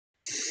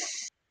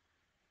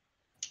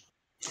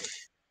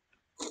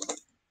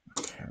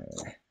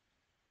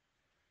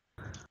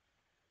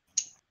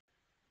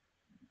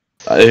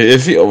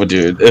If he, oh,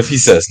 dude, if he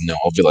says no,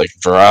 I'll be like,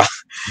 bruh,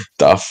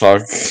 the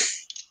fuck.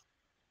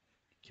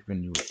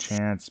 Giving you a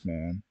chance,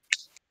 man.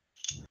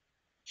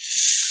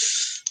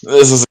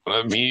 This is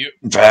gonna be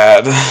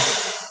bad.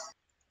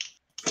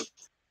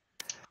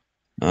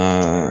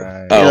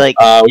 Right.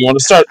 We want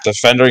to start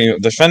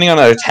defending on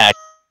an attack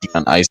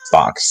on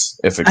Icebox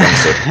if it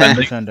comes to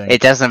defending. Defending.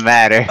 It doesn't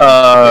matter.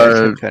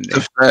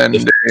 Defending.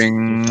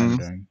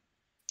 Defending.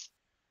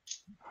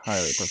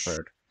 Highly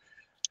preferred.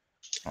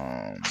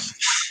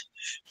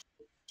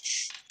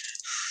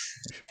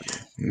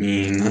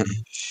 Mean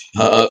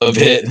a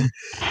bit.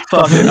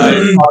 Fuck it,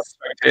 I'm not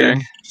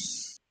spectating.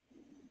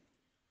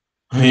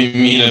 I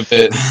mean a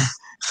bit.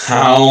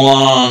 How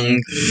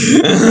long?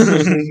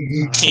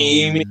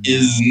 Game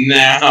is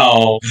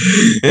now.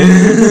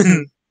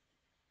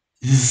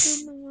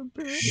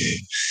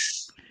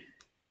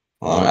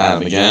 I'll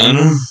add him again.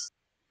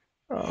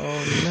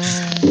 Oh no.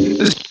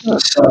 This is gonna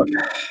suck.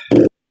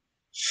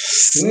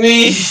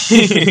 Sneak.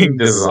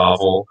 This is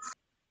awful.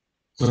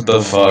 What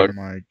the fuck? Oh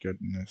my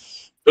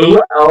goodness. Who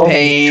else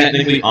is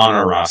technically on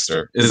our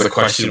roster is a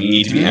question we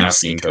need to be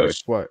asking,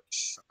 Coach. What?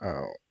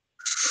 Oh.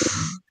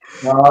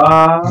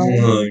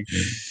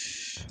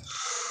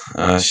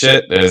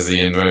 Shit, there's the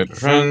invite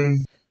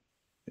friend.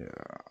 Yeah.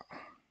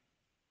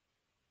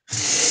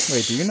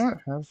 Wait, do you not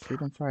have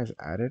Freedom Fries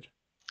added?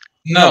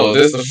 No,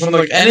 this is from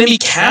the enemy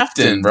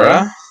captain,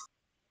 bruh.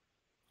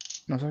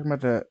 No, I'm talking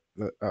about the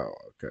oh,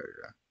 okay,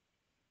 yeah.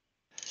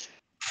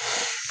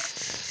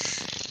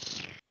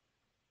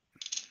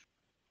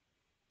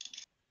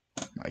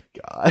 My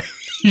god.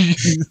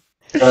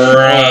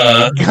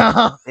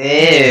 Bruh.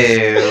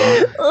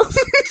 Ew.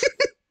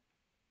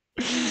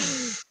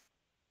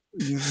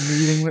 He's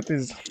meeting with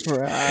his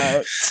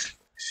frat.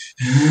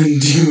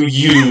 Do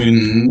you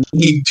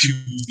need to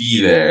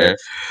be there?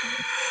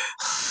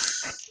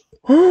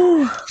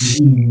 You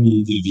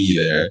need to be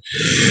there.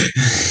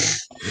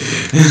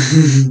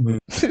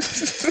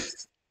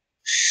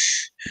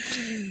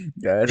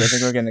 Guys, I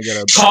think we're gonna get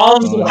a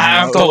Comms will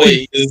have to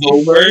wait is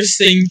the worst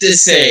thing to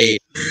say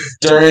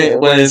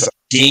when it's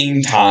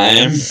game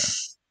time.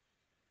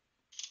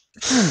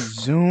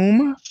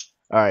 Zoom.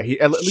 Alright,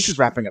 at least he's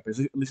wrapping up. At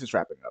least he's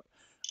wrapping up.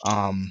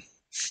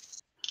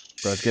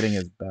 Bro's getting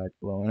his back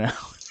blown out.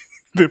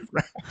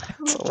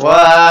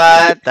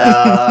 What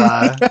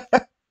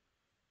the?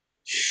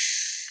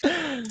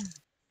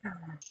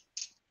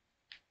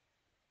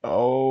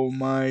 Oh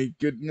my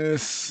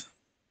goodness.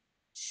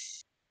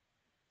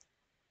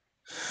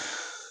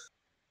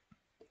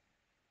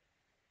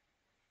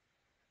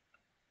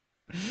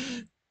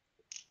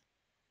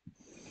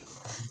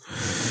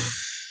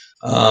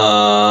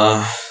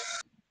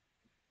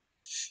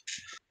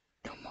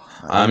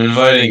 I'm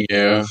inviting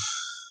you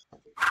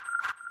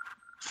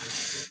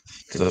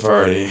to the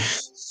party.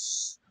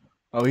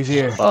 Oh, he's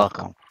here.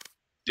 Welcome.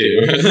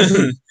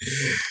 Dude.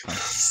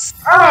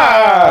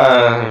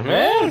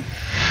 Man.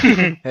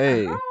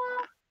 Hey.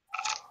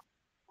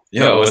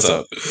 Yo, what's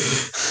up?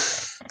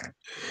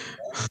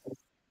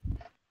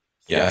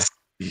 Yes.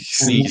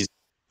 Sneaky.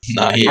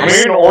 Not here. I'm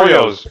eating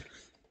Oreos.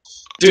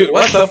 Dude,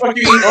 what the fuck are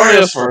you eating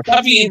Oreos for?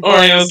 Stop eating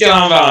Oreos, get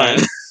on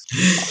Valorant.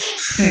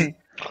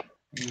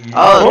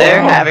 Oh,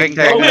 they're having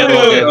their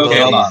Okay,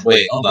 hold on.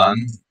 Wait, hold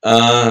on.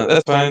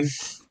 That's fine.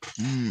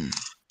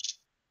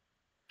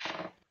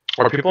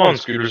 Are people on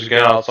scooters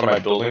again outside my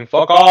building?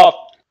 Fuck off!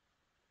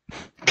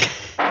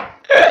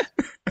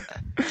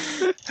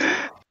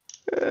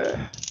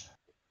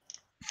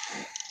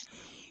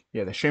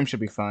 Yeah, the stream should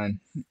be fine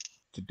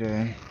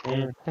today.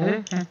 No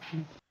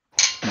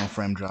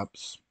frame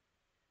drops.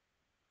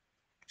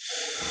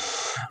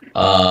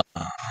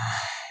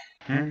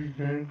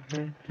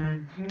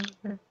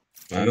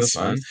 That's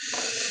fine.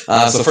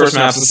 So first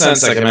map's Ascent,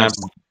 second map,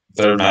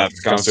 third map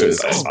comes to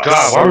is Oh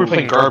god, why are we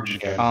playing garbage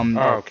again?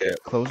 Oh, okay.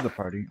 Close the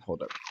party.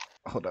 Hold up.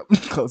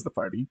 Close the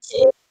party.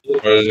 So,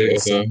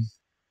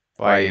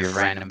 Why are you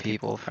random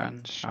people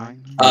friends,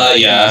 Sean?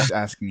 yeah. Just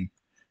asking.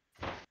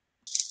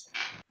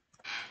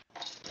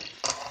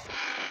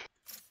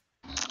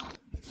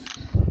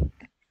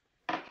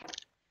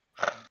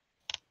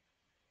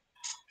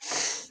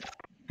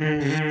 Because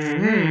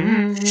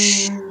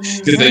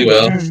they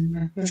will.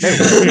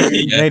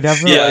 They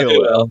definitely yeah, they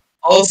will.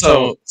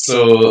 Also,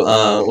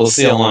 so we'll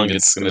see how long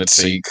it's gonna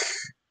take.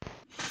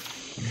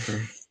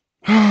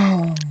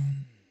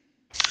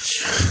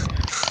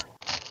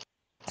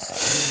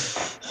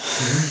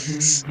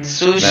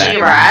 Sushi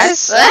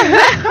rice?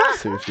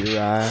 Sushi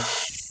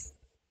rice.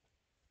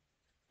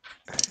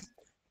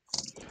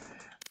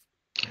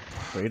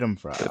 Freedom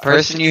fries. The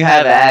person you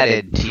have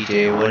added,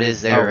 TJ, what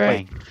is their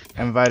rank?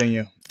 I'm inviting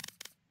you.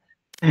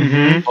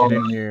 Mm-hmm. Get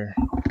in here.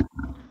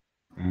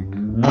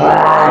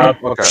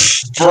 Okay.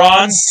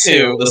 Bronze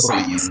 2. This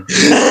will be easy.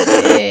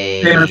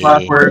 Hey, Famous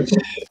last words.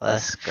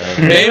 let's go.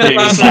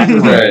 Famous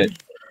last word.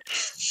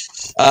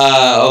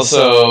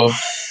 Also,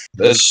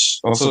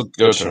 this also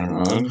go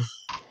tournament mode.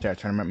 Yeah,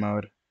 tournament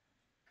mode.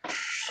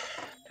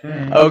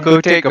 I'll go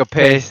take a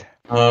piss.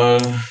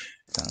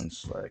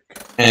 Sounds like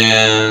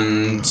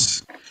And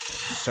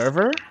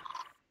server.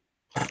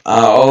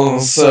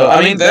 Also,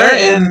 I mean, they're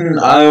in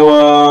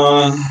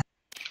Iowa.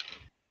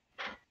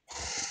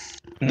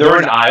 They're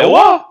in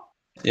Iowa?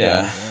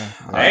 Yeah.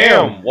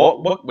 Damn.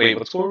 What? Wait,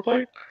 what school we're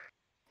playing?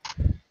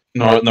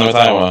 North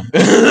Iowa.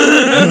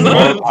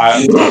 North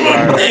Iowa.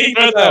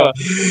 North Iowa.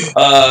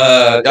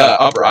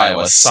 Upper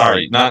Iowa.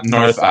 Sorry, not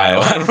North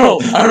Iowa. I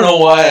don't know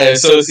why I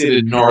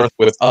associated North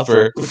with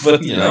Upper,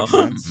 but you know,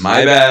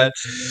 my bad.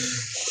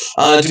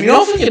 Do we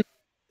know if we can?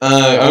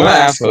 I'm gonna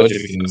ask Coach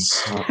if he can.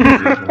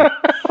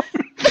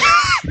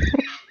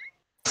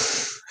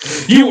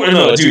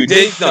 Dude.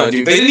 They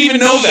didn't even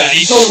know that.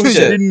 He told them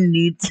shit. Didn't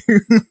need to.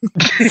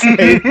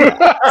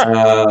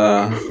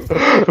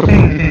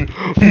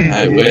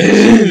 I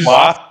wish.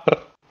 What?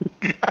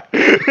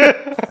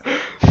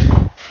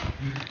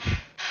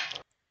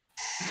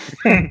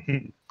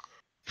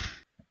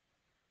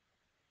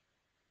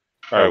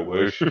 I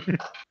wish.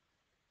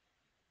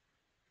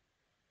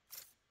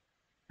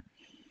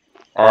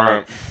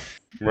 Alright.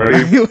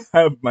 Ready? You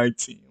have my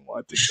team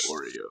wanting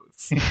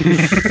Oreos.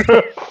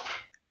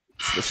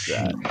 It's the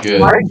strat. Good.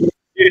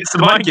 It's the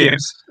mind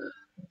games.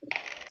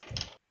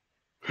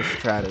 The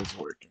strat is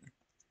working.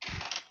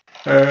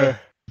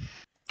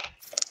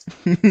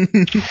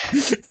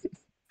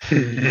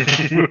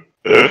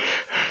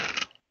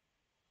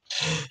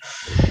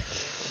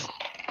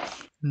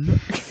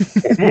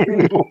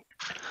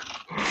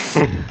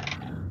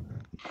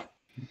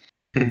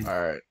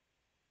 Alright.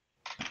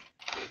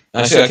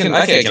 Actually, can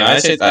I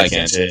say I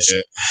can't say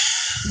shit.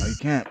 No, you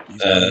can't. He's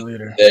the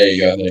leader. There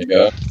you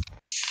go.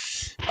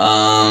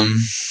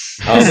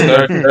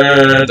 Also,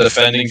 they're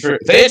defending for.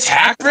 They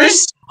attack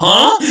first,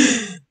 huh?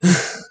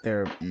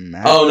 They're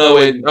mad. Oh no,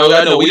 wait. Oh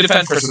no, we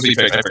defend first because we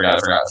picked. I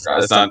forgot.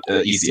 It's not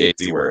easy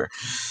word.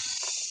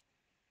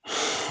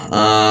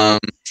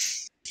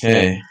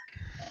 Okay.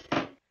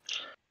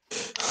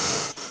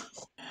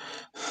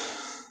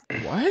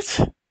 What?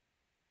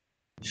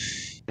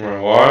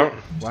 What?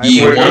 Why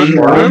You would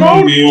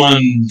won. You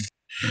won.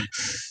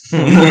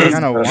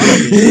 kind of want to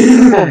be?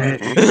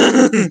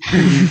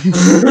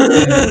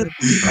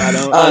 I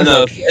don't.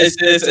 No,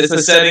 it's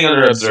a setting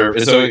under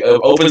observe. So it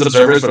opens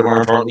observers, but more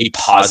importantly,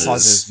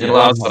 pauses. It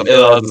allows them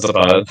to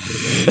pause.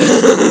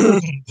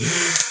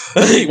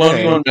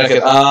 1v1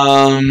 bracket.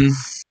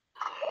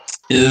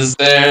 Is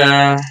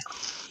there?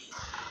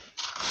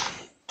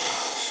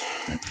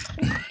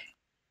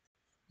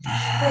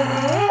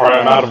 Alright,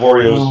 I'm out of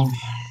Oreos.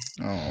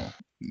 Oh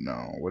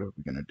no! What are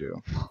we gonna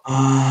do?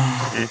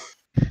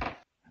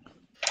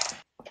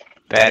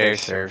 Better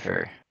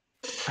server.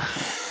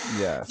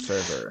 Yeah,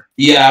 server.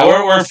 Yeah,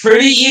 we're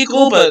pretty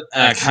equal, but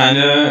kind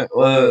of.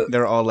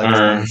 They're all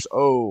legends.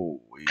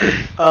 Oh.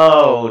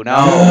 Oh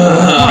no!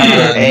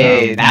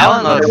 Hey, that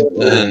one looks.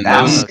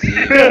 That one looks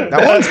even.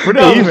 That one's pretty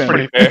That was even.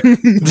 pretty fair.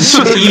 This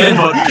was even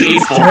but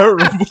painful.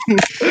 Terrible.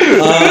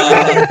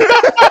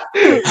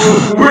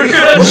 We're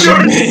good at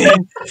shooting.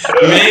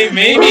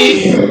 Maybe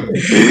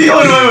The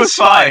other one was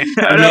fine.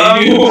 I don't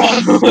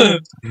know.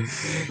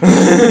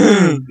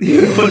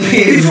 But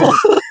painful.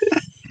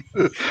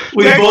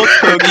 We both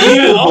took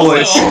evil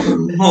boys.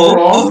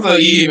 Also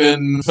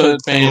even,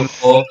 but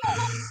painful.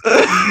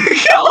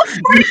 How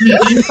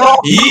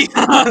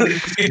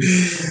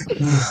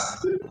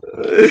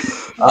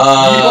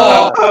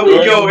we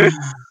going?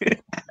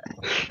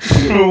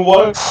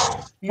 What?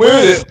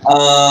 Where is it?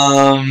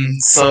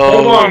 So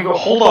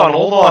Hold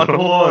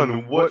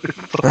on. What?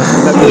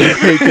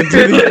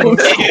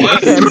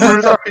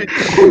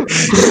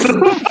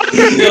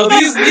 Yo,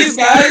 these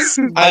guys,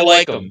 I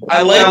like them.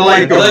 I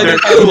like them. They're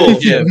cool.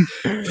 Yeah.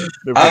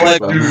 I like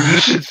them. Dude,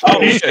 this shit's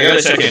Oh shit! I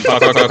gotta check in.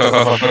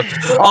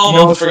 Fuck.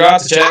 Almost forgot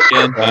to check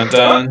in.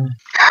 Dun.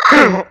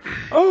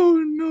 Oh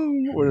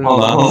no!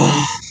 Hold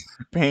on.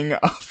 Paying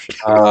off.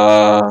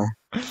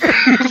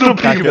 so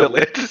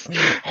lit.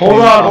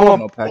 Hold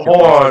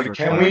on.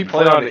 Can we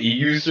play on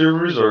EU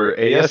servers or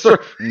AS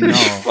servers? No.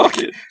 Fuck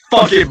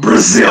it,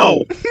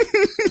 Brazil.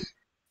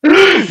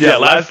 Yeah,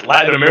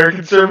 Latin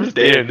American servers.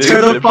 Damn, To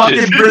the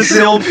fucking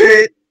Brazil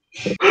pit.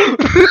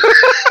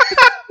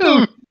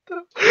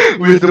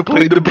 We have to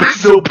play the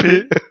Brazil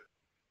pit.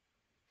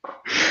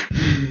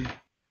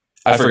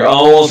 I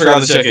almost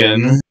forgot to check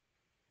in.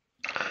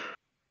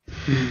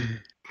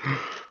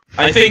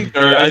 I think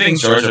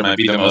Georgia might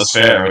be the most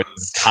fair.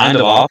 It's kind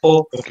of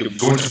awful. Okay, I'm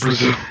going to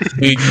Brazil.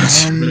 We go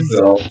to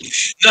Brazil.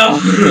 No.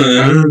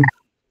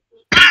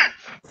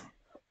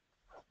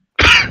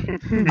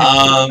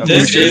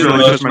 This is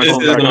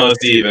the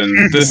most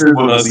even. This is the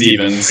most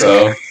even.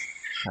 So.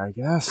 I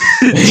guess.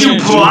 You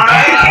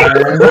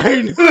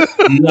blind?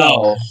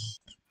 No.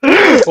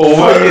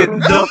 Fucking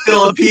the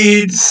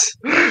Philippines.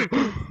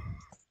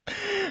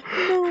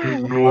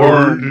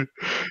 Lord.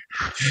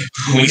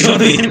 We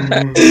don't need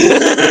that.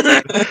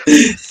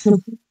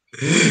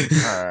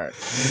 Alright.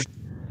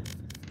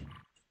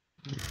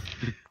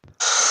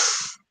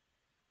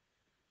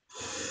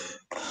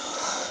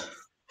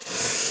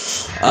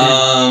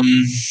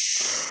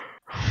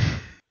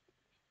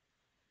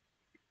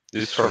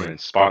 This tournament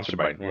is sponsored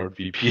by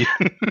NordVPN.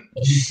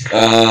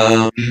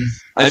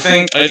 I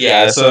think,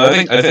 yeah. So I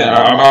think,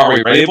 are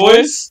we ready,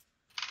 boys?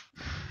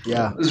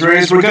 Yeah. As ready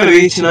as we're gonna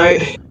be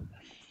tonight.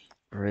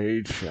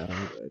 Raid Shadow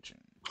Legends.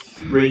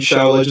 Raid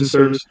Shadow Legends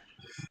service.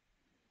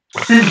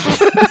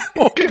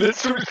 What kind of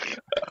service?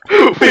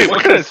 Wait,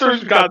 what kind of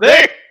service we got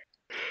there?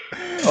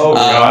 Oh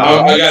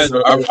god. Guys,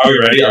 are we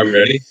ready? Are we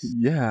ready?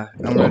 Yeah,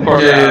 I'm Of ready.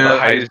 course, I have Yeah. the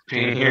highest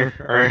ping here.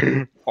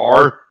 Alright.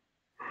 R.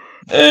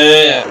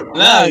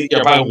 No,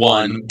 you're by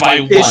one. By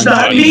one. It's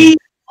not buddy. me!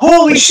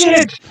 Holy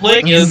shit!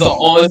 Flick is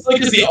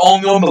the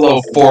only one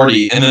below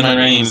 40, and then my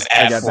name's I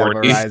at got that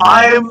 40. Verizon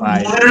I am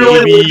Wi-Fi,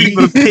 literally baby.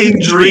 living the ping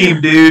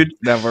dream, dude.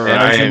 That And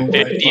I am Verizon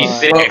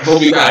 56. Wi-Fi. But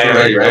we got it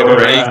ready, right? We're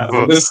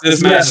ready. This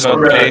match is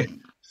ready. okay.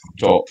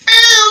 Cool.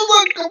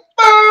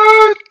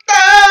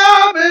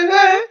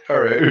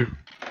 Alright.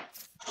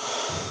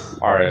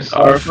 Alright.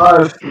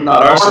 R5,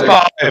 not R6.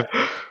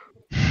 R5.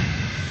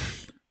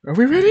 Are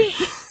we ready?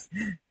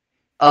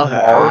 Okay,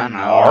 R, I know.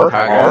 R,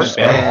 R,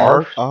 spam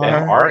R, R.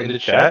 spam R in the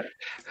chat.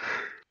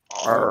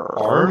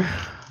 R,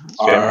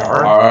 spam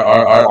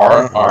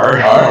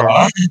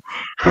R.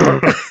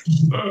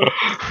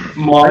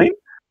 Mine?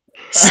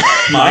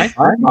 Mine.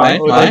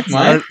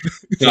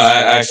 No,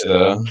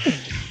 actually,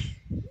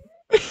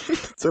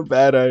 It's a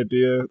bad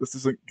idea. This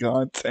isn't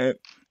content.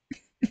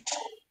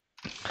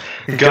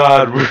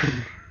 God.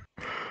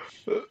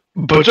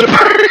 Butcher.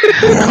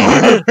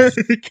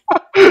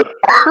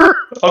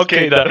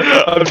 Okay,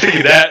 I'm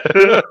taking that.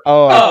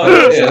 Oh,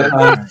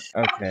 yeah.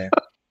 Okay.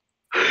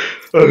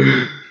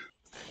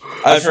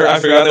 I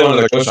forgot they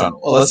wanted to coach on.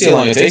 Well, let's see how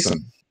long it takes them.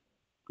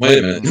 Wait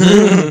a minute.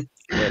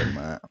 Wait a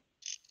minute.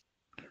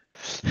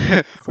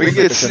 We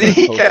could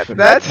sneak at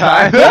that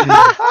time.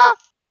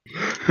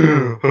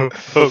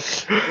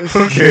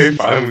 Okay,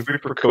 fine. We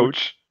wait for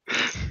coach.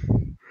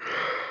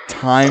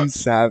 Time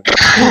savvy.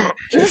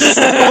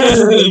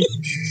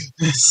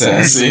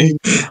 Sassy.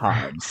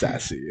 Time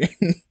sassy.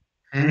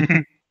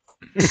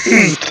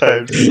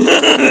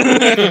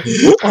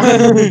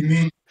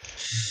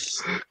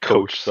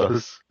 Coach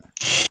sus.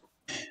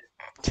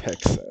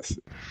 Texas.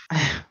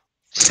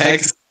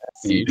 Texas.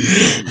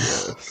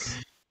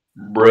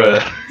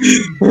 Bruh.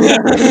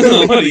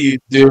 What are you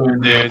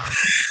doing, dude?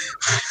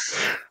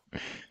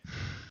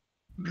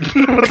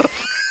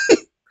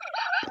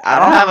 I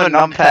don't have a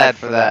numpad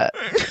for that.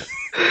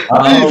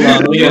 Hold on,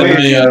 let me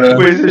get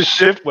Wait, is it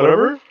shift,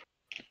 whatever?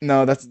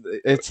 No,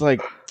 it's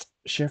like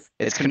shift.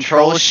 It's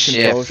control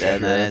Control shift,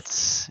 and then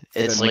it's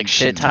like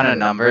shit ton of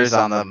numbers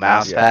on the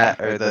mouse pad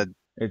or the.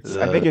 It's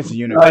I think it's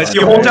unicorn. It's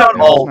you hold down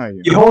right? Alt. No, it's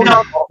not You hold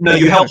down. No,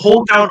 you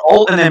hold down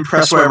Alt and then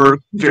press whatever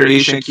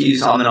variation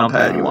keys on the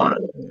numpad you want.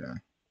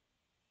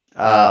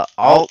 Yeah.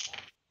 Alt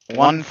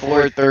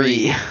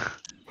 143.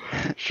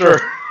 Sure.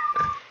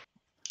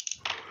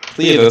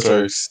 Yeah, this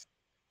works.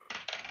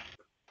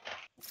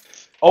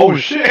 Oh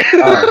shit.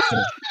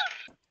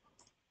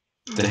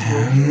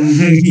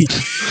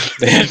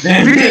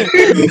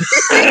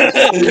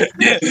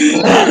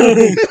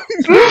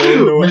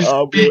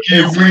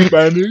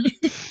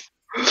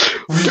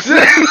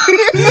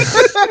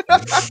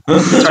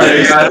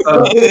 Sorry, guys.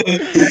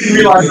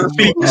 Realize I'm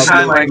speaking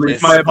sign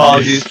language. My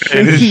apologies.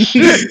 I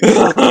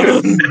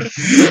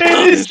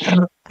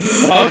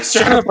was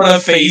trying to put a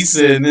face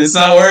in. It's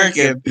not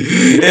working.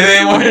 It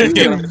ain't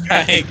working. I'm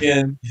trying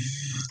again.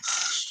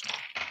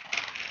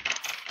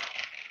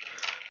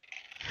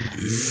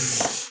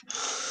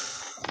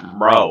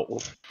 Bro.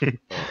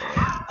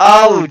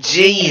 Oh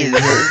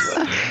Jesus!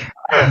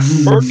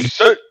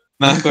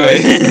 Not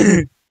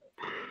quite.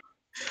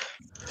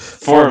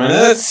 4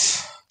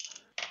 minutes.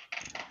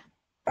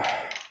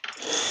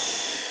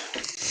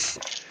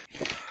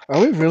 Are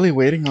we really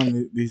waiting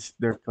on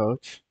their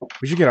coach?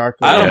 We should get our coach.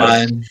 I don't Yes.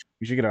 mind.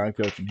 We should get our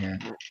coach in here.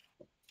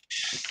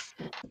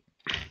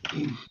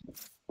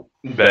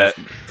 Bet.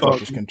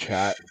 Coaches can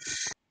chat.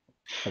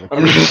 Have a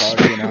I'm quick just-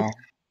 talk, you know.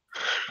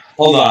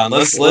 Hold on.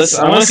 Let's.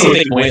 I want to see if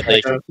they can wait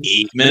like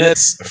 8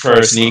 minutes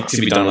for Sneak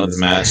to be done with this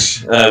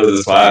match, with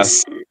this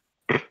class.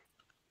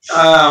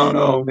 I don't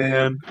know,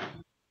 man.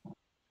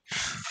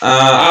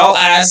 I'll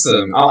ask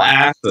them.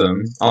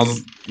 I'll.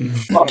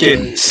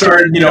 Fucking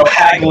start,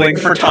 haggling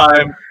for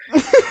time.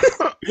 Okay.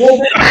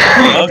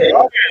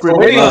 We're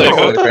waiting on the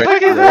coach, right?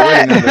 Look at We're waiting on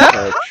that!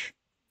 their coach.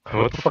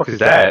 What the fuck is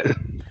that?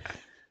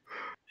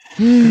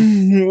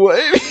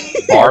 What?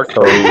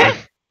 Barcode.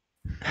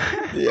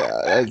 Yeah,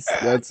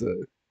 that's a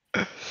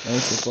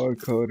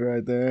barcode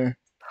right there.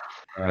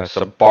 That's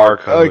a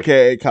barcode.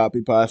 Okay,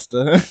 copy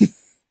pasta.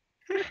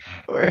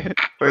 Where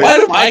Why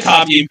did my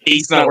copy and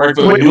paste not work,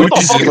 but Wait, what the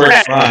Mooch's fuck is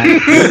works that? fine?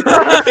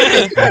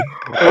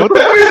 What the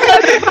fuck is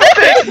that?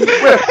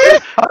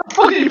 How the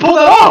fuck did you pull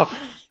that off?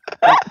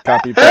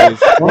 Copy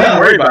paste. Don't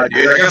worry about it,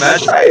 dude. I got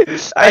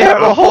that. I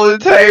have a whole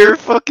entire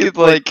fucking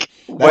web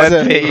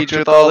it. page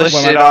with all this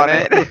When shit I- on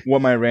it.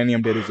 What my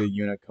Ranium did is a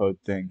Unicode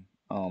thing.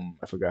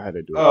 I forgot how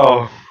to do it.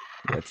 Oh,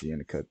 That's a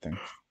Unicode thing.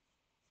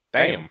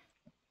 damn.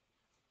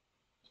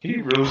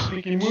 He really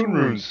speaking moon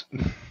runes.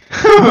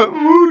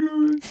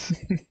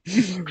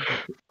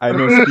 I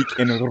don't speak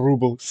in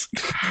rubles.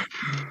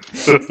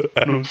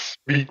 I don't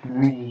speak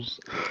rules.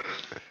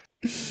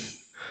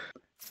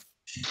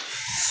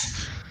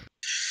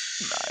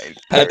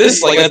 At this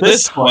point.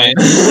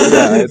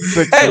 Yeah, it's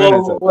 6 Hey,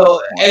 minutes.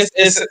 well,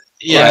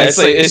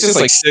 it's just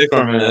like 6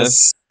 more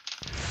minutes.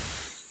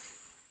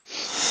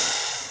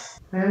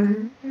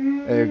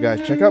 Hey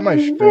guys, check out my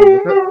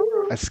stream.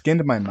 I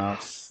skinned my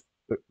mouse.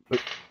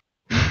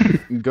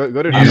 Go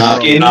to. You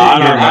skinned your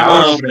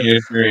mouse? Opening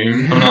your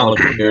stream. I'm not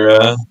looking at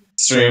your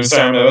stream.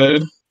 Sorry,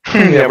 mode.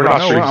 Yeah, we're not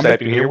No, stream I'm-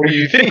 sniping here. What do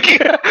you think?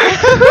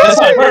 That's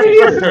fine.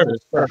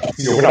 Perfect.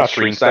 Yo, we're not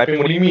stream sniping.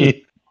 What do you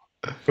mean?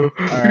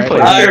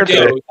 Alright.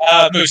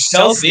 Mooch,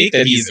 tell Sneak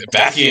that he's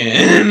back Fine,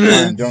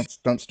 in.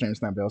 don't stream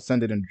snap. I'll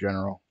send it in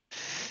general.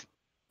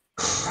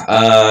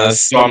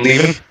 So I'm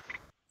leaving.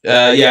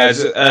 Yeah,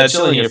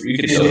 chilling here. You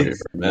can chill here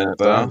for a minute,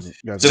 though.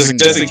 Guys, Just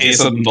listen in down. case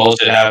something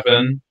bullshit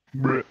happened.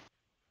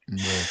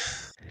 Yeah.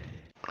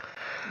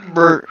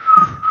 Bert.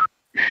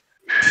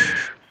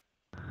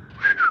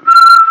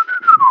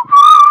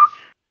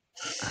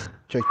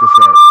 Check this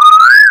out.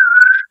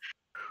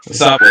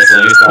 Stop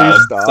whistling. Stop.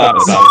 Please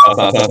Stop.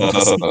 stop.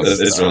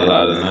 It's really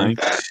loud, isn't it?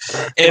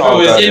 If it Oh,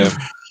 was goddamn.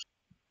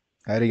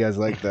 How do you guys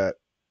like that?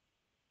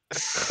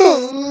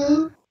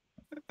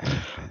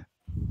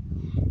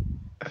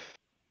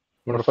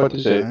 What the fuck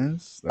is it?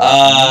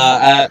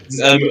 Guys,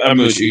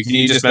 Mushu, can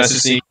you just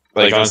message me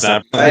like on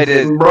Snap? I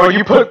did. Bro,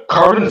 you put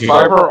carbon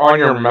fiber on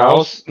your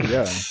mouse?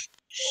 yeah.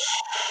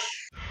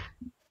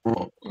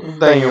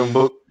 Damn,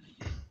 but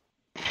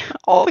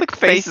All the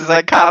faces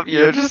I copy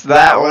are just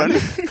that one.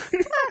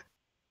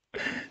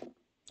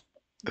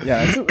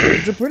 Yeah,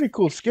 it's a pretty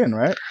cool skin,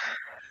 right?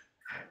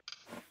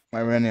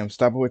 My random,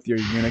 stop it with your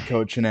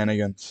Unicode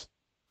shenanigans.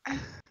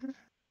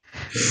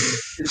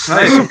 It's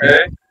nice, okay?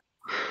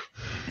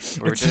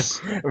 We're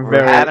just we're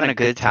Very- having a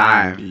good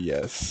time.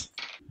 Yes.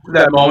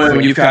 That moment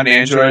when you found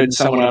Android and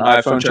someone on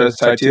iPhone tries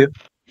to type to you.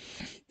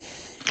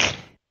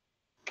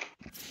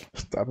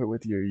 Stop it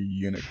with your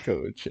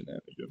Unicode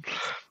shenanigans.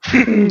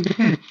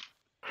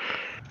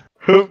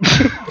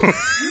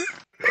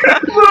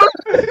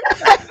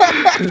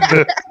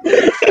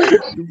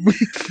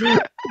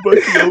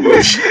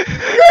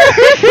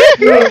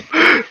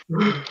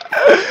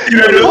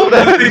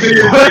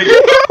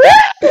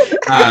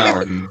 I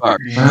don't know.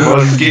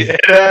 Musket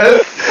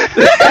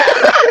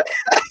ass.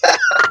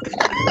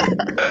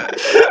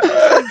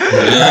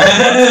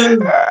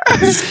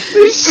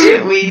 The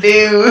shit we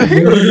do.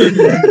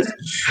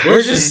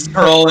 We're just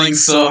trolling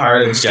so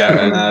hard in chat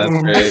right now.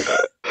 It's great.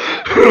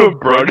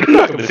 Bro, you're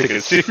not gonna take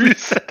it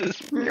serious at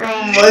this point.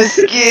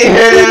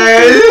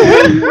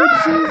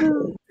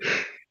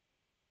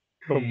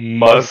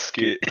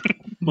 Musket.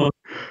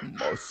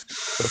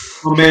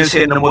 Musket. My man's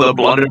hitting him with a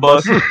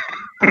blunderbuss.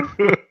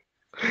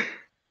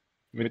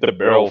 Make the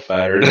barrel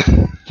fatter.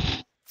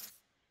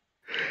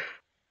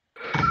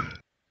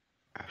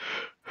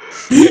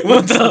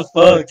 What the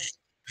fuck?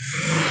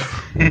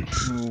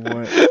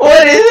 What?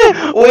 What is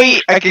it?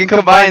 Wait, I can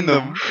combine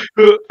them.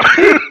 Oh,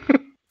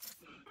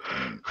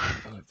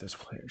 this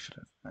player should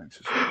have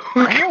access.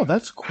 Oh,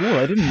 that's cool.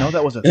 I didn't know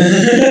that was a thing.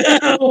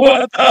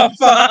 What the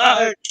fuck?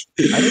 I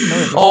didn't know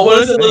that Oh, was what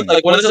a does it look thing.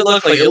 like? What does it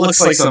look like? It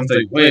looks like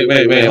something.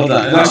 Wait, hold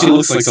on. It actually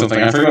looks like something.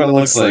 I forgot what it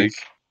looks like.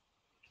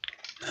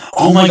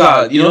 Oh my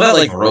god, you know that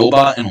like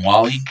robot in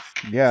Wall-E?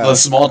 Yeah. The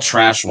small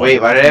trash one.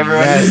 Wait, why did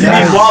everyone Yes, just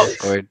yes. die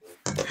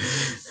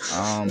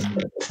on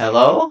Discord?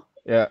 Hello?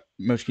 Yeah.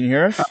 Mooch, can you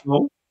hear us?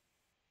 Hello?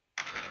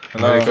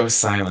 Hello. It goes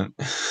silent.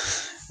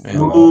 Wait,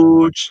 hold on.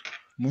 Mooch.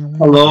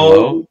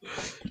 Hello?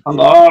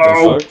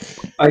 Hello? The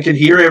fuck? I can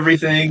hear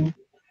everything.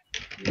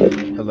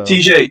 Hello.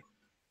 TJ.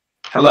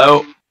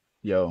 Hello.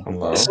 Yo.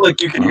 Hello? It's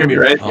like you can hear me,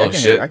 right? Yeah, I Oh can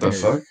hear- shit, I the can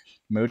hear you. fuck?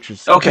 Mooch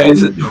is Okay,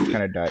 is it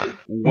kind of died.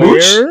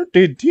 Mooch? Where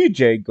did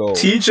TJ go?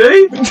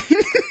 TJ?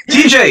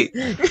 TJ!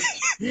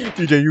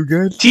 TJ, you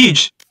good?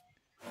 TJ.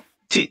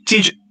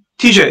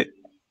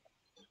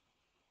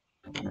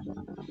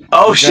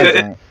 Oh shit.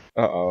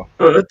 Uh oh.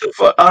 What the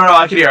fuck? Oh no,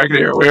 I can hear.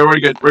 We're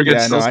good. We're good.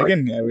 Yeah, no,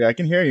 Still I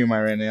can hear you, my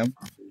random.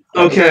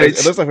 Okay.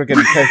 It looks like we're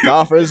getting picked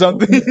off or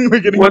something.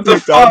 We're getting What the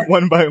picked off fuck?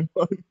 one by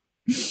one.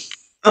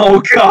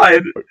 Oh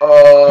god.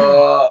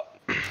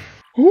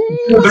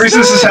 The reason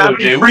this is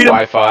happening. Freedom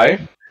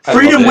Wi-Fi.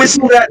 Freedom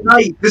whistled at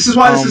night. This is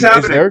why this is Is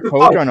happening. there a What the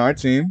coach fuck? on our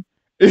team?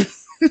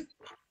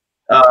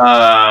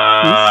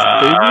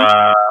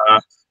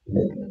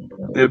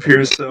 It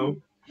appears so.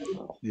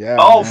 Yeah.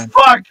 Oh man.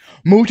 fuck!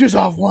 Mooch is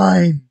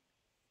offline.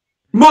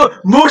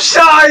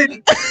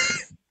 Mooshine!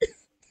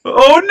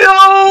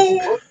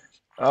 Oh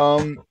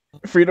no!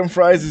 Freedom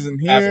Fries isn't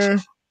here.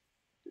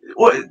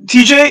 What?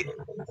 TJ?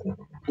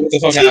 What the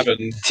fuck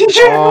happened?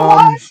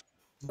 TJ?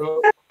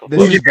 This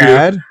Look is at you.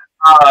 bad. Did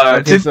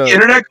Okay, so- the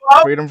internet go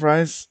out? Freedom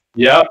Fries.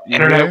 Yep, You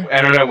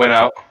internet went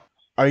out.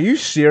 Are you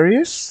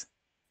serious?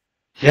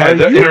 Yeah, Are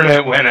the you-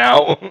 internet went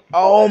out.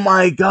 Oh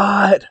my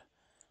god.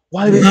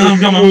 Why did I'm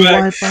you coming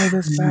back. Wi-Fi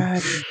this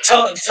bad?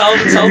 Tell them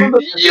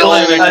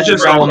the I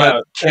just all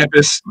that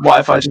campus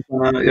Wi-Fi just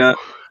went out, yeah.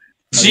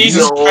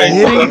 Jesus Are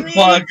you Christ,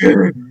 what kidding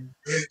the fuck?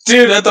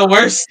 Dude, at the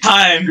worst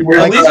time.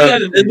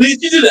 At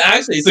least you did it.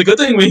 Actually, it's a good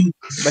thing we.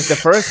 Like the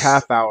first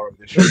half hour of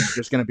the stream is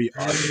just gonna be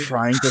us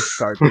trying to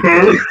start the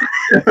game.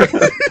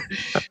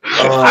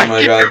 Oh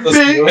my god.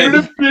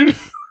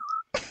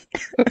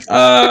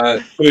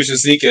 Mooch,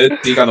 just sneak it.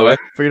 Sneak on the way.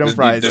 Freedom Just-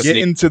 Fries, just get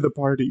sneak- into the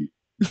party.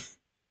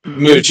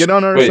 Mooch, Get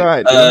on our wait,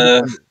 side.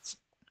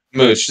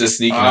 Mooch, just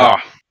sneaking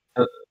Ah,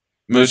 up.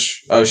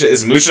 Mooch. Oh shit,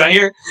 is Mooch not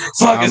here?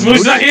 Fuck, is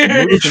Mooch not here?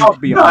 Mooch can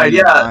be Died,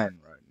 yeah. online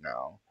right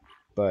now,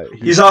 but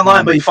He's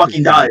online, but he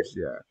fucking died.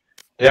 Yeah,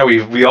 yeah,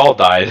 we all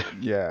died.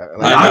 yeah.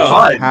 I know. I'm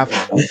fine. Half.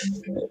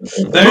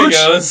 There he Mooch.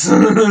 goes.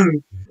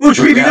 Mooch,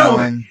 what you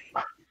doing?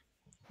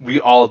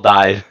 We all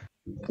died.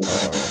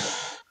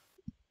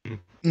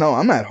 No,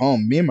 I'm at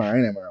home. Me and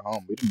Marina are at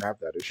home. We didn't have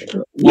that issue.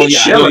 Well, yeah,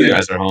 I know chilling. you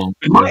guys are home.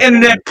 My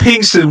internet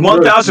pings to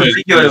 1,000 Mooch,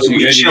 regularly. you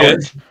We good, you chilling.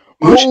 good?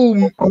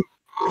 Oh,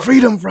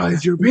 Freedom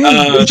Fries, you're being.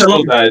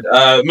 Still died.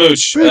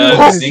 Mooch, Freedom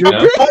Fries, sneak you're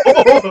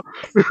up.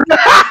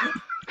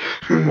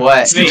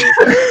 What? Sneak.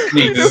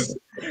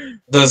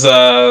 Does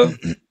So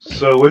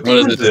what's what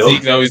is it? Does Brazil?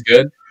 Sneak know he's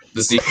good?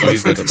 Does Sneak know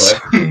he's good to play?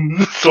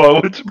 So I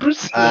went to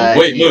Brazil.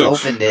 Wait, He Mooch.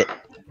 opened it.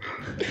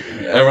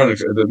 Everyone,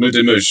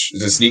 the Mooch.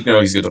 Does Sneak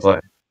know he's good to play?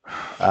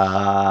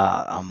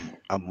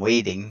 I'm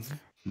waiting.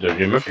 Did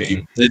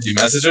Did you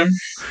message him?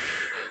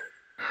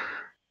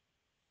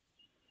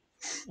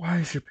 Why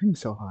is your ping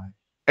so high?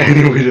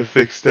 Any way to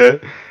fix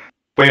that?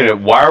 Wait a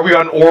minute, why are we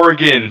on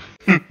Oregon?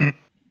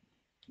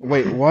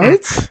 Wait,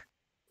 what?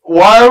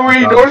 Why are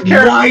we North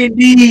Carolina?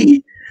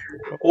 90!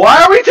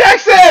 Why are we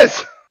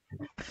Texas?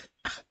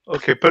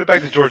 Okay, put it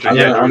back to Georgia.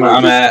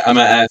 I'm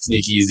at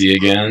Sneak Easy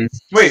again.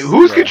 Wait,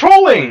 who's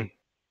controlling?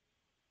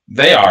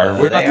 They are.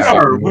 We're They not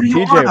are. What are you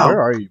TJ, on about?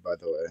 where are you, by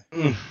the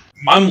way?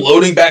 I'm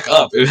loading back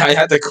up. I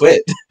had to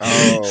quit.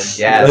 Oh,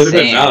 Yeah, I live in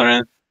same.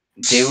 Valorant.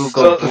 They will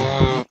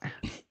go.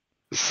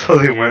 So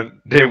they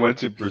went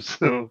to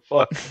Brazil.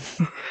 Fuck.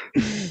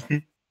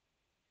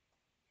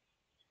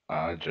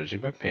 Judging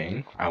by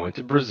ping, I went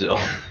to Brazil.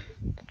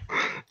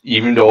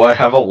 Even though I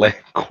have a land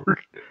court.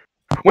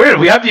 Wait,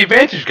 we have the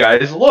advantage,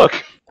 guys. Look,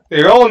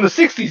 they're all in the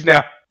 60s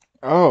now.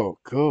 Oh,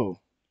 cool.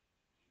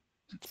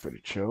 That's pretty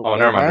chill. Oh,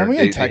 never mind. Are we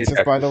They in hit Texas,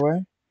 by the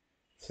way?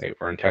 Wait,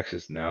 we're in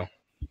Texas now.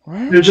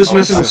 Why are They're just we-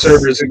 missing the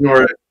servers.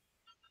 Ignore it.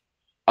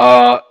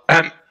 I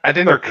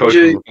think their coach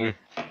was looking.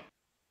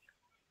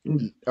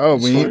 Oh,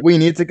 we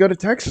need to go to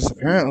Texas,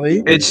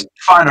 apparently. It's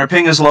fine. Our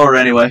ping is lower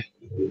anyway.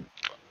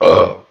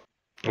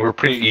 We're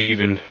pretty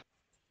even.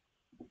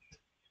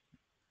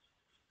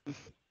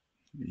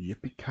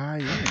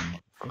 Yippee-ki-yay.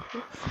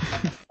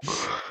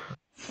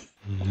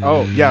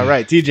 Oh, yeah,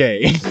 right,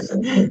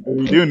 TJ.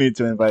 We do need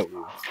to invite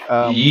you.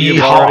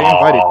 We've already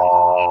invited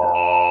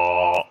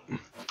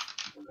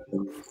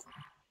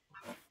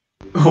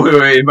you.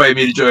 Wait, invite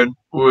me to join.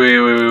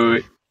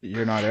 Wait.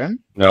 You're not in?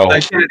 No. I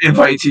can't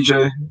invite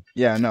TJ.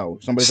 Yeah, no.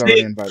 Somebody's Snake.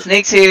 already invited.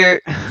 Snake's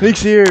here.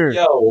 Snake's here!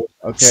 Yo.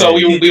 Okay. So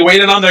we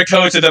waited on their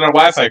coach and then our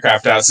Wi-Fi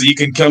crapped out, so you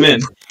can come in.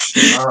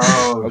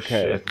 Oh,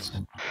 Okay. shit.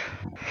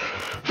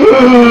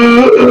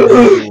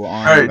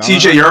 Alright,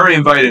 TJ, you're already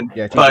invited.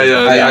 Yeah, TJ. By,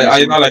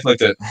 I thought I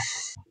clicked it.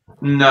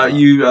 No,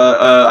 you,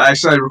 I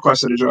actually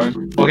requested to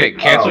join. Okay,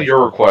 cancel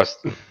your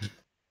request.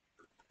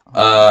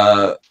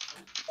 I'm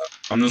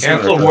just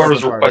Cancel gonna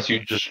whoever's party. request you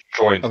just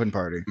joined. Open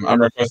party. I'm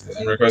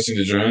requesting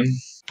to join.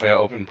 Yeah,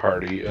 open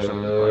party.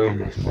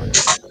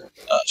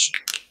 Shit.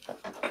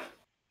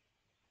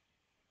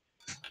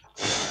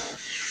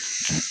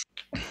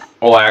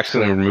 Oh, I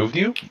accidentally removed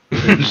you?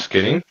 Just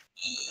kidding.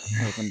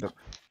 Opened up.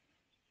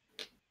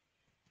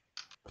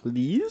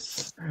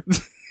 Please?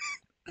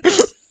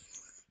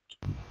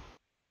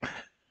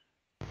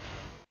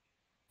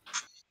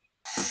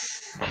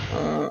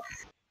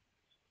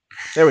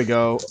 There we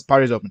go.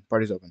 Party's open.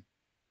 Party's open.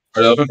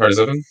 Party's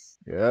open.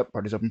 Yep,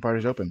 party's open.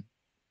 Party's open.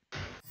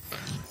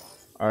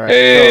 Alright.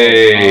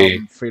 Hey.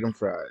 So, Freedom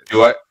Fries.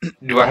 Do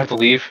I have to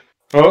leave?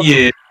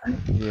 Yeah,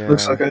 Yeah.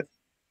 looks like it.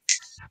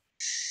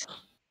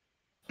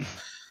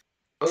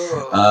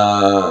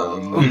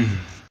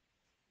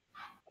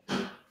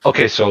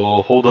 Okay,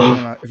 so hold If you up.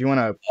 wanna- If you want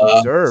to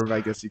observe,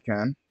 I guess you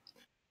can.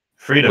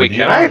 Freedom. Wait, do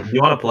can you I? wanna- Do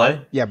you want to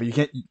play? Yeah, but you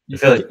can't. You,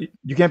 feel like-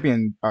 you can't be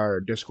in our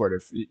Discord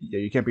if. Yeah,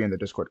 you can't be in the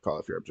Discord call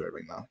if you're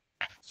observing though.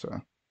 So.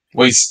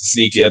 Wait,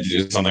 Sneak, you had to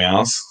do something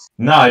else?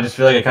 No, I just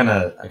feel like I kind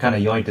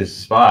of yoinked his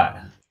spot.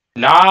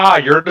 Nah,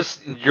 you're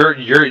just you're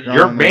on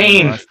the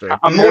main. roster.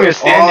 I'm only a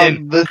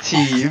stand-in. On the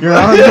team. You're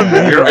on the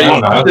main You're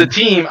roster. on the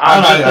team. I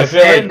I'm don't know, I just a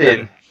feel like-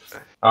 stand-in.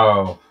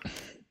 Oh.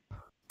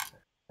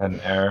 Had an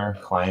error.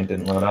 Client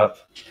didn't load up.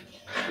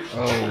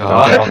 Oh,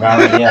 God. Oh,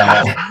 Valorant,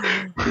 yeah.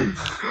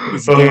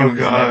 This Oh, game is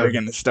God. never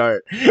gonna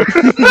start.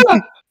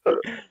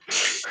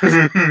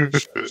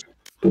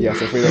 Yeah,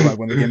 so Freedom, like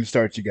when the game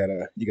starts, you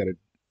gotta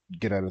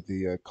get out of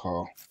the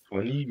call.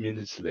 20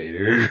 minutes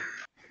later.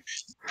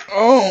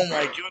 Oh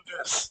my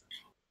goodness.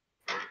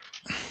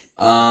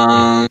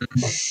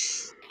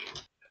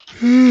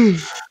 Hmm.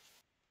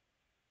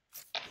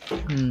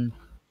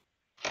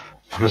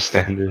 I'm a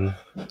stand-in,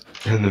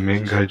 and the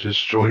main guy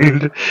just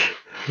joined.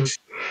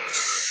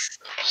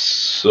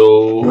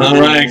 So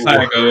Alright,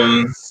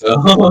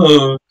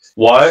 so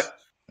what?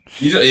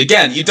 you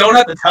don't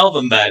have to tell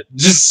them that.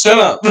 Just shut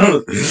up.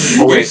 Oh,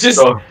 wait, just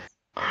so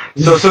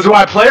do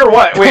I play or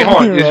what? Wait,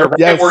 hold on. Is your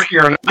Yes. riot working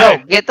or not? No,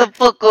 get the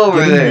fuck over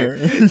Get in there.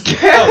 here.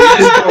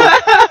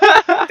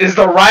 Is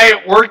the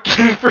riot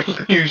working for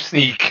you,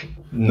 Sneak?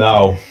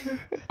 No.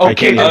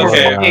 Okay, then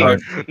Okay, we're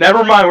playing.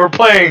 Never mind, we're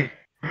playing.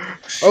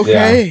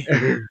 Okay.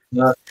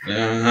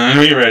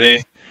 are you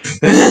ready?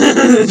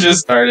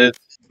 Just started.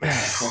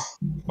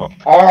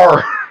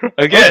 R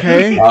again.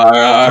 Okay.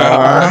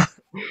 I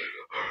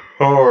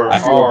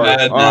feel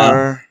bad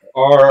now.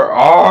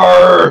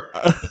 R.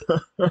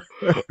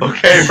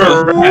 Okay,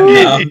 we're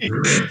ready.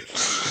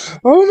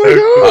 Oh my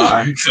god.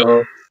 Alright,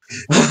 so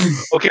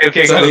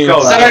Okay, Sorry,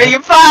 go.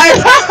 Starting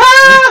 5.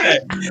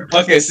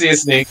 okay, see you,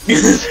 Snake.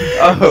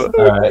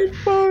 Alright.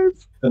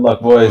 Good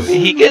luck, boys.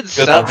 He can Good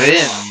sub luck.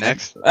 in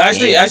next.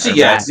 Actually, game or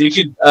yes. match. You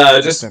could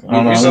just mute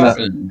I'm yourself.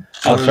 gonna- And,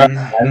 I'll try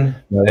again.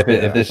 But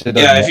if this shit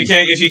doesn't yeah, if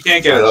you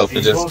can't get it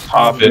open, just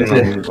pop in. this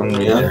we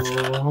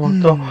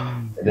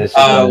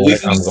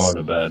shit, I'm going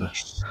to bed.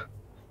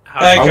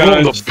 Hey, I'm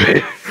going coach. to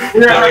bed.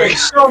 We're having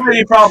so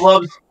many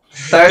problems.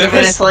 30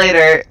 minutes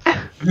later.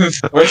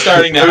 We're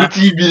starting now.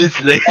 30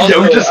 minutes later.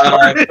 Also, we just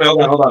started.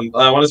 hold on.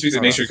 I want to speak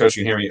to make sure Coach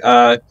can hear me.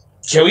 Can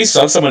we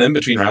sub someone in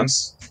between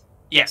rounds?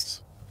 Yes.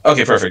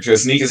 Okay, perfect.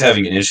 Because Sneak is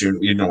having an issue.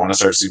 You don't want to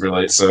start super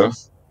late, so.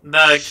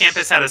 The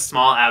campus had a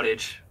small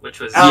outage, which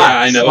was Yeah,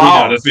 I know.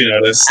 small. We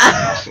noticed.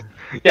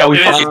 Yeah, we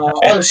It was-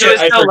 Oh shit! was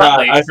I so forgot.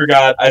 lovely. I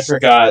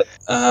forgot.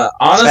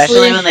 Honestly,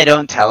 Especially when they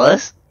don't tell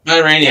us.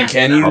 Iranian,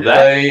 can you Oh,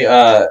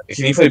 that- play?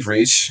 Can you play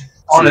Breach?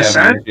 On Yeah,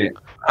 Ascent?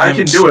 I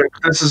can do it.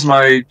 This is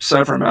my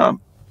Cypher map.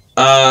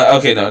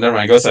 Okay, no, never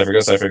mind. Go Cypher.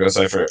 Because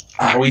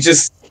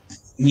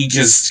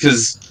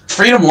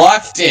Freedom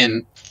locked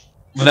in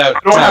without. I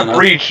don't have telling us.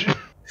 breach.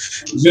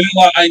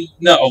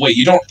 Wait,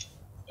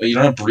 you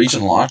don't have Breach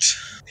unlocked.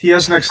 He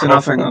has next to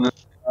nothing on it.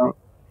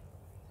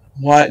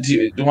 What do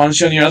you want to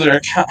show on your other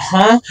account?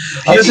 Huh?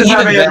 He doesn't Okay,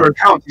 have even any then- other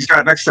account. He's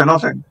got next to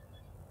nothing.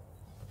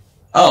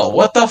 Oh,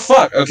 what the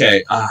fuck?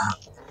 Okay,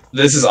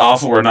 this is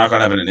awful. We're not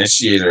gonna have an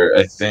initiator.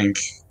 I think.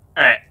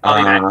 Alright, I'll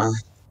be back.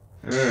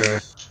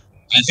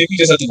 I think we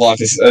just have to lock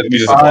this. We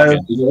just have to lock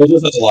in. We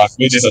just have to lock.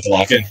 We just have to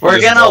lock in. We're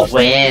We just have to gonna lock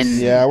in. win.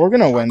 Yeah, we're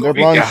gonna win. They're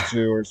We bronze got-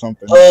 2 or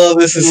something. Oh,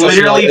 this is such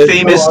Literally an-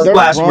 famous They're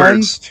last bronze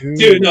words. 2.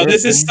 Dude, no,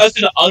 this is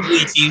such an ugly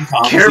team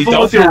comp.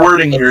 Careful with your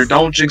wording here.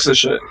 Don't jinx the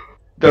shit.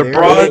 The They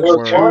bronze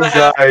were- 2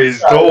 guys.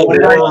 Don't What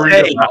did I worry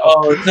say? about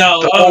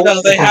Oh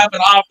no, they have an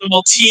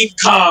optimal team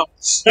comp.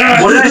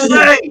 What did I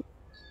say?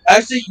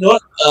 Actually, you know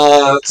what?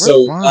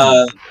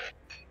 We're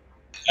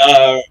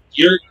fine.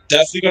 You're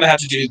definitely gonna have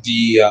to do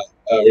the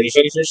what do you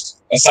say first?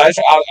 Aside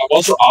from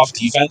once we're off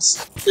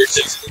defense, you're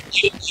just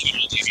you don't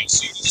need defense.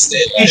 So you can just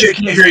stay alive. EJ,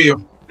 can you hear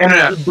you?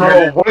 Internet.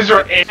 Bro, what is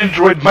your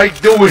Android mic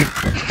doing?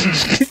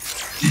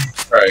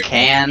 Right.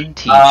 Can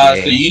So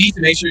TJ. you need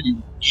to make sure you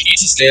need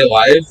to stay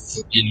alive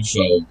for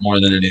info more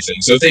than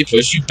anything. So if they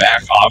push you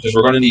back off, if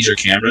we're gonna need your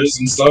cameras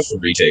and stuff for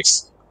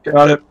retakes.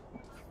 Got it.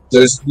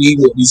 Since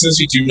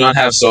we do not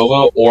have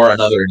Sova or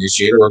another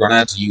initiator, we're gonna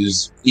have to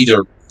use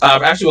either.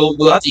 Actually,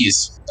 we'll have to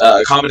use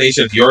a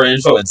combination of your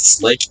info and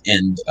Slick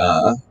and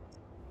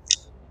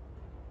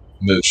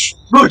Mooch.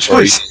 Mooch,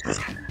 please.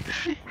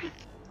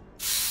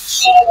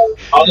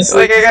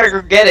 Honestly, Like, I gotta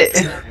go get it.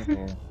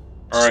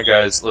 Alright,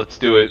 guys, let's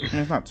do it.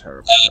 It's not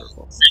terrible.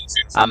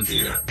 I'm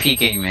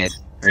peeking mid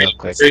real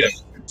quick.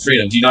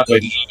 Freedom. Do you not buy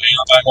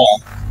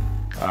wall?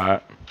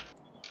 Alright.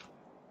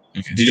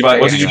 Okay. Did you buy?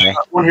 What did you buy?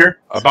 One here.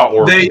 About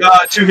Oracle. They,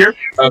 two here.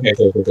 Okay,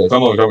 cool.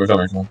 Come over.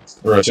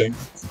 We're rushing.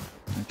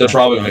 They're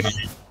probably gonna come.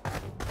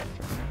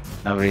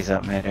 Nobody's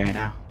up mid right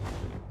now.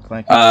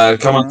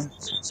 Come on.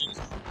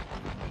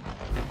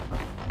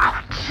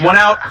 One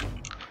out.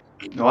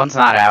 The one's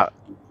not out.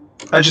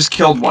 I just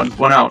killed one.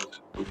 One out.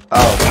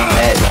 Oh, one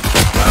mid.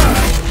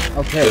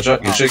 Okay. Good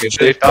shot. Good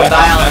shit. Don't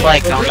die on the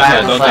flank. Don't die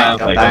on the Don't flank.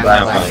 die Don't on die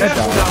on the the flank.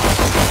 flank.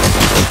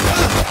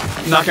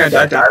 Not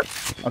gonna die.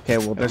 Okay,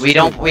 well, there's We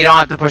don't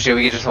have to push it.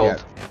 We can just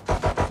hold.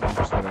 I'm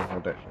just gonna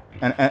hold it.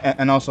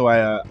 And also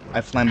I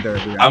flamed the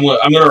I'm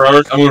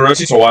gonna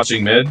rotate to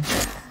watching mid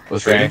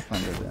with Freedom.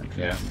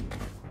 Yeah.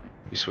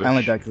 You switch. I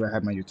only died because I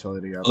had my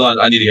utility up. Hold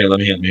on, I need to hear. Let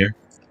me hear.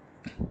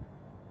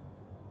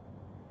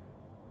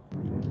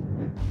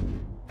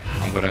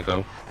 I'm gonna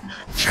go.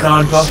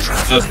 No,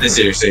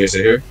 stay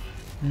here.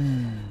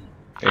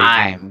 Okay,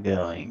 I'm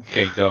going.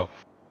 okay, go.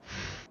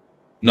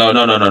 No.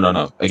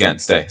 Again,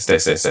 stay.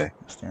 Stand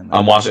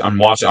I'm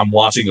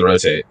watching the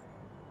rotate.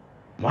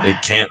 What?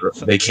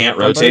 They can't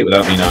rotate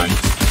without me knowing.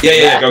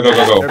 Yeah. Go.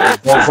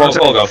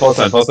 Full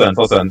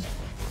send.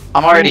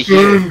 I'm already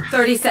here.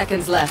 30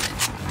 seconds left.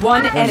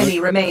 One enemy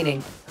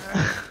remaining.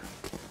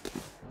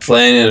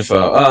 Playing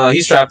info.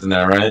 He's trapped in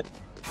there, right?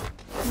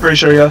 Pretty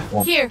sure, yeah.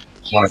 Here.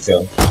 Want to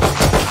kill.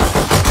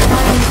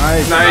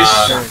 Nice.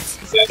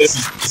 Nice. Yeah, this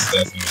is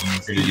definitely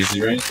pretty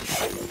easy, right?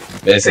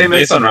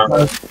 Based on round.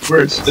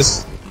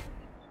 Words.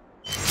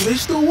 They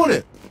still want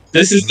it.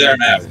 This is their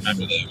map.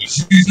 Remember that. We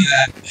should do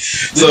that.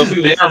 So if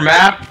we Their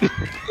map?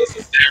 this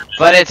is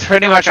But it's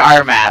pretty much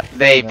our map.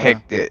 They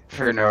picked it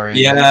for no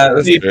reason. Yeah,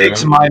 that's He true.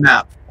 picks my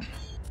map.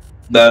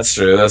 That's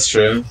true. That's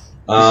true.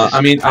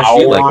 I mean, I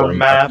feel like going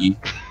Bucky.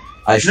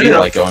 I feel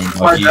like going It's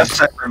my Bucky. best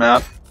sector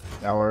map.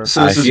 So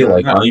I this is feel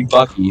like my- going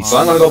Bucky, so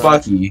I'm gonna go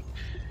Bucky.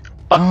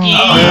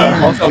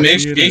 Also, make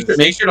sure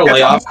to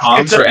lay off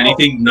comms for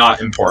anything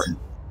not important.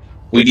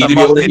 We need to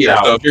be able to hear.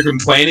 So if you're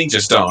complaining,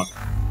 just don't.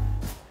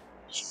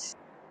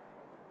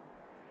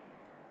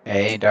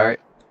 Hey, Dart.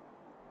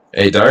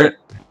 Hey, Dart.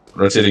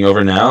 Rotating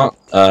over now.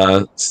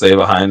 Stay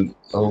behind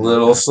a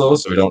little slow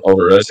so we don't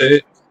over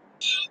rotate.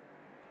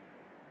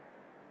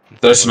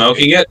 They're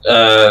smoking it.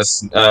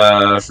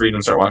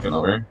 Freedom, start walking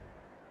over.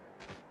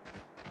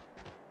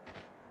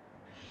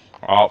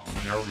 Oh,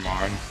 never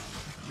mind.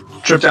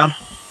 Trip down.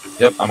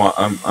 Yep, I'm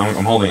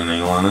holding an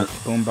angle on it.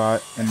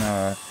 Boombot and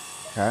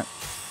cat.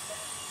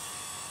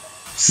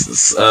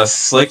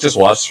 Slick, just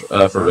watch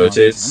for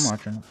rotates. I'm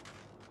watching.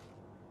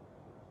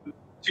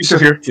 Two still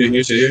here. Two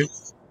here.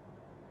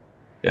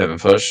 You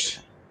haven't pushed.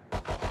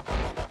 I'm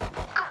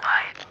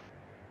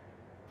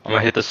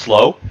gonna hit the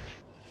slow.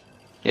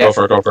 Yeah. Go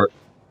for it.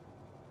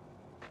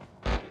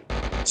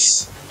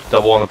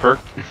 Double on the perk.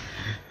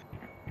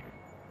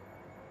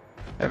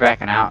 They're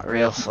backing out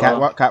real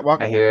slow.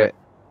 Catwalk. I hear it.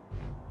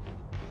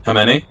 How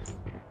many?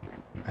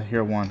 I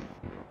hear one.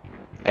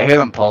 I hear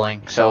them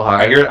pulling so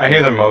hard. I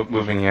hear them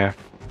moving. Yeah.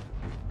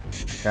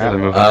 Hear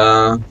them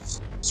moving.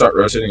 Start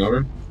rotating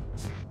over.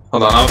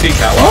 Hold on, I'll feed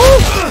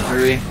catwalk.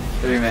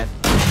 Three mid.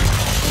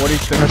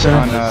 46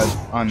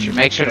 on.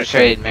 Make sure to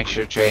trade. Make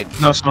sure to trade.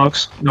 No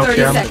smokes. No 30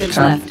 cam. seconds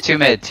left.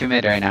 Two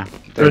mid right now.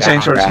 They're Rotating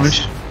down on towards grass.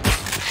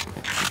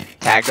 switch.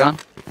 Tagged on.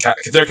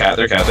 They're cat.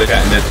 And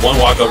then one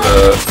walk over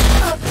to.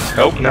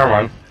 Nope, never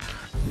mind.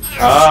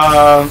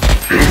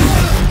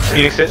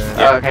 Phoenix hit. Oh,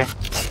 Yeah. okay.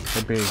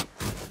 Could be.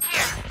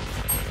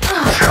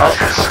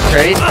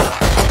 Trade.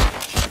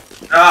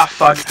 Ah,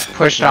 fuck.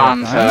 Pushed on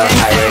to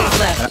highway.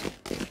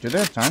 Left. Do they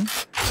have time?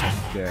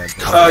 Yeah.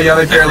 Oh, yeah,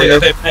 they barely do.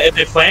 If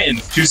they plant in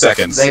 2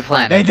 seconds. They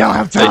planted. They don't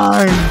have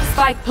time.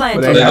 Spike Well,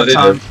 planted. they have they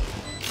time.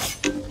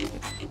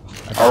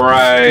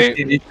 Alright.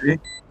 Can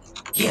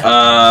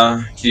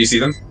you see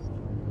them?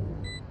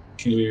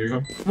 Can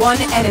you? One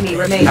enemy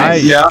remaining.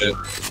 Nice. Yeah.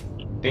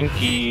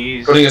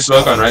 Dinkies. Putting a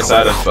smoke on right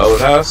side of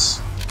boathouse.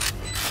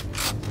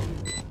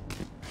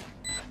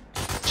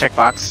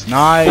 Checkbox.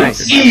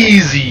 Nice.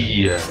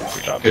 Easy.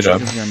 Good job.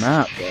 This is your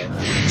map, bro.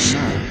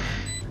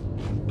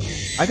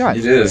 I got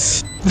You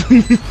it.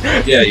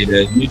 did. Yeah, you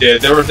did. You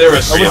did. There were That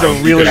was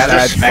a really Got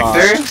bad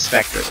Spectre. spot.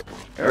 Spectre.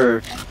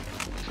 Or.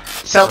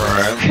 So,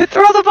 Alright.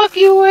 throw the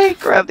Bucky away.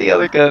 Grab the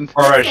other gun.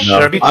 Alright, should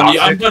I be I'm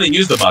toxic? gonna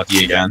use the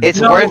Bucky again. It's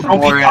No, worth don't be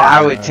more, and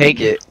I would take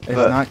it. It's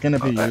But not gonna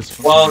be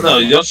useful. Well, no,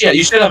 you don't. Yeah,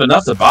 you should have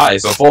enough to buy,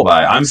 so full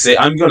buy. I'm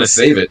gonna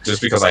save it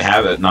just because I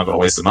have it. Not gonna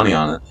waste the money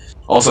on it.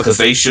 Also, because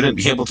they shouldn't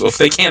be able to. If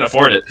they can't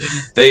afford it,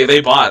 they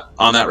bought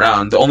on that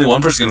round. The only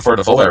one person can afford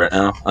a full buy right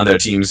now on their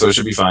team, so it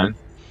should be fine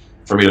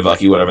for me to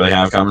Bucky whatever they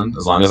have coming,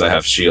 as long as I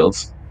have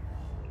shields.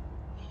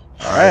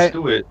 All right. Let's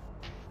do it.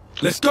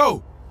 Let's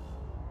go.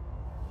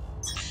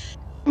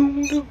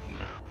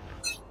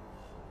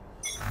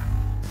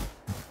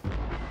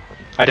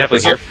 I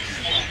definitely hear.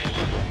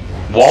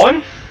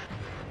 Wallen?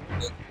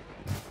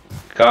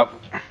 Got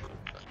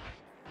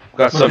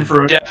some Looking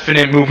for it.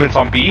 definite movements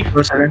on B.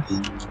 Rotating.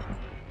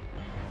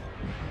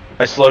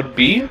 I slowed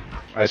B.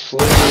 I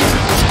slowed.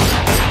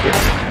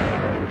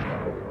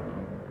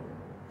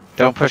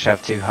 don't push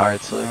up too hard,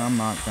 Slick. I'm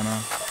not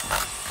gonna.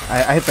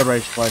 I hit the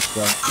right flash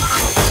though.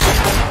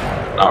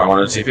 Oh, I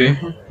wanted TP.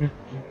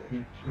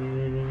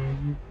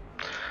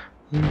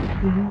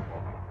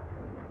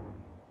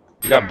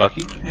 You got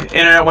Bucky?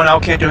 Internet went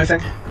out, can't do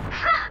anything.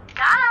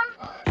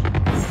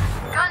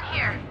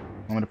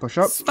 I'm gonna push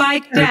up.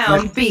 Spike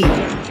down B.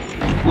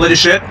 Lit as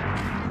shit.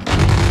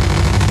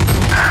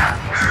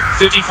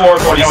 54,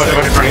 46.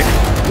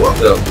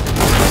 So,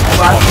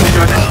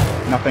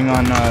 Nothing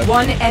on.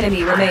 One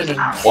enemy remaining.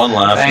 one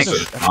left.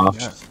 Thanks. So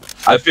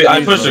off. I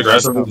pushed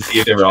aggressively to see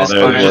if they were all This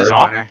there. corner, They this were.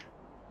 corner.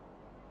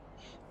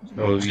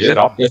 Oh, you Yeah, said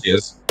off. yes, he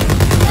is.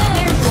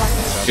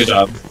 Good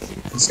job.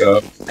 Let's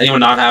go. Anyone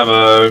not have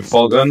a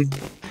full gun?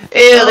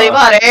 Ew, they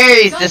bought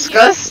Ares.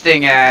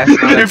 Disgusting ass.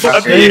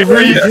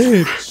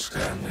 motherfucker.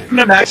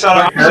 No max out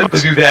on your head.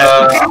 Let's do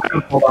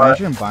that.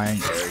 Imagine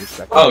buying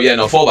Ares. Oh yeah,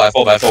 no, full buy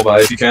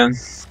if you can.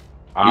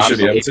 You should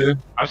be able to.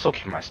 I'm still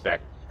keeping my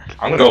spec.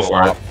 I'm gonna Go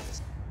for it.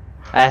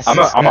 That's I'm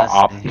a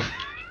op. disgusting.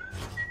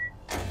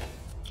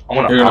 I'm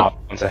gonna You're gonna- op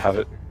once I have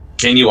it.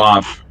 Can you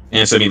op?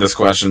 Answer me this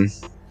question.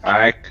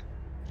 I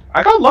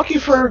got lucky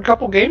for a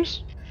couple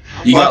games.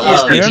 You got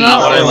Well, lucky. you're Not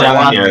what I not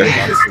like wrong.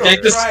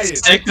 here.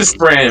 Stick to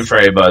spray and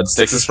pray, bud.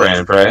 Stick to spray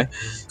and pray.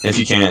 If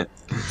you can't.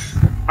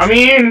 I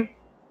mean,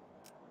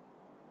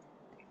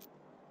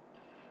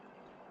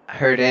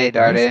 Heard A,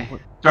 Dart A.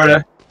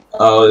 Darda.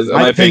 Oh,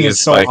 my ping is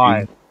so spiking.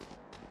 high.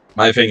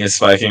 My ping is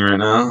spiking right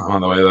now. I'm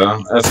on the way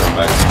though. That's not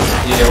back.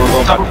 yeah, we're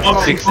going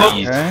back to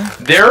 60s.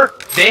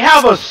 Okay. They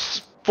have a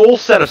full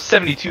set of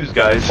 72s,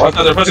 guys. Watch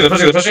out, they're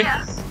pushing.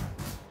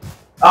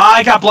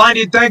 I got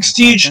blinded, thanks,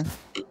 Teach.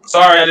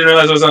 Sorry, I didn't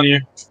realize it was on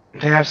you.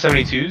 They have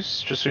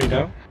 72s, just so you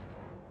know.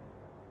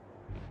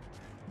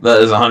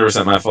 That is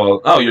 100% my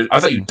fault. Oh, I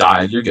thought you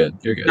died. You're good.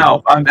 You're good.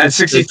 No, I'm at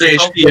 63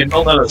 HP.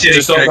 Don't let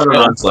him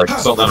run. Like,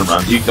 just don't let him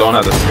run. You don't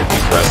have the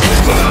rest.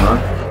 Just let him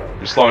run.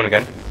 You're slowing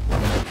again.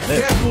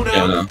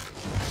 Yeah, no.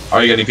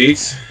 Are you getting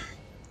peeks?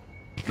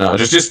 No,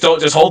 just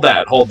hold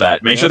that. Hold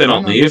that. Make sure they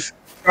don't leave.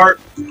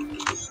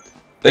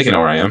 They can know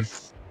where I am.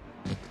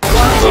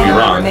 They'll be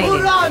wrong.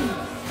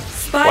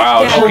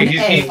 Wow. Down Okay,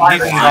 he's A. in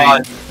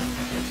line.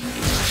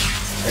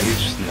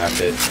 He's just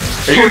napped it.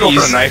 Are you gonna go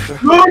for the knife?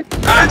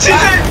 I'm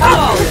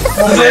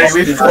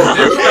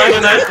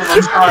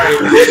sorry.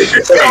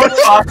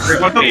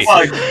 What the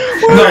fuck?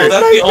 No,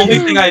 that's the only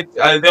thing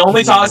the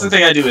only toxic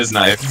thing I do is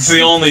knife. It's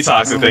the only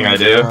toxic thing I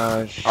do.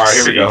 Alright,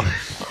 here we go.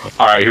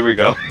 Alright, here we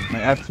go. My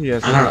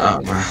FPS.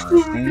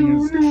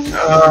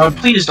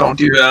 Please don't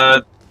do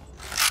that.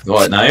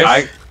 What,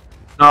 knife?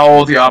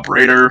 No, the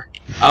operator.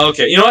 Oh,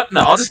 okay, you know what?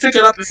 No, I'll just pick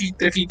it up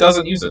if he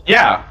doesn't use it.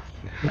 Yeah.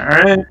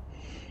 Alright.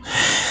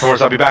 Of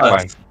course, I'll be back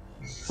line.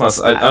 Plus,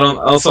 I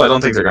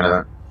don't think they're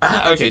gonna.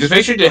 Okay, just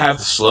make sure you have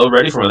the slow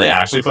ready for when they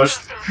actually push.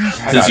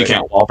 Since you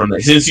can't wall from there.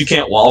 Since you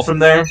can't wall from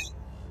there.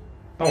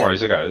 Don't worry,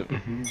 I got it.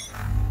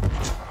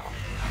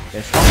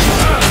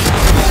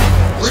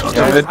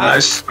 Good,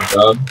 nice. I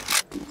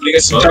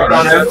guess Shot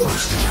on it.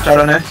 Shot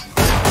on it.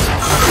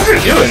 What are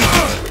you doing?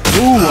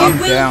 Ooh, I'm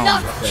down.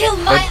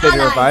 Let's take a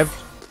revive.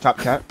 Top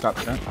cat.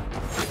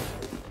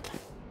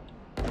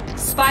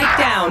 Spike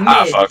down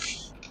Ah, mid. fuck.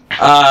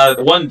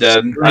 One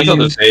dead. I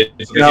killed the Sage.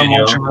 So they can't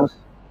heal.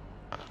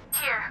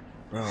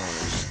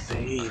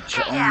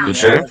 Good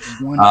shit.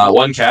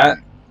 One cat.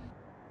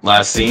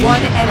 Last scene.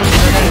 One enemy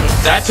remaining.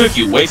 That took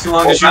you way too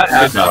long to shoot.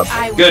 Good job.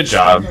 Good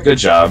job. Good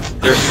job.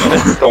 They're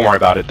slow. Don't worry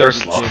about it. They're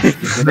slow.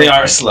 They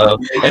are slow.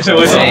 If it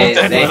was They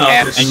and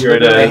you were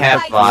they dead.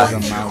 have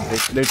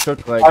lots. They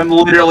took like. I'm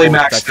literally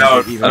maxed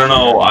out. I don't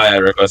know why I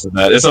requested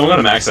that. Is someone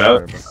gonna max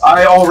out?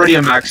 I already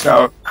am maxed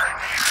out.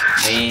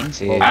 Me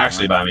too.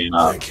 Actually, by me,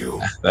 not.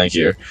 Thank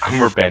you.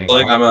 We're banning.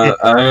 Like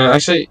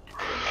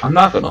I'm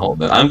not gonna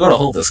hold it. I'm gonna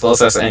hold this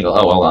close ass angle.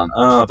 Oh, hold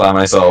on. By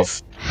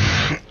myself.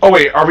 Oh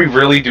wait, are we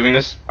really doing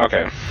this?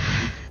 Okay.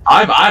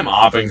 I'm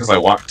opping because I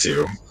want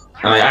to,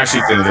 and I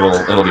actually think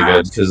it'll be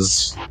good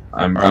because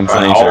I'm playing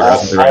too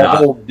aggressively right I'll now.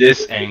 hold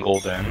this angle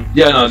then.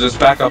 Yeah, no, just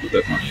back up a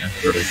bit more. Yeah,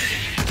 perfect.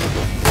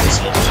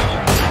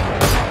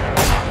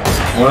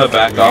 I'm gonna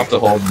back off to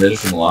hold mid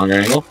from the longer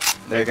angle.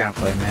 They're gonna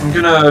play I'm mid.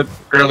 gonna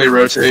early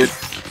rotate.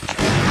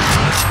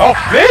 Oh,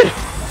 mid!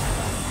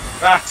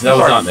 Ah, That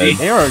was not mid.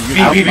 They are B, using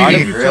B, a lot B,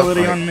 of B.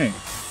 utility on me.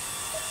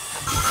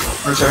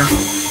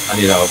 Rotate. I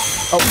need help.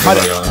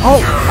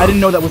 Oh, I didn't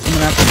know that was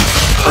coming after me.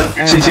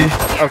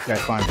 CT. Okay,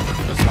 fine.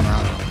 Just come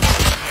around.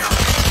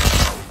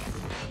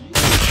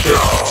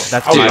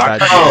 That's Dude, my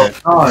bad. Oh,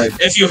 God.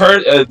 If you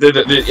heard,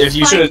 if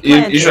you should,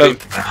 you should.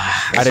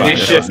 I didn't They know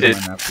shifted. that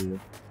was coming after you.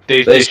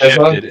 They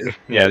shifted it.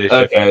 Yeah, they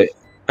shifted.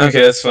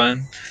 Okay, that's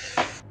fine.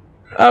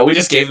 We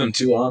just gave them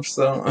 2 ops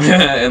though,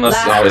 unless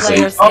Last obviously.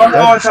 player Oh standing.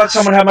 no, I thought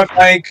someone had my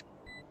flank.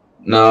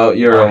 No,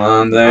 you're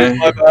alone there.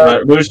 My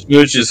bad. Mooch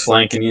is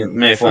flanking you.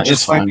 May flank.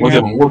 It's fine.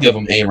 We'll give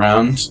him a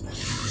round.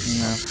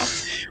 Yeah.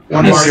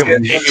 One Yes. more.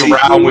 Continue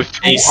round with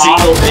A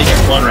single. They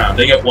get 1 round.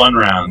 They get 1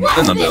 round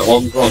in the middle.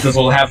 Well, because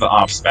we'll have the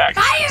ops back.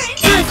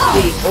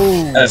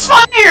 Oh. That's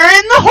Fire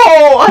in the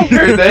hole! I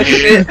heard that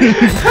shit.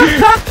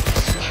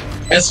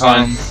 It's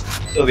fine.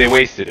 So they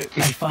wasted it.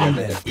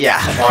 Yeah.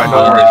 Alright, no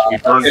worries. We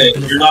burned Okay,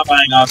 it. you're not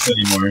buying ops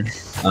anymore.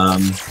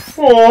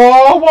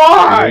 Oh,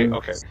 why?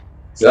 Okay.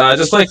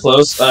 Just play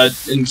close,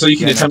 and so you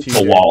can Yeah, attempt no,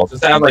 the wall.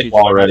 Just have like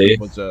wall ready.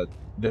 Was the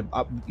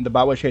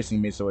bot was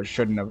chasing me, so it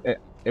shouldn't have.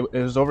 It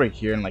was over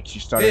here, and like she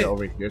started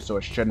over here, so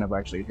it shouldn't have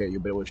actually hit you,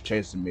 but it was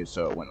chasing me,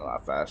 so it went a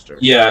lot faster.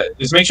 Yeah,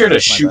 just make sure to My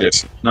shoot bad.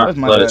 it, That not was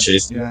my let bad. it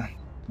chase you.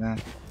 Yeah.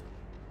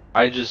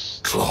 I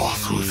just. Claw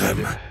through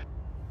them.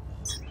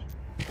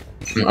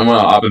 I'm gonna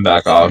op and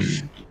back off.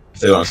 If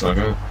they want to smoke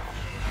it.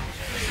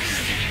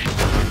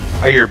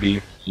 I hear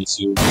B. You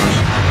too.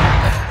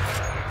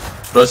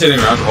 Rotating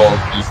around to hold.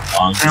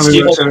 On. Just Early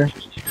keep rotating.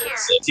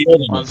 keep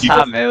holding. One's Keep top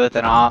holding. mid with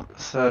an op,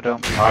 so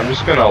don't. I'm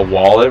just gonna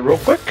wall it real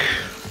quick.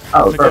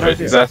 Oh, That's a good perfect.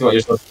 idea. Exactly what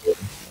you're supposed to do.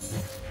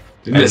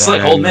 And Mid,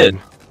 slick, hold mid.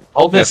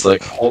 Hold mid,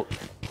 slick. Hold.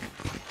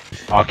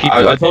 I'll keep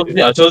I it. told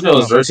you. I told you I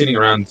was rotating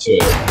around to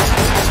it.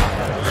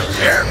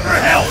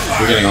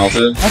 You're getting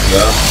ulted.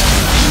 Yeah.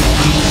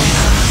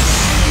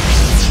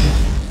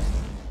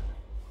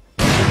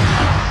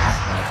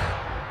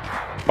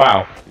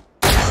 Wow.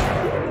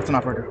 It's an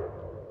operator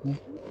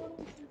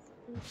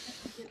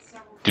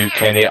Dude,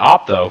 can they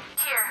op though?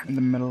 in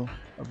the middle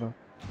of a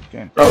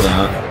game. Probably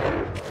not.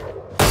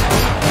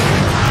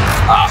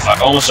 Ah,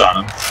 fuck. Almost shot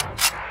him.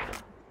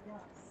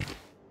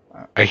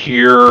 I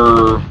hear.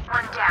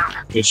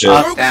 Good shit.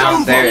 Up,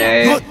 down,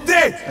 there, Not A,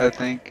 dead. I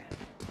think.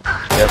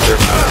 Yep, they're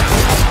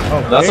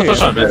Oh, That's the hey,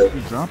 push on mid.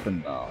 he's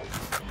dropping now.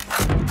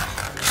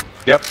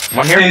 Yep.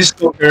 One here. A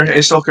stalker.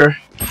 A stalker.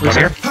 One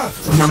here.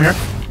 I'm here.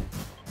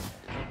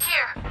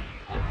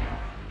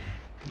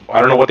 I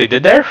don't know what they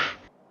did there.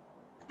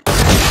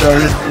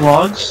 Started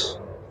logs.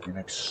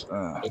 Phoenix.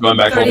 Going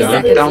back 30 home.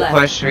 seconds Don't left.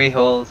 push,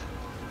 rehold.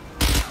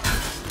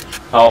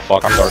 Oh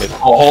fuck, I'm started.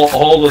 Oh,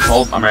 hold.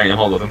 I'm ready.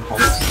 Hold with him.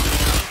 Hold.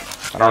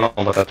 I don't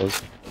know what that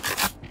does.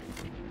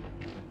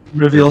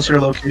 Reveals your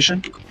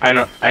location. I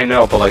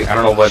know, but like I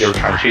don't know why they were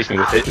trying to chase me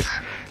with it.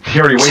 He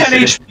already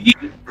 10 wasted it.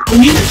 HP.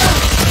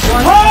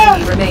 One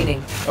enemy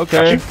remaining.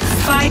 Okay.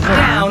 Spike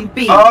down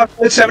B.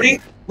 Lit 70.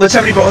 Lit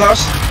 70 boat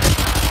house.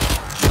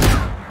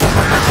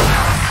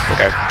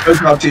 Okay. Good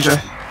job, TJ.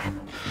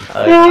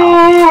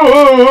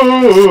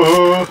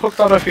 Hooked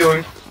on that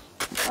feeling.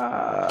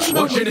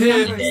 Watching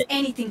here.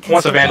 Anything Who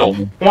wants a vandal?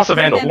 Who wants a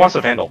vandal? Who wants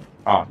a vandal?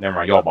 Oh, never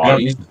mind. Y'all You don't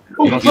bought. use-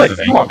 Oh, you don't click. use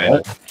the Come on,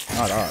 vandal. vandal.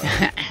 Not ours.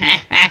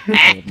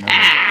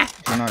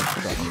 You're not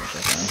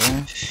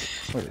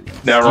What are you?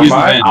 Never Use the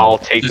mind. vandal. I'll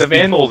take the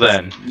vandal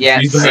then. Yeah,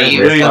 Use the so vandal.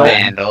 use the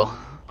vandal.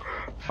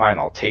 Fine,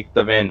 I'll take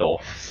the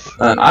vandal.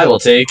 I will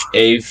take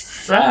a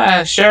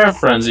sheriff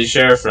frenzy.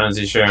 Sheriff.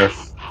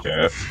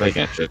 They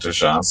can't hit their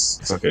shots.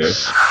 It's okay.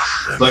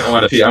 Like I'm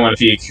gonna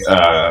peek.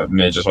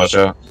 Mid. Just watch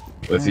out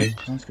with you.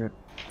 Sounds good.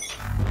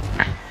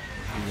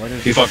 What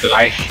is He fucked it.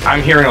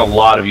 I'm hearing a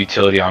lot of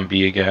utility on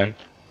B again.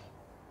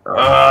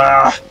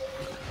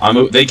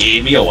 They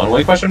gave me a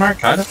one-way question mark,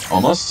 kind of,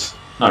 almost.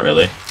 Not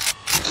really.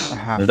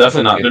 They're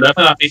definitely not. They're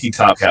definitely not peeking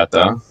Top Cat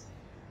though.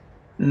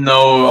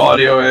 No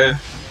audio, eh?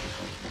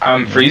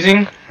 I'm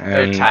freezing.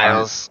 They're And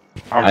tiles.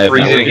 I I'm have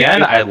freezing no-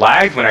 again. I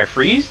lagged when I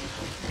freeze.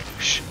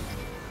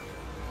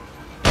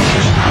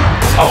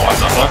 Oh, what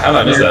the fuck? How did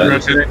I miss that?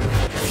 Rotating.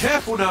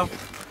 Careful now.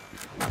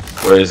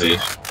 Where is he?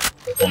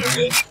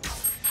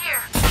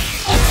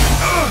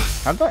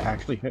 How did that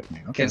actually hit me?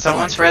 Okay. Can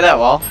someone spray that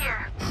wall?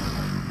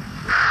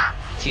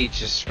 Teach,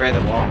 just spray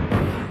the wall.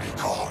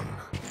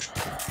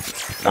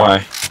 Why?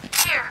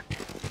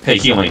 Hey,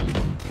 heal me.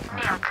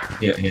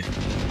 Yeah.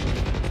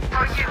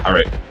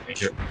 Alright,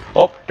 thank you.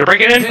 Oh, they're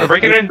breaking in. They're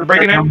breaking in. They're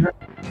breaking in.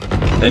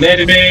 They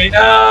naded me!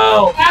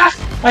 No!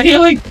 Ah! My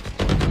healing!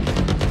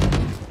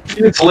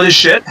 It's lit as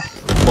shit.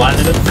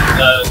 Blinded him.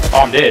 Oh,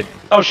 I'm dead.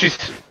 Oh, she's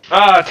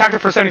attacked her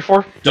for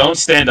 74. Don't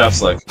stand up,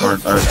 Slick. Or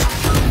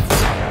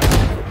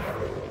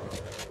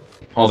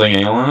holding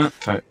angle on it.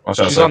 Watch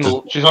out, She's Slick. on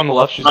the she's on the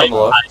left. She's on the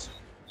left.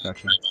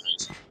 Gotcha.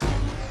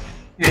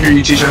 I hear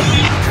you, TJ.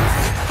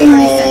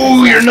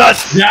 Ooh, you're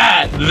nuts.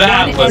 That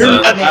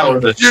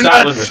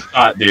was a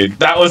shot, dude.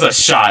 That was a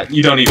shot.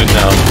 You don't even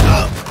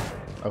know.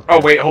 Okay. Oh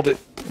wait, hold it.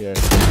 Yeah.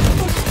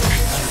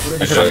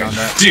 Actually,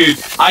 dude,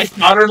 I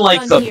shot her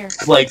like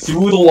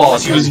through the wall.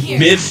 She was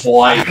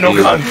mid-flight. No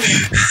dude. gun.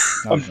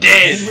 I'm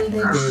dead.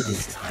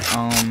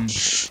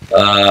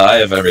 I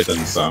have everything,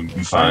 so I'm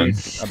fine.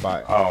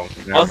 About Oh.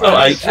 Also,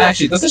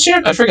 does this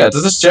sheriff? I forgot.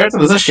 Does this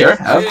sheriff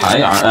have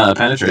high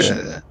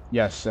penetration?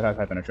 yes, it has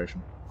high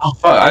penetration. Oh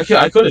fuck!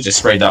 I could have just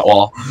sprayed that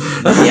wall.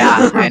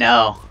 Yeah, I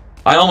know.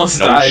 I almost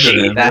No died. shit,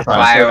 in it. That's Fine,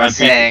 why I so was I'm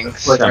saying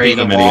peeking- look, I'm spray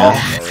the peeking wall.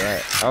 again.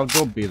 Alright, I'll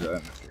go be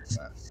the.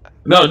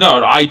 No,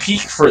 I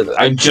peek for.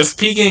 I'm just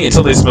peeking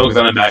until they smoke,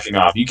 then I'm backing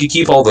off. You can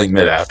keep holding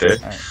mid after.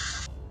 I'm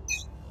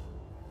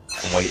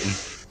waiting.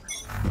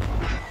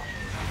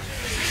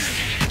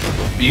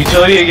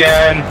 Utility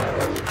again.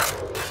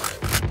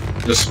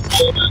 Just.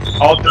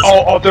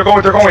 Oh, they're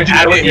going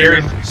at it with the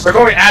Ares. They're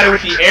going at it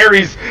with the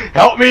Ares.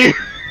 Help me.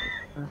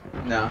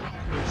 No.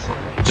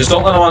 Just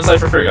don't let them on site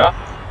for free, huh?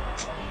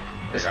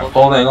 This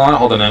Hold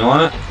an angle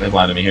on it. They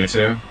blinded me here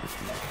too.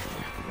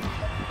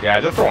 Yeah,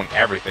 they're throwing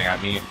everything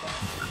at me.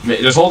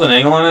 Just hold an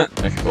angle on it.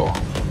 Okay, cool.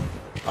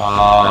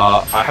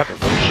 I have a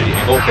really shitty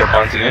angle. They're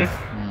bouncing in.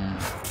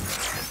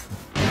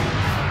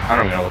 I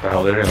don't even know what the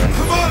hell they're doing.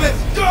 Come on,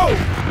 let's go.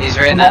 He's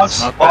right in that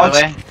smoke, by the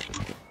way.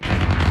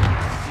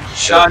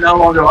 No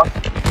longer up.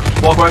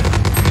 Walkway.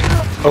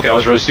 Okay, I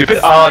was really stupid.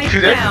 Spike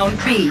Two there. down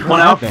B. One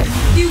out. You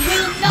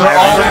will They're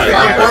all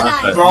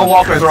they're all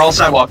walkway. They're all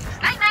sidewalk.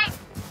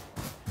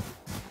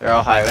 They're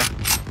all highway.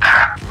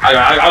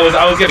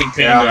 I was getting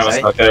pinged when I was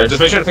stuck there. Just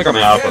make sure to pick on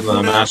me up when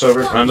the match over.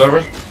 Runs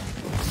over.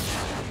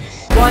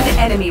 One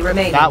enemy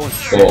remaining. That was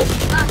Cool.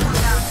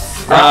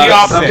 Got the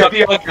op. Pick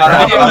him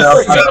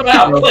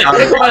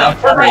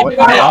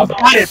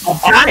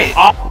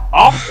out.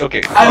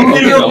 Okay. I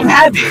literally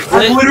had it. I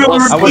literally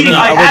repeated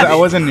I had I it.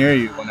 wasn't near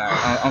you when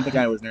I don't think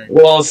I was near you.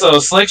 Well, so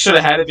Slick should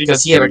have had it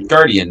because he had a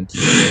guardian.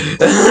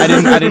 I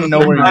didn't know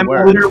where you I'm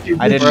were. literally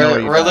I didn't know where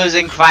you We're were.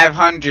 losing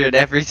 500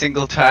 every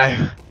single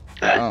time.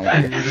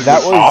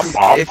 That was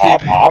If you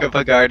pick up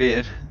a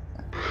guardian.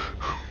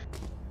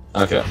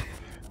 Okay.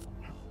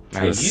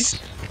 90s?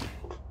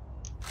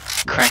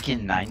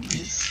 Cranking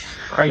 90s.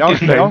 y'all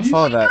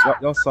saw that.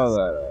 Y'all saw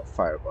that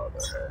fireball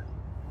there.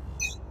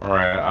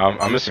 Alright,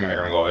 I'm assuming they're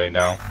gonna go A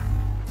now.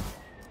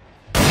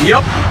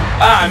 Yep.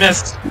 Ah, I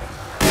missed.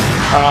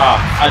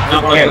 I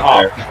don't And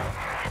know.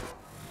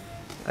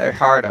 They're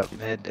hard up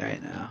mid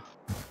right now.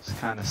 It's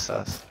kind of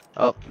sus.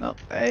 Oh, no,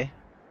 A.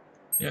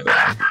 Yeah,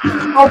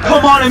 Oh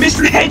come on! I missed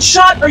the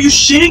headshot. Are you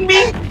shitting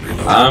me?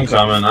 I'm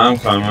coming.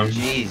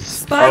 Jeez.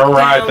 Spike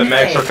Alright, down the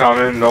mechs A. are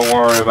coming. Don't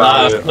worry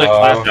about it. Slick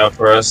flashed out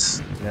for us.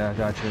 Yeah, I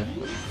got you.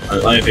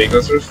 Alright, let me peek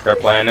this first. They're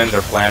planning.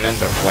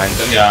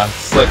 Yeah,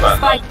 Slick button.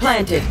 Spike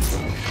planted.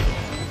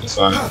 It's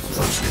fine.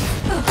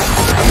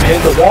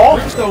 Hit the wall.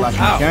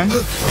 Again.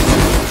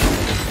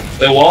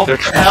 They wall? They're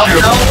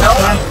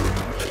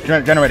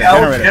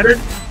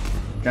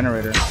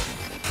Generator.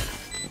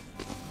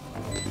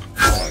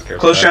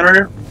 Close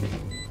generator.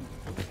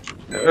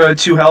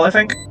 2 hell, I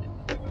think.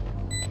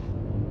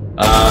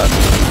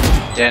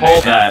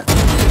 Hold that.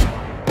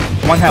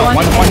 One health.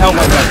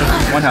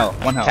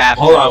 One health. Tap.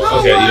 Hold on.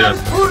 Okay, yeah.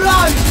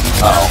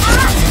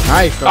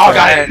 Nice. Oh,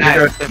 got it.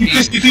 Nice.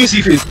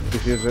 Defuse.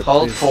 Defuse it.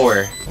 Hold please.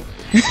 4.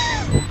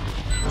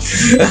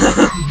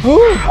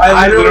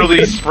 I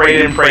literally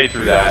sprayed and prayed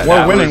through that. We're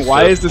That winning. was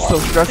Why is just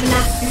this so stressful?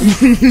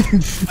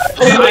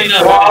 I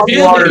know. I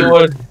feel like it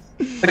would.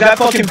 The guy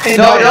fucking pinned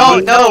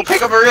No,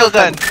 pick up a real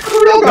gun.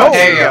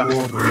 There you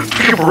go.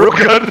 Pick up a real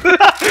gun.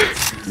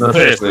 No,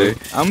 seriously.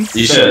 I'm You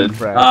so should.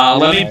 impressed.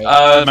 Let me,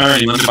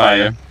 Mary, let me buy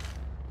you.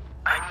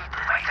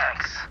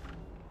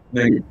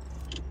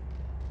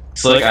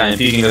 Slick, I am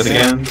peeking this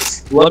again.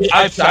 Look,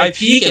 I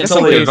peek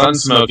until they're done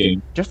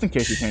smoking. Just in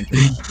case you change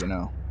your mind, you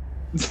know.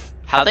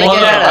 How'd they Well,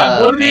 get no, out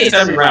I'm of limiting it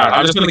every round.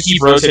 I'm just gonna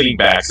keep rotating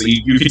back so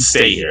you can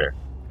stay here.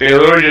 They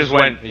literally just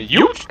went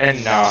you and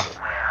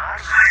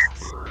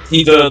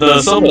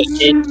The someone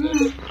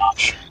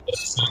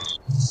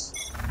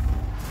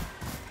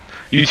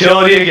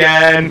utility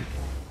again.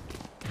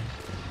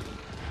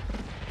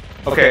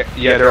 Okay,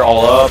 yeah, they're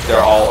all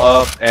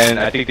up, and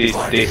I think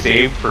they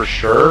saved for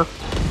sure.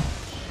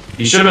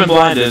 he should have been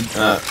blinded,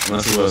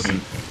 unless he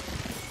wasn't.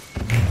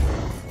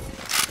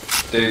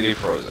 They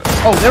froze it.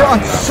 Oh, they're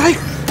on site.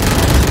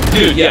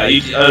 Dude, yeah,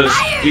 you can't.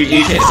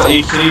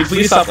 Can you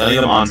please stop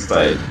letting them on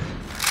site?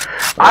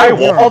 I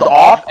walled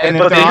off, And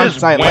but if they they're on just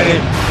site, went.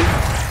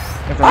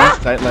 if they're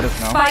on site, let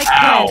us know. Spike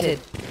Ow. planted.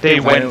 They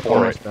went Why-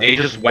 for it. They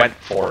just went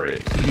for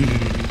it.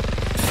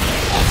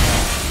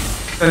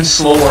 and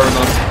slower than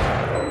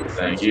them.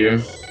 Thank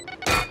you.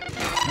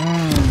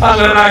 I'm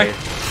gonna die.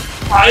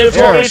 I have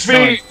 4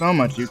 HP. So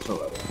much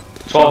utility.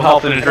 12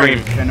 health in a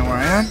dream. You know where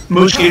I am?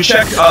 Moose, can you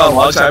check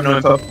logs? I have no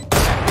info.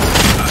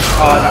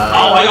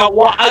 Oh my god,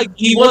 why?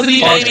 He wasn't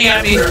even aiming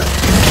at me. I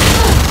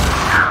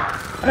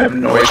have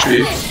no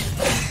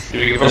HP. Do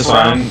we give It's up a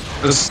round?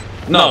 fine. Just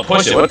no,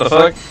 push it. What the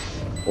fuck?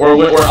 We're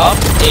up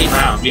 8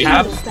 rounds. We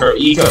have her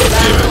ego too.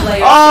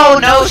 Player Oh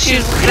no,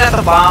 she's looking at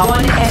the bomb.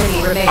 One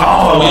enemy remaining.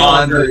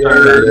 Oh, No,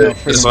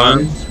 it's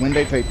fun. When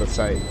they take the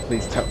site,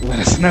 please let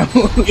us know.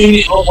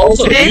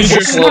 Also, use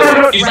your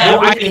slow. Use the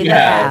whacking you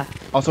have.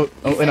 Also,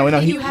 no,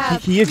 he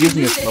is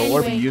using his slow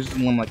orb. He used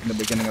one like in the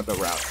beginning of the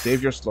round.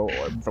 Save your slow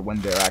orb for when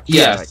they're actually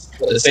Yes,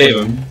 save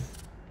him.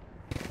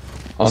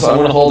 Also, I'm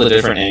gonna hold a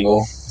different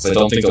angle because I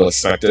don't think they'll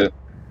expect it.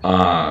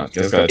 It's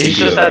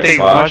just that they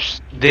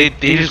rushed. They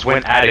just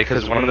went at it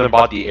because one of them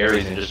bought the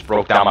areas and just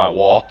broke down my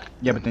wall.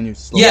 Yeah, but then you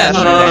slow. Yeah,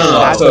 no.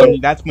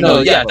 That's when No,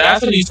 you yeah,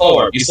 that's when you slow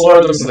orb. You slow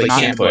orb them so they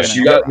can't push.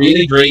 You got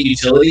really great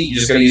utility. You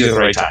just gotta use it at the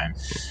right time.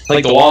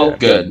 Like the wall,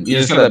 good. You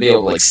just gotta be able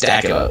to like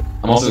stack it up.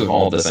 I'm also gonna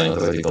hold this thing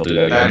because I think they'll do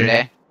that again.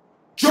 Saturday.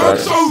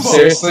 Joke's over!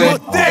 Seriously? You're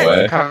Oh, dead!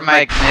 way. Cover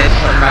my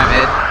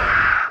mid.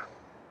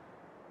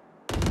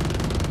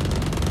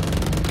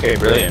 Okay,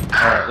 brilliant. All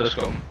right, let's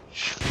go.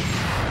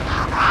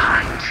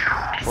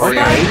 Spike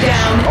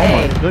down Oh my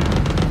A.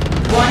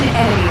 goodness. One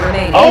enemy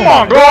remaining. Oh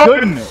my god!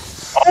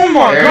 Goodness. Oh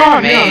my Very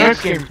god! main. Yeah,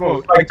 that game's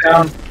close. Right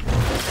down.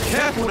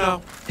 Careful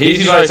now.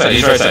 He's right side.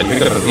 He's right side. He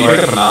picked up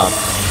a knob.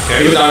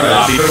 He was down a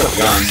knob. He picked up a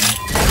gun.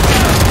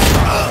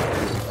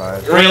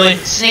 Really?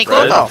 Sneak,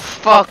 what the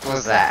fuck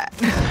was that?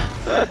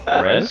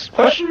 Res?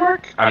 Question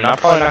mark? I'm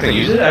probably not gonna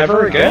use it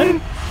ever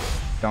again.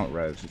 Don't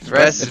res.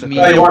 Res It's a- me.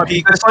 You want to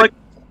peek this like?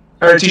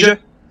 Alright, TJ?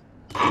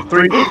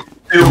 3, 2.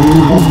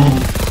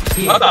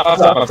 Up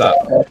top.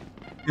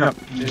 Yeah.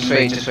 Just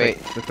wait.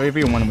 The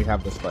 3v1 we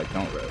have this spike.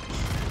 Don't res.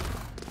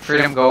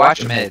 Freedom, go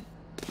watch mid.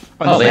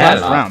 Oh, Oh, this they is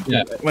had last it. round.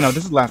 Yeah. Well, no,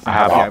 this is last I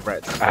round. have Yeah, op.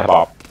 res. I have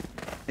op.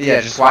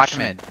 Yeah, just watch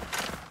mid.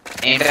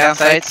 Aim down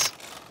sights.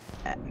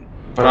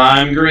 But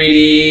I'm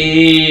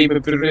greedy.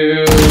 Right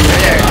there.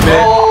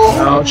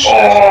 Oh, Oh, shit.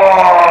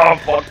 Oh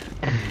fuck!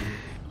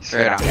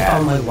 straight on.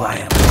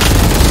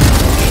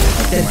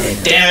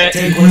 Damn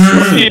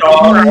it.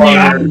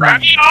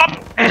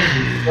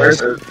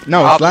 Where's it?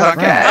 No, Up, it's last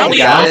okay. round. How many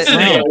got rounds it. did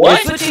they-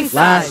 What? Switching sides.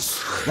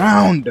 Last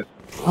round.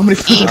 How many?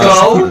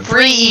 Eco,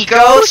 free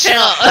eco, shut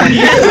up.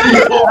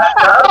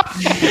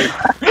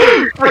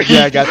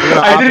 Yeah, guys, we're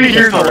gonna I didn't opt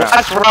hear for the this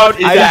last round.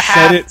 Is I that said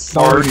half it so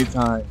hard? many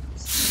times.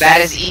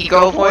 That is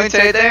eco points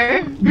right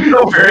there.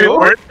 No, very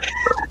important.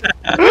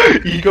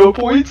 Ego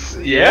points?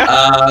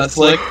 Yeah.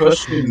 Slick,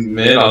 push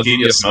mid. I'll give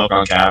you a smoke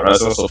on cat.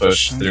 Rest also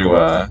push through,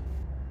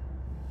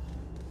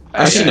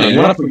 Actually, no, you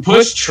want to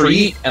push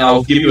tree, and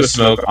I'll give you a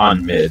smoke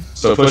on mid.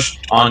 So push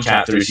on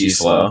cat through T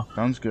slow.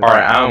 Sounds good.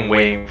 Alright, I'm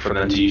waiting for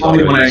them to use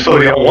Only one so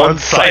they got one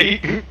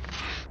site.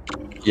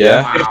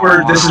 Yeah? If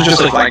we're, this is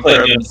just like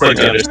Like, you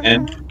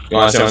understand? You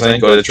want to see what I'm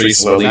saying? Go to the tree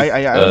slowly.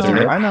 I through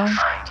mid. know.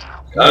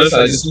 I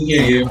just didn't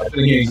hear you. I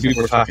didn't hear you.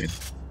 People were talking.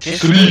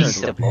 Just use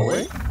the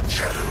bullet.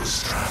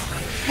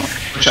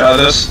 Push out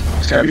of this.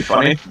 It's gonna be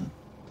funny.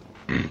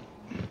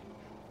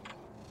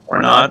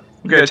 Or not.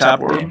 I'm gonna tap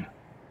orb.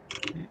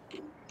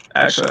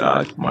 Actually,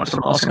 someone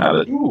else can have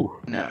it.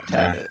 No,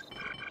 tap it.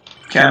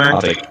 Can I?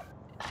 I'll take it.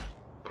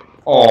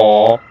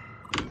 Aww.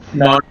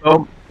 No,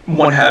 no.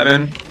 One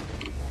heaven.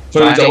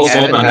 Put a double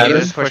smoke on heaven.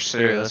 Let's push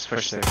through. Let's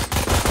push through.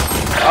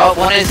 Oh,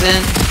 one is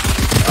in.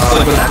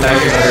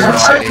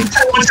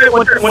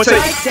 One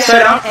side.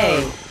 Side out.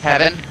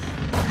 Heaven.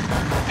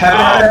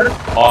 Heaven.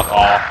 Fuck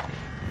off.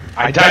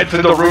 I died to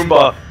the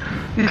Roomba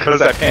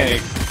because I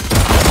panicked.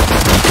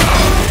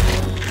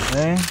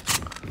 Okay.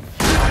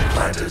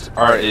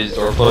 Alright, is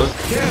door closed?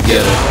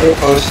 Yeah. Door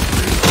closed.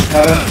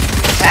 Heaven.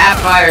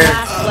 Sapphire.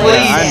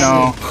 Yeah, I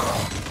know.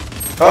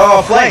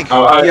 Oh, flank.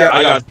 Oh, I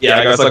got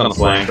stuck on the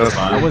flank. That's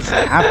fine. I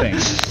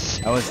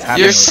was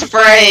tapping. You're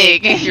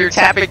spraying. You're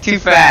tapping too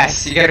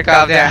fast. You gotta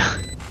calm down.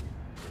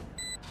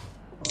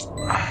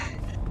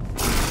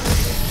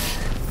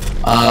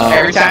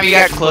 Every time you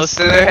got close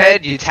to their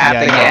head, you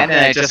tapped again,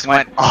 and it just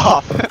went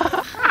off.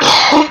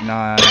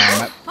 No.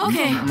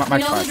 Okay, My we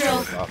know the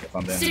drill. off if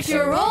I'm being Stick to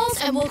your rolls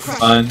and we'll crush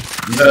Fine.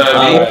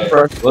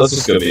 Let's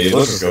just go B.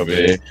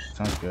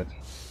 Sounds good.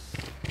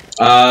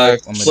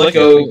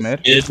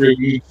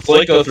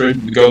 Flicko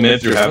go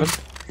mid through heaven.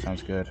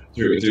 Sounds good.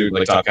 Through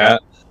like top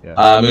cat.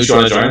 Yeah. Moose, you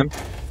wanna join him?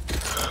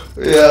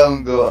 Yeah,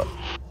 I'm go up.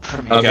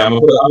 Okay, I'm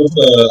gonna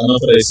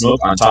put a smoke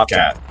on top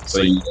cat.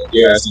 So you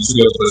guys should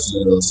go to the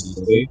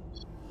person.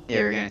 Yeah,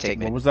 we're gonna take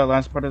What mid. was that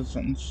last part of the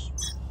sentence?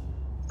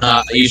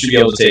 You should be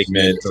able to take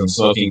mid from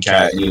smoking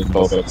cat. You can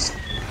both focus.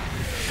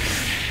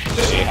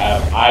 Does she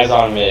have eyes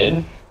on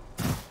mid?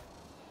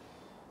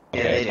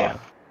 Yeah, they do.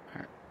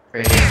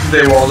 Right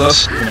They walled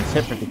us.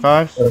 Hit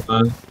 55. That's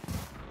fine.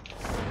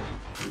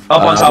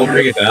 Up on top. We'll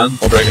break it down.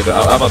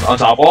 Up on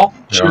top wall.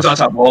 She was on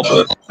top wall,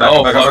 but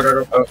back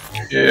up.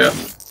 Yeah.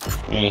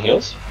 Any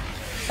heals?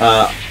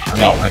 No,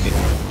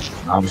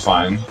 I'm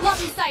fine. Lock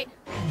in sight.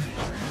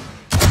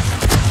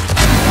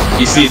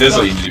 You see, this is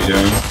what you need to be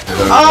doing.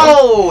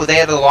 Oh, they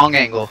had the long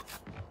angle.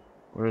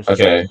 Where is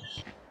Okay.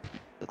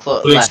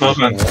 Putting Left. smoke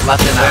on.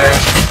 Left and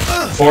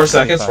right. 4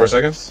 seconds. 4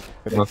 seconds.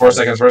 4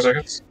 seconds. 4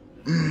 seconds.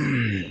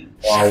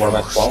 What am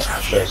I 12?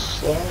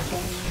 Just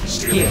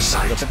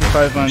the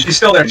 55 on. She's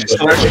still there. She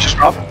just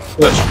dropped.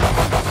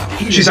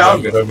 Push. She's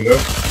out. Good.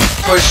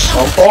 Push.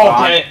 Oh,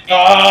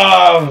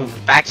 damn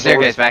it. Back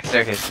staircase. Back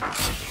staircase.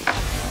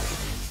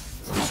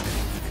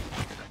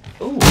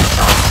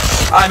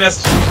 I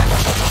missed.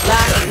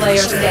 Last player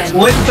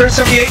standing. Lit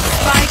 78.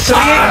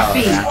 Spike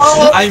B.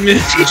 I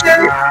missed.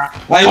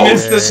 I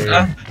missed this.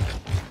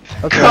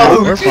 Okay,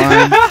 we're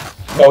fine.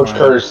 Coach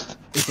cursed.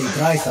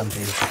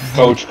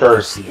 Coach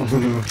cursed.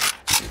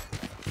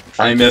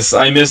 I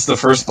missed the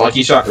first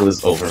Bucky shot. It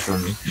was over for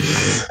me.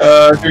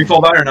 Do we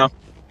fall by or no?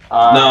 No,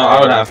 I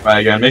would half buy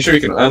again. Make sure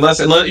you can.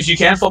 Unless if you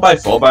can't full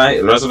buy,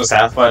 the rest of us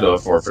half buy to a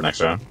 4 for next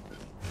round.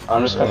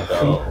 I'm just gonna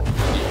go.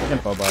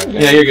 Info by.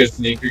 Yeah, you're good,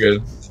 Sneak. You're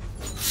good.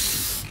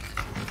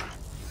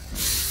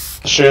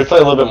 Should we play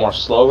a little bit more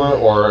slower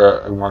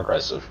or more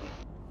aggressive?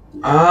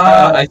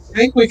 I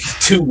think we can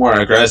do more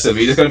aggressive.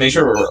 We just gotta make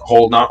sure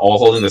we're not all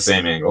holding the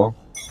same angle.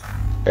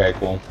 Okay,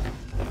 cool.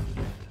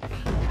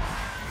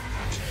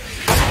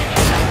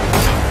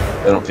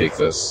 They don't peek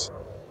this.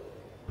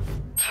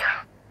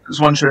 There's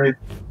one trade.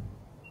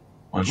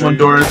 One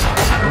door.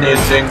 Nade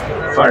thing.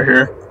 Fire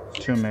here.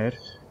 2 mid.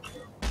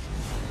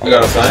 I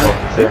got a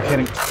plan. You're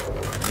kidding.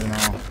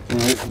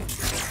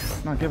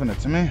 No. Not giving it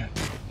to me.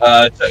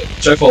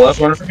 Check full left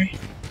corner for me.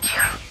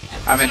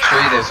 I'm in tree.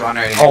 There's one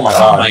right here. Oh my Oh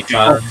god. my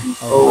god.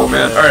 Oh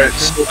man. Alright,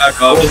 slow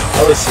back up.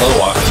 I was slow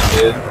walking,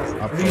 dude.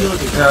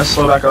 Yeah,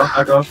 slow back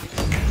up.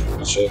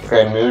 Shit.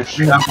 Okay, Mooch.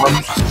 We have one.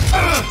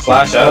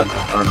 Flash out.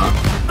 Or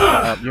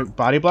not. You're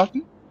body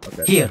blocking?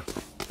 Okay. Here.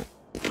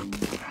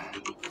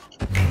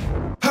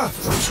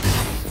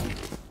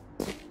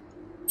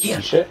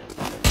 Shit.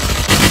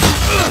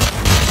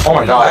 Oh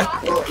my god.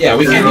 Yeah,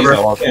 we can't use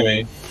that wall, can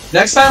we?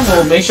 Next time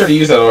we'll make sure to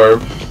use that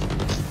orb.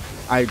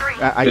 I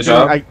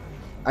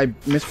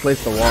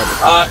misplaced the wall.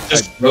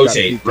 Just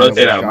rotate.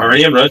 Rotate out.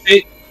 Meridian,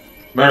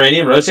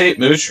 rotate.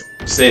 Mooch,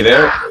 stay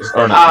there.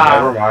 Or not.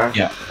 Never mind.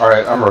 Yeah.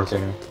 Alright, I'm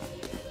rotating.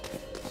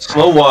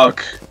 Slow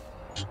walk.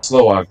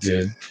 Slow walk,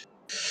 dude.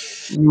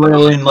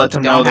 Literally let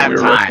them know Don't that have we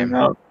were time. working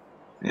out.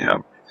 Yeah.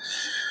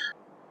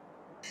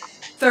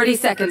 30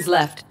 seconds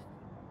left.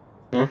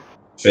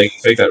 Fake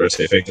that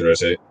rotate. Fake the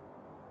rotate.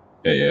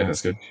 Yeah,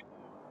 that's good.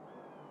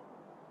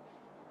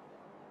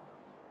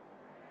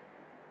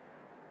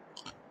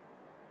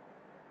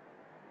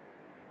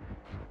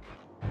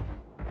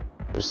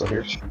 They're still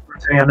here.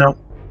 Yeah, no.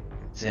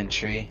 He's in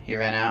tree. He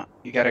ran out.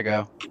 You gotta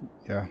go.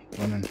 Yeah,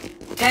 running.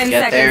 10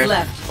 Get seconds there.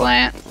 left.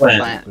 Plant.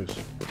 Plant. Please.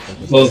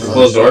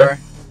 Close door.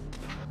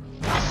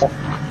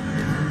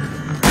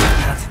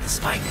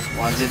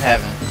 One's in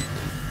heaven.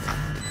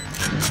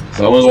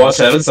 Someone's watched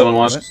heaven. Someone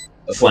watched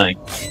the flank.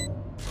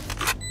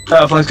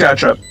 Flank's got a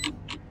trip.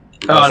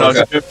 Oh no,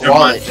 it's a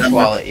Wallet. Just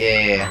wallet.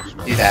 Yeah.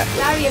 Do that.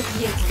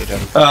 Good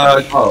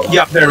job.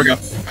 Yeah, there we go.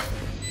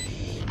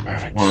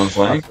 One on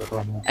flank.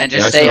 And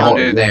just Yeah, stay I should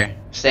under hold- there.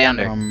 Stay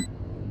under.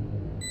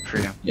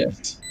 Freedom.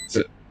 Yes.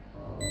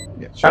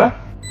 Yeah, Shut sure. up.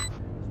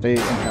 Stay in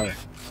tower.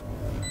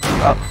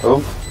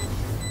 Oh.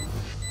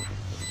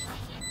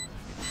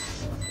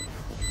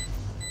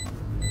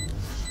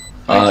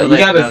 You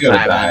guys are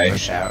gonna die.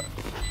 Push out.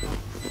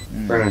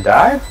 We're gonna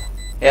die?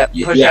 Yep,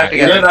 push Yeah, out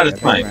you're together. not a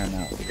spike.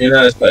 You're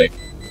not a spike.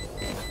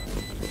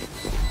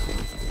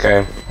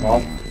 Okay, well.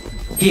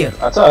 Here.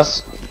 That's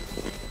us.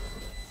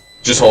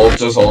 Just hold,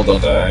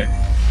 don't die.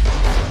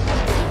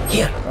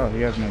 Here. Oh,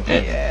 he has no.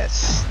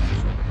 Yes.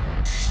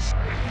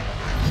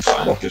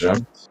 Fine, good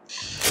job.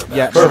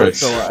 Yeah, Perfect.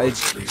 So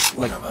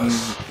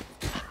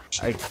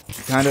I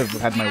kind of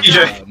had my wall EJ.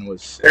 out and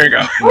was There you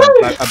go.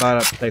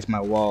 about to place my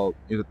wall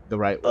the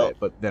right way,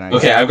 but then I.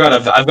 Okay, I've got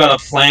a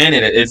plan,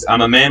 and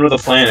I'm a man with a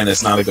plan, and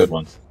it's not a good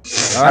one.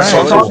 That's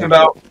what I'm talking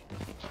about.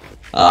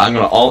 I'm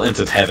gonna all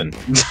into heaven.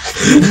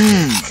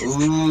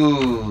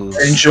 Ooh.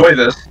 Enjoy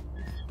this.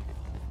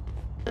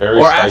 Very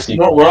Or spicy. actually,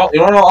 no, we're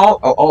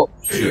all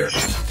here.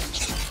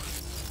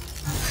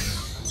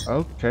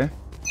 Okay.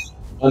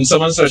 When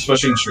someone starts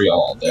pushing tree,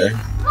 all there.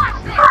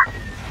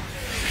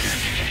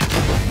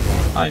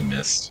 I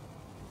missed.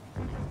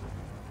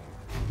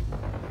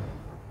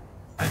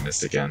 I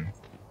missed again.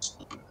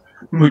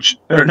 Mooch,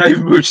 or not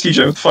even Mooch,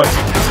 TJ, what the fuck?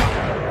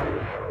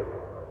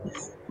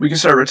 We can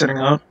start rotating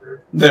out.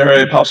 There,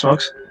 right, pop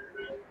smokes.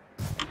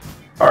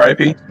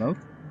 R.I.P. Smoke.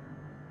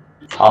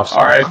 Tops.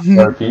 Alright.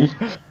 RP.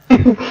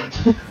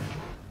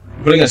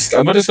 I'm just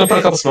gonna put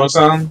a couple smokes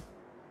on.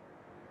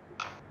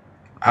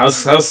 How's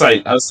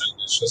sight? How's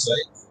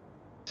sight?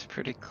 It's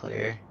pretty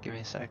clear. Give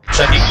me a sec.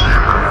 Checking.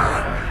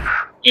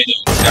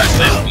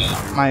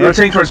 My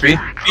Rotating towards B.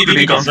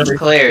 B gone. It's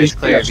clear, it's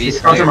clear. B's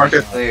Counter clear,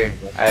 market. B's clear.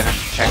 I haven't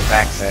checked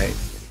backside.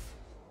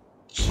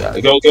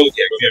 Go get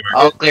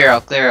All clear,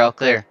 all clear, all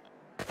clear.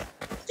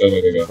 Go.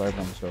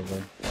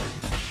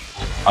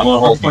 I'm gonna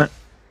hold.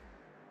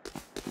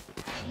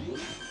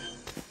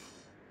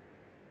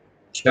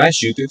 Can I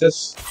shoot through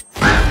this?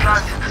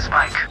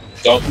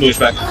 Don't move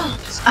back.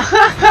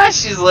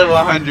 She's level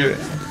 100.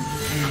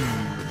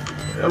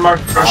 Mark,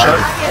 rush out.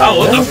 Oh,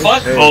 what the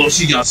fuck? Oh,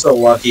 she got so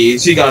lucky.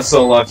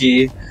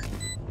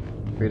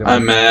 Freedom.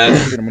 I'm mad.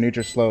 Freedom, we need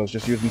your slows.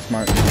 Just use them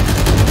smart.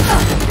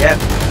 Yep.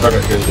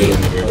 Perfect.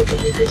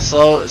 Good.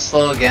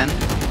 Slow again.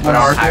 But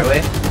on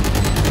highway.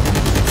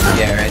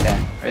 Yeah, right there.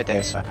 Right there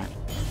is fine.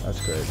 That's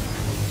great.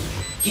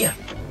 Here.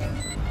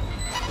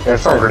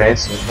 There's some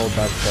grenades. Just hold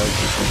back, guys.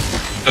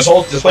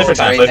 Just play for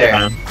time. Right Play for there.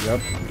 time.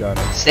 Yep, got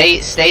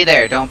it. Stay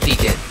there. Don't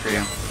peek it,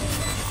 Freedom.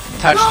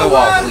 Touch the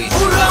wall, please.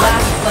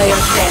 Last player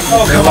standing.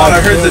 Oh, come on,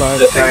 I heard the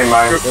Never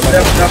mind.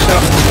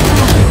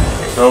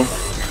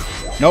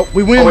 Yep. Nope,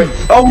 we win. Wait,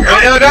 oh, Wait,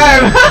 no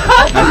time!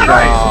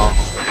 Wow.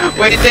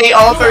 Wait, did they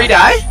all three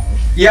die?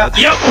 yeah.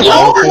 Yep.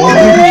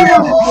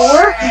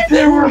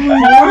 There were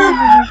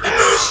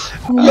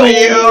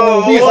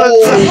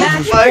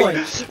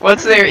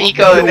What's their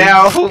eco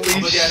now? Holy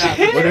shit!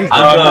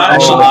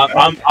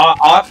 I'm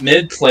off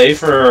mid. Play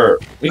for.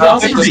 We can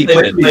also just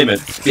play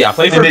mid. Yeah,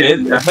 play for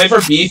mid. Play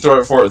for B. Throw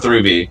it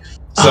through B.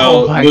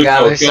 So Oh my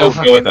God, they're so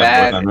go with fucking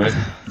them. Right?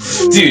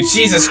 Dude,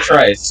 Jesus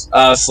Christ.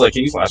 Slick,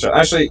 can you flash out?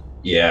 Actually,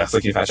 yeah,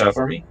 Slick, can you flash out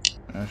for me?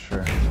 Yeah,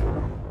 sure.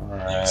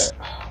 Alright.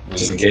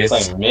 Just in case.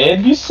 Playing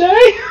mid, you say?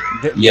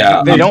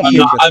 Yeah, They don't peek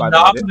this, by I'm the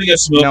not way. putting a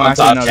smoke No, on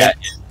actually, top no, cat.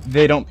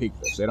 They don't peek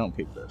this.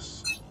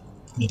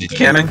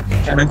 Camming.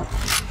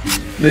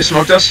 They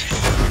smoked us.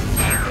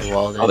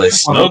 Oh, they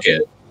smoke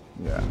it.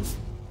 Yeah.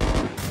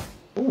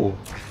 Ooh.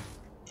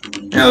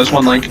 Yeah, there's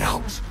one link.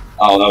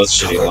 Oh, that was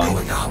shitty long.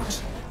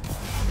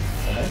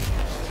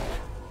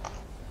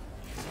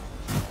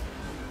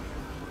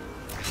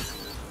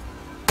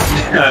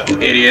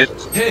 Idiot.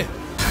 Here.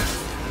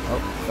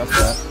 Oh, that's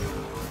that.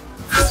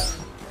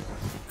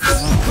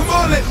 Come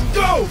on, let's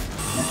go.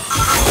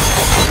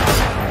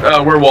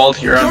 We're walled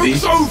here on B.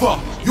 Joke's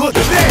over. You're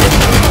dead.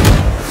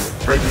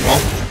 Breaking wall.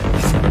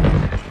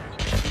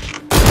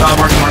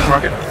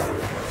 Mark it.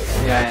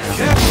 Yeah, I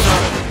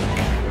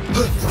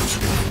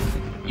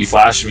know. You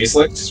flashed me,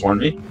 Slick? Just warn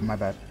me. My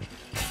bad.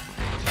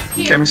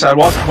 Camming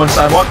sidewalk. One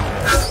sidewalk.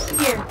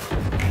 Here.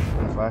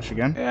 Flash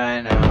again. Yeah,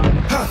 I know.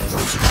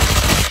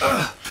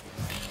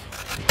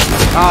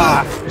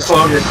 You're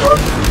slow.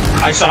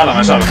 I shot him.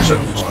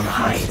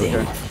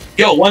 Okay.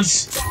 Yo,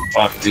 once.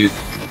 Fuck, dude.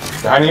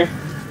 Behind you?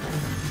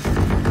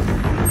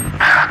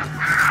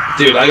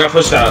 Dude, I got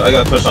pushed out. I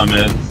got pushed on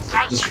mid.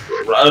 Just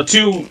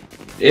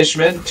two-ish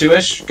mid,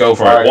 two-ish. Go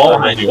for it. Alright, Wall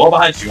alright.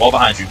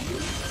 behind you.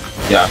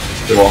 Yeah,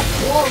 good wall.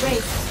 Wall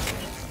race.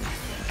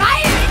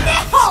 Fire in the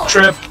hole.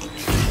 Trip.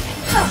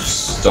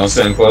 Just don't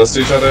stand close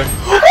to each other.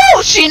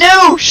 Oh, she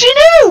knew!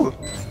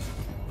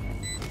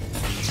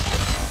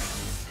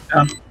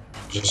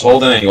 Just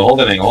hold an angle.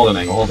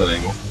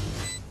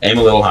 Aim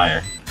a little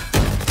higher.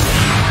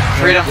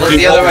 Freedom, look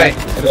the other way.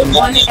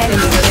 One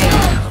enemy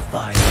remaining.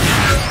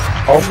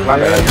 Oh, my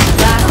bad.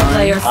 Last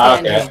player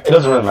standing. Okay, it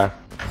doesn't really matter.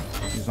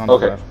 He's on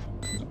Okay. the left.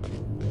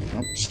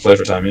 Just play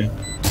for time, yeah.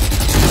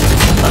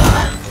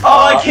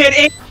 Oh, I can't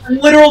aim.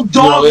 Literal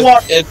dog No,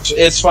 walk.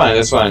 it's fine.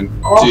 It's fine,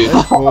 dude.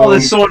 Oh,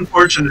 that's so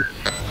unfortunate.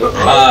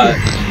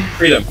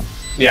 Freedom.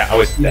 Yeah, I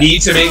was. You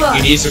need to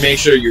make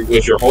sure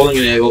if you're holding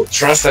an angle,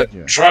 trust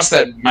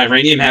that my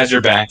Radiant has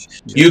your back.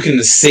 You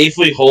can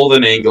safely hold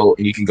an angle,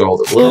 and you can go a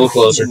little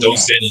closer. Don't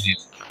stand in it.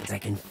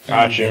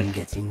 Gotcha.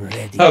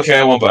 Okay,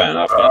 I won't buy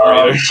enough.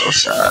 Oh, so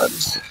sad.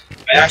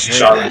 I actually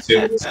shot him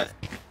too.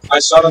 I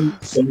shot him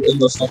in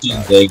the fucking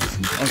leg.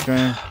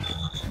 Okay.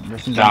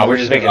 Nah, we're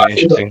just making it The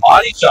interesting.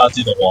 body shot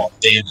through the wall.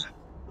 Damn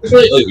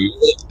it.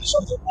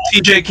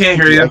 TJ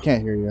can't hear you. I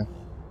can't hear you.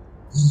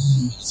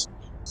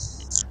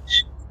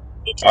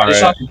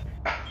 Alright.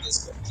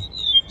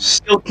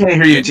 Still can't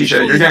hear you,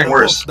 TJ. You're getting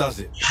worse.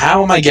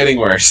 How am I getting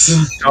worse?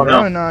 Oh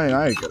no. No,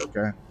 you're good,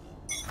 okay.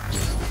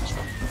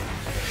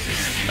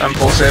 I'm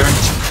full saving.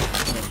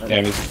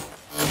 Damn it.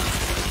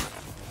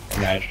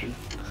 Imagine.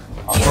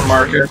 One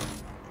marker.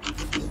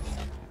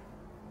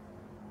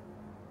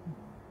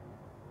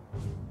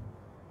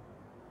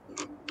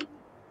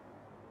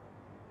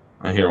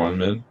 I hear one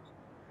mid.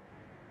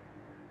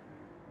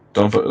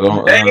 Don't.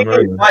 Hey,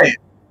 quiet.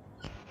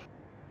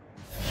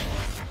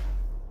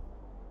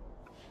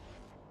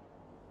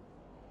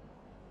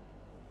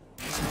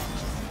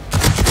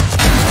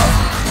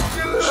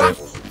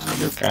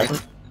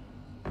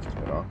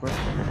 Awkward.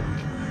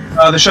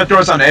 The shut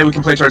door's on A. We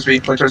can play towards B.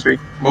 Play towards B.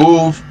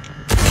 Move.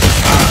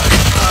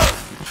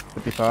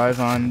 55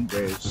 on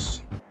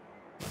Raze.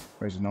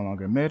 Raze is no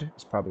longer mid.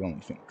 It's probably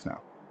only Phoenix now.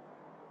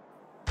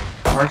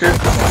 Mark it.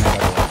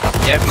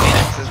 Yeah,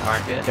 Phoenix is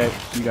market. Okay,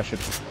 you guys should.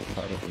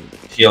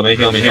 Heal me.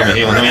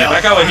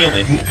 Back out and heal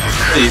me,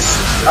 please.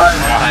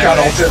 Got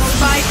ulted.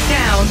 Spike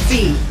down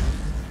B.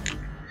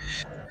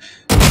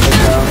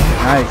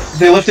 Nice.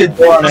 They lifted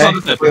door on Push on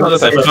A.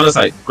 the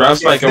side. Grab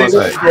Spike on the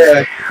side.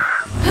 Yeah.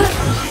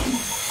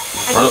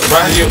 Run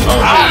behind you.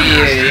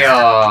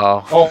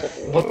 Yo. Oh,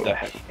 what the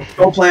heck?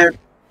 Go plant.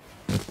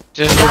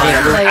 Just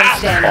Last player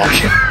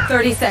standing.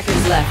 30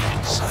 seconds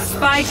left.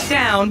 Spike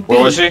down B.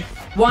 Where was she?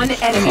 One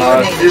enemy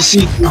remaining. Is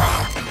he?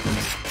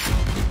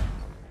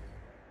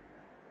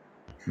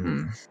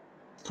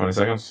 20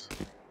 seconds.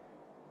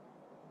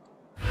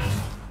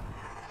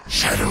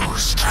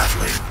 Shadows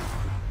traveling.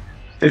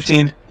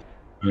 15.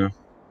 Yeah.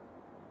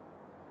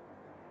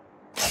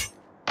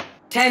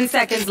 10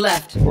 seconds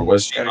left. Or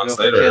was she Gotta on go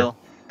site for or? kill.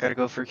 Gotta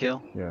go for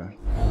kill. Yeah.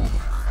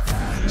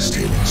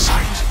 Still in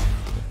sight.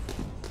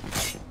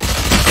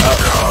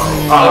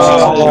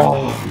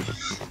 Oh.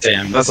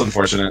 Damn, that's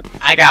unfortunate.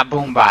 I got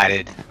boom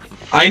botted.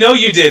 I know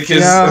you did,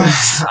 because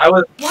I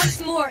was.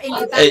 Once more in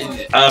the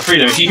battle.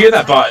 Freedom, if you hear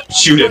that bot,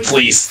 shoot it,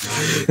 please.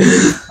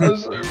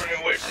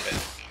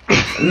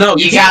 No,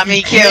 You got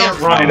me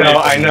killed. I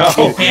know.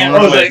 You can't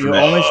run away You from it.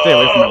 only stay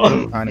away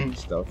from it. Kind of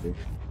stealthy.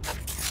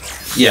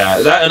 Yeah,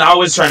 and I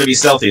was trying to be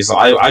stealthy, so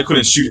I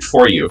couldn't shoot it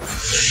for you.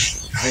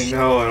 I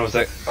know, and I was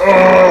like,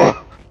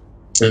 oh.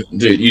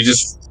 Dude, you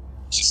just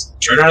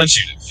turn around and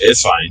shoot it.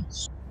 It's fine.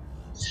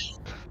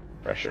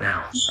 Pressure.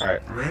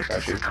 Alright,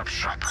 got you.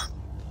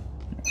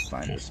 Let's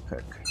find this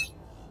pick.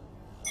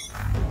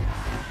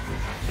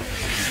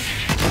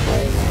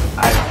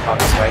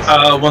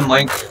 One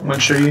link. One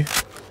show you.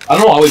 I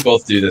don't know why we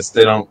both do this.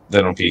 They don't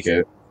peek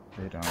it.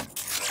 They don't.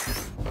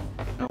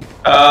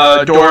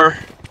 Door.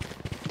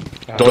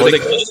 Door they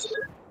closed?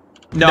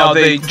 No,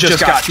 they just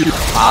got you.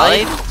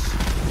 Ollie?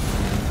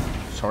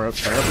 Sorry.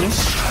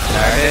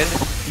 Started.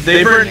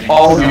 They burned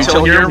all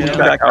util here. We can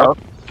back up.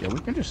 Yeah, we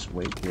can just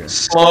wait here.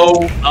 Slow.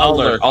 I'll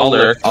lurk.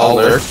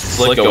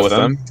 Flick go with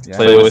them. Yeah.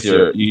 Play with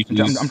your. You can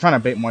I'm trying to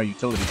bait more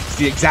utility.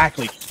 See,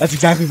 exactly. That's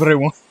exactly what I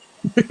want.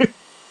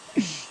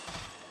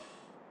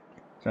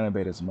 Trying to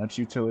bait as much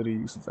utility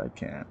use as I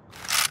can.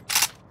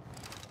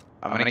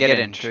 I'm gonna get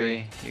in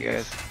tree. You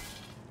guys.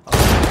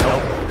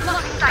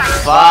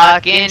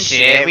 Fucking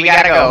shit. We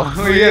gotta go.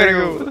 We gotta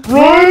go.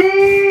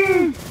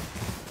 Run!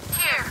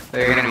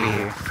 They're gonna be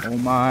here. Oh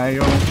my.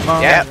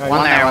 Yep,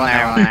 one there.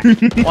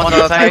 One's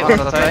outside.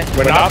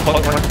 We're not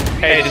fucking.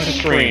 Hey, this is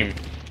stream.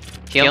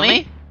 Kill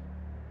me?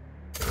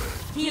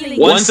 Healing.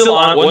 One's still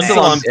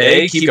on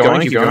A. Keep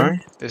going.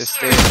 There's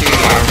two here.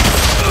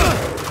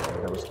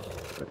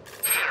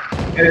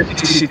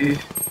 TCD.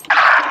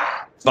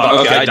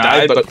 Okay, I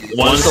died, but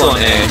one's still on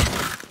A.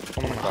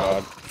 Oh my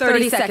god.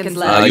 30 seconds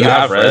left. You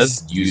have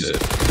res. Use it.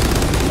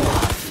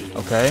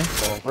 Okay.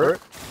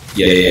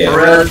 Yeah.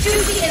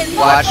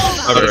 Watch.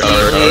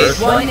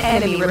 One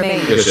enemy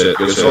remaining. Good shit.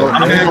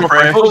 I'm gonna go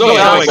for it.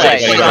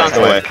 She's on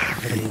site.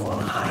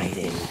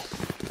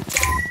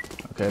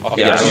 Okay.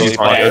 Yeah, she's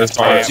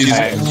far. She's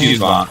not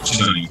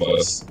even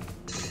close.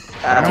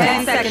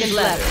 10 seconds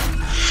left.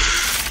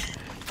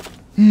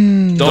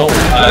 Don't.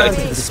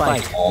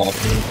 Spike.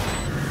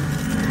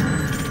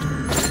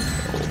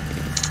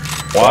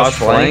 Watch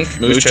flank.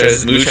 Mooch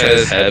has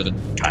head,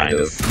 kind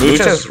of. Mooch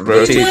has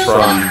rotate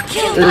from.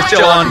 They're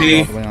still on B.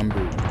 All the way on B.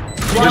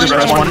 Just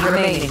press One one. enemy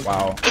remaining.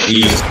 Wow.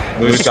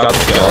 Mooch got the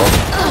kill.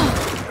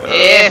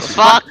 Yeah,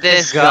 fuck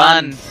this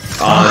gun.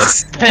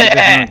 Honest.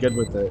 I'm good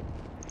with it.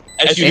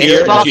 As you It's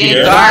hear,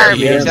 fucking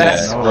garbage.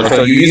 That's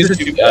so you use it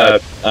to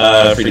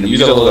Freedom. Use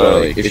it a little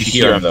early if you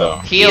hear him though.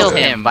 heal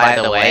him, by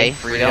the way.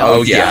 Freedom.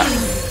 Oh yeah.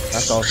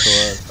 That's also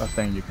a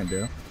thing you can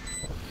do.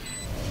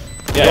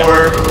 Yeah.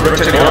 That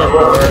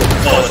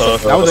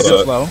was a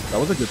good slow. That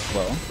was a good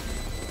slow.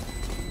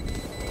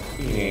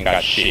 You ain't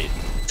got shit.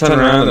 Turn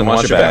around and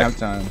watch your I back. have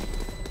time.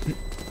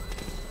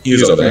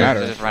 Use over there.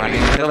 Matter. Just running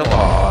into the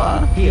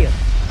wall.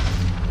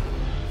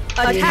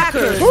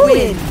 Attackers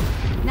win.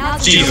 Now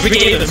Jeez, we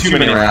gave them 2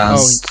 minute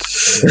rounds.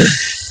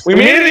 We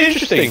made it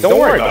interesting. Don't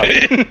worry about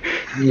it.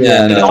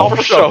 Yeah, It's all no.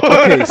 for show.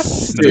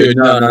 Dude,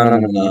 no.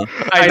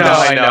 I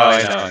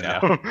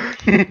know.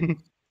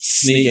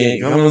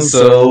 Sneaking.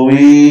 So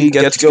we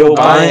get to go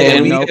by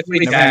and we no, get to play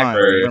never mind.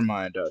 Dagger. Never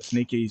mind.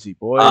 Sneak easy,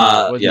 boys.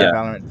 Boys yeah. get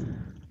Valorant.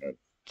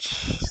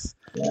 Jeez.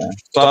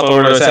 Stop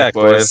over to attack,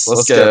 boys.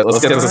 Let's get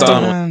this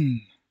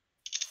done.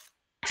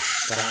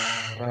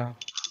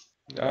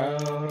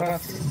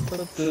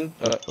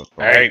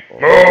 Hey,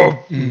 move!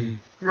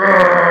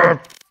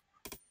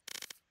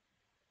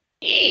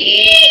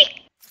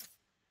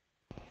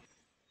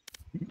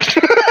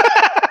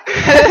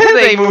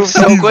 They move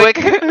so quick.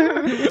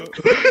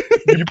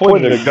 You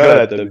pointed a gun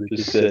at them and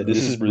just said, "This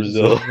is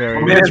Brazil."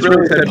 Very Man's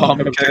really said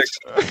pump and kicks.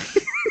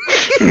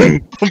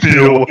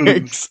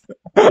 Thanks.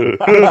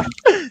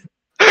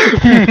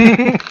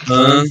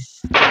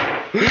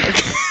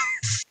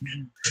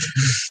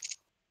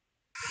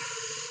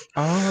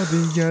 All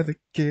the other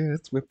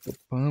kids with the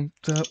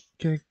pumped up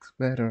kicks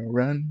better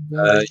run.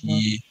 That's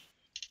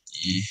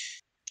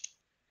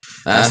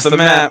the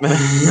map.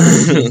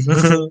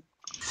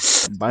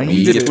 Bind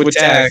You get to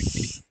attack.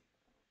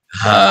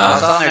 I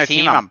was on their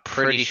team. I'm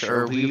pretty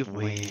sure we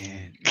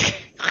win.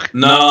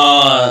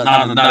 No,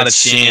 not a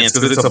chance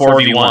because it's a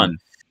 4v1.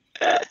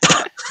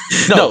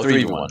 No,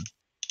 3v1.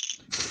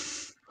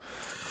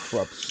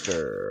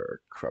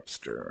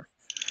 Crupster.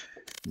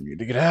 You need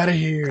to get out of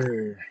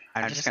here.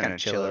 I'm just gonna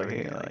chill over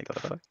here. Like the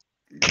fuck.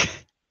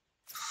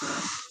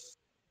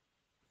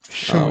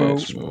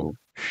 Shums.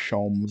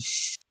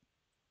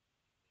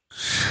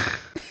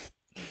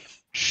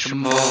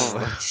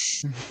 Shmove.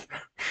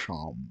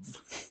 Shums.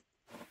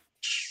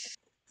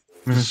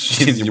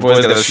 Jeez, your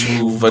boy's got a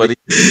shmove, buddy.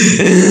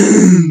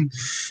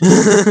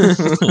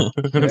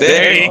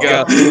 There you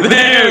go.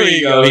 There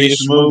we go.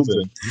 He's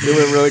moving. You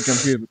were really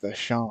confused with the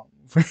shum.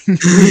 Your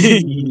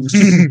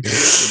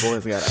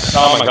boys got.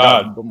 Oh my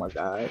god. Oh my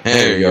god.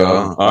 There you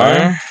go.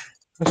 R.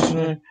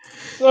 Sorry.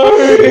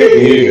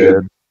 You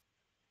good.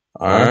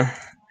 R.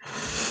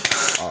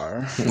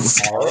 R.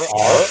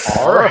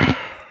 R.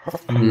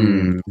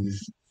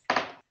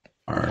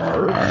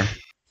 R.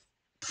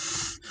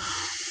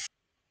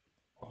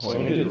 So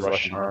we did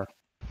Russian R.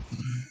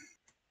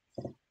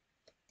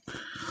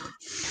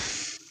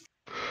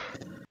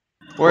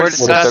 We're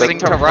discussing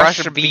to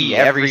rush a B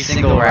every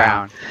single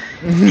round.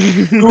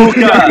 Oh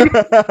god.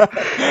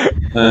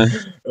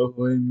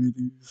 Ahoy,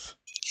 middies.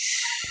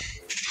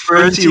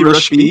 Frenzy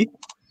rush B.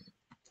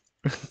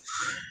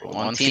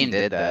 One team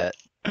did that.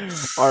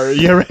 Are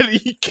you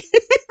ready?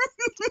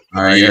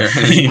 Are you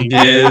ready?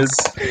 Yes.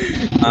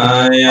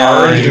 I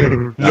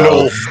am.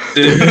 No.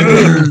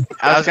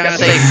 I was gonna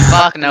say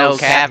fuck no,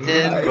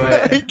 Captain,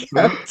 but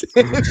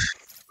Captain.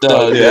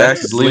 No, yeah,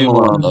 just leave him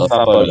alone. Though.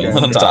 Stop bugging.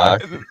 Let him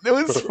talk. That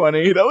was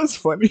funny. That was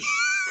funny.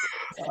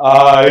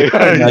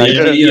 No,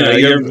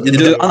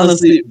 you're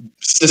honestly,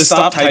 just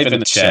stop typing in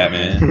the chat,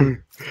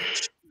 man.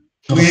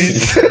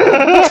 Please.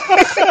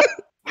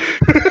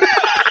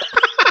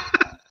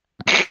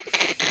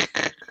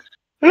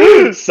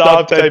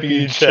 Stop typing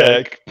in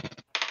check.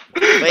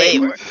 wait,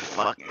 we're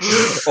fucking.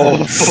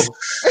 Oh.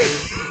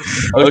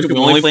 Okay, we're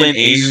only playing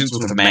Asians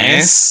with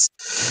masks.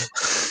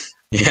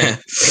 Yeah.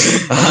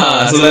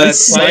 So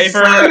that's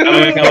Cypher,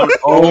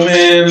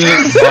 Omen,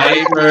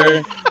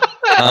 Viper.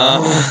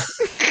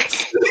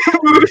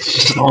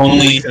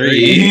 Only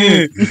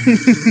 3.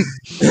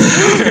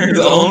 There's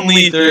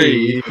only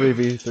 3.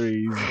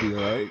 3v3s be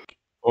like.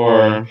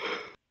 Or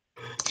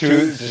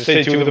two. Just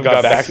say 2 of them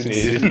got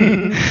vaccinated.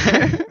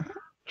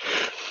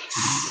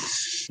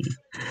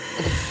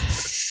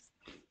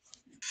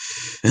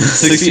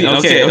 16.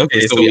 Okay.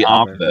 So we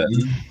opt then.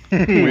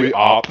 We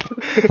op.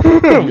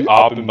 We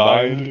op in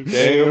mind.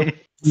 Damn.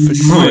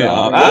 We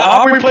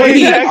opt. We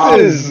play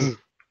Texas.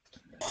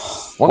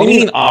 What do you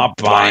mean op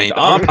bind?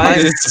 Op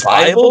bind is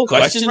survival?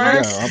 Question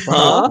mark? Yeah,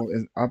 Huh?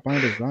 Up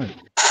bind is done.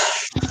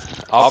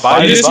 Op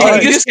bind You is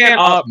just can't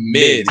op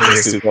mid.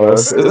 It's too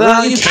close.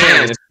 No, you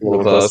can. It's too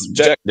close.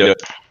 Jack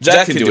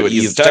can do it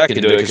easy. Jack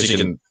can do it because she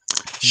can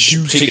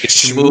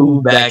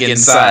shmove back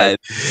inside.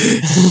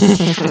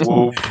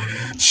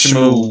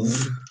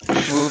 Shmove.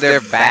 Move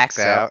their backs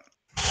out.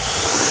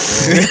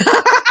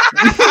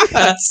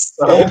 That's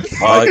so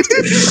fucked.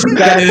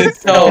 That is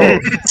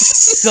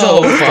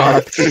so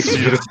fucked.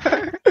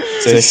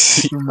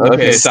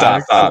 Okay,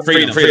 stop.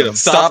 Freedom.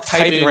 Stop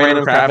typing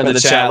random crap in the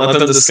chat. Let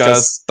them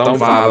discuss. Don't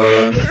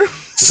bother.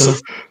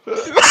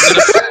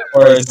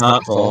 Or it's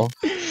not full.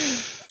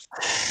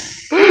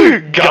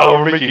 God,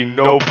 we're making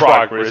no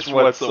progress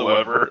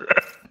whatsoever.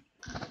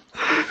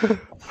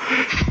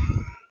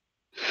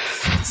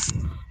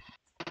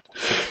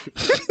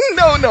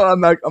 No, I'm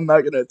not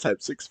gonna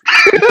type 6 feet.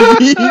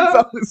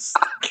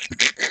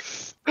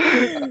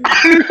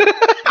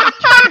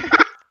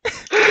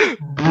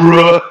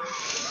 Bruh.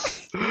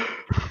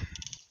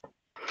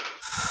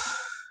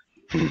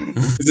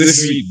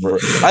 This sweet, bro.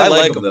 I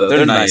like them though.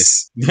 They're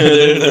nice.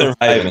 They're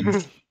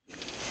vibing.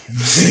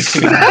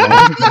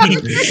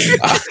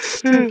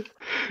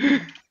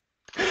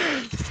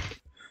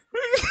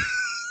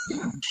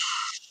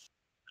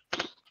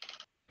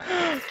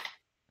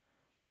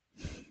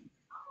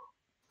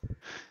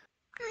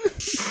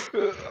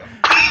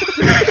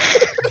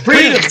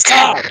 Freedom,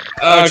 stop!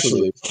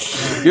 Actually,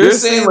 you're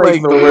saying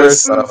like the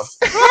worst stuff.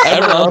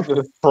 Everyone else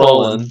is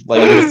trolling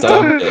like with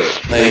dumb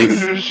shit. Like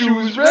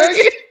shoes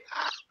ragged.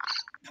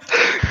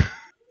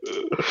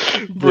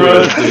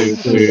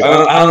 Dude.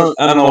 I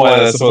don't know why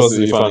that's supposed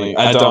to be funny.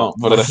 I don't,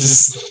 but I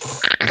just.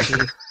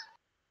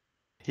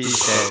 He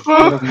said.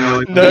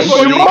 That's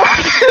what you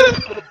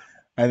want.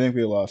 I think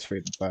we lost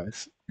Freedom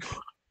Flies.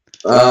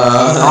 I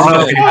don't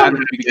know if you had it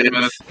to begin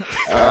with.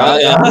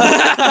 Yeah.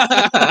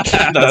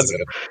 That's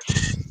good.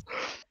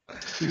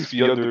 6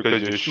 feet under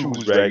because your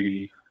shoes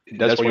raggedy.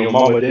 That's what your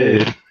mama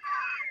did.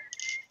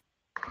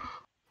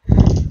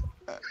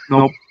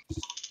 Nope.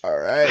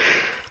 Alright.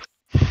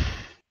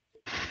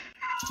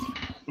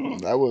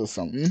 That was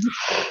something.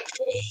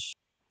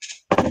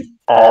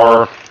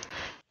 R.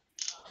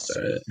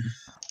 Start it.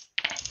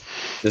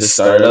 Just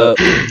start up.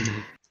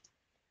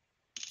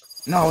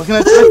 No, I was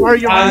gonna type are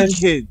your own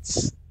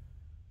kids.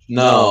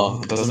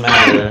 No, it doesn't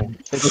matter.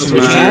 You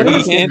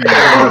can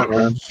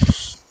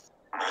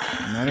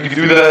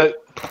do that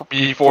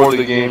before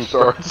the game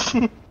starts.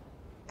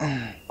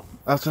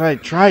 That's what I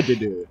tried to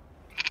do.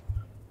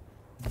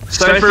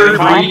 Cypher,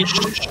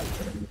 breach.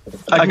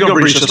 I can go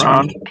breach this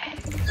round.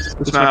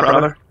 This map,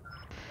 rather.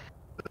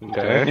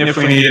 Okay. If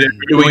we need it.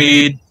 Do we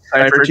need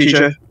Cypher,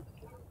 TJ?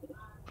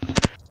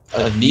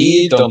 A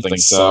need? Don't think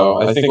so.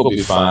 I think we'll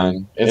be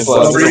fine. It's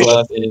less.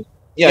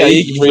 Yeah,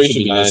 breach would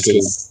be nice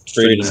because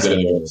Freedom is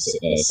gonna go.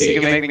 You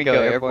can make me go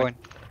airborne.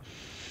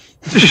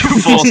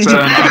 Full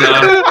stun.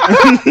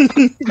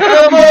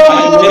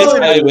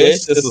 I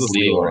wish this was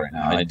legal right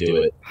now. I'd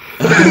do it.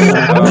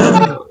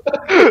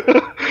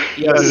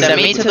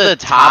 Send me to the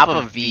top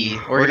of V.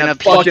 We're gonna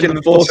Fuck it in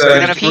the full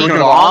We're gonna peek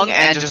long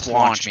and just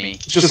launch me.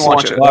 Just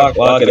launch it.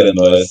 Lock it in,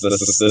 boys.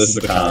 This is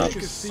the comp.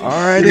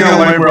 Alright, You're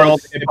gonna learn where all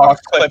the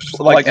hitbox clips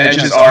like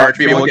edges are to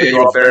be able to get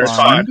you up there. It's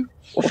fine.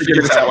 We'll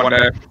figure this out one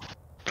day.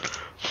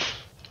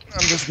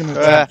 I'm just gonna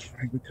type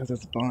because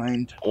it's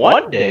blind.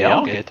 One day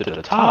I'll get to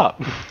the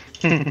top.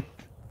 In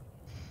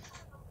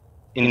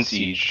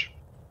Siege.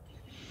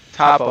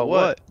 Top of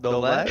what? The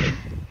left?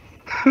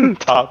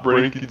 Top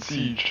rank in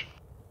Siege.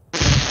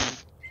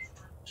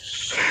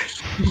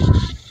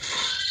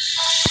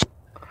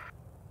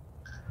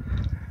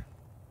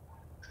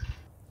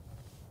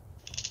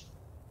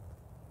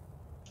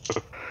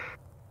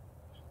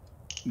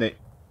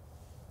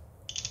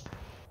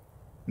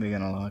 They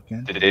gonna lock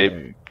in? Did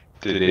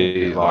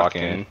they lock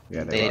in?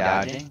 Yeah, They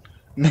dodging?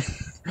 Did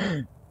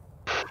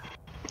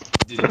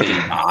they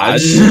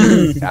dodge?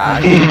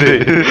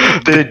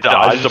 They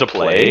dodged the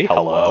play?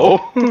 Hello?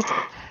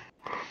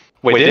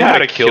 Wait, they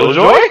had a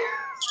Killjoy?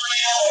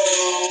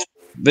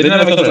 They didn't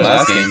have a Killjoy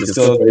last game, but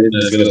still they didn't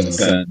as good as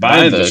Ascent.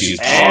 Bind though, she's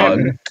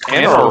And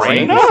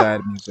Arena?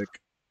 Sad music.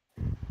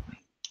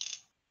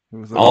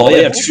 Oh,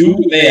 they have two.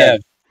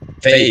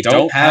 They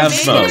don't have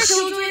smokes.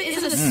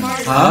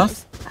 Huh?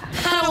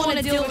 I don't want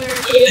to deal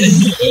with What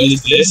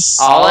is this?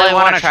 All I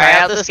want to try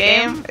out this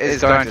game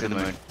is going to the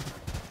moon.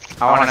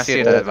 I want to see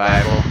if that's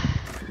viable.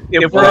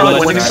 If we're on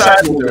the winning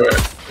side, we'll do it.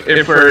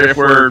 If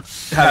we're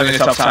having a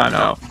tough time,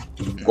 no.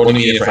 What do you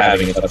mean if we're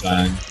having a tough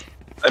time?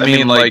 I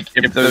mean, like,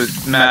 if the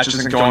match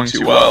isn't going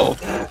too well.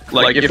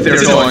 Like, if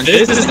they're going...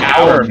 This is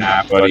our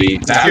map, buddy.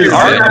 Dude,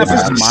 our map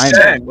is my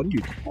map. What are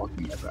you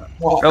talking about?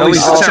 Well, at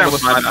least this time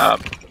was my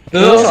map.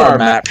 Those are our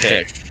map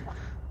pick.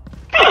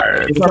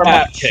 It's our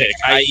map pick,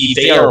 i.e.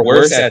 they are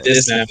worse at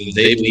this map than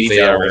they believe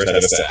they are worse at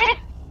this map.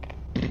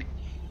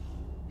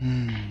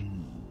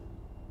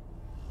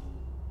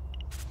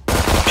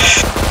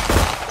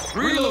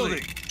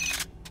 Reloading.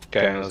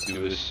 Okay, let's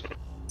do this.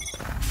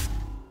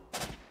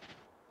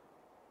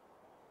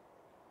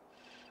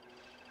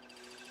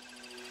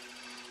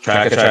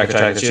 Track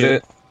it, shoot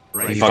it.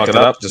 You fucked it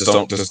up,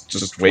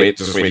 just wait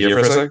here for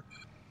a sec.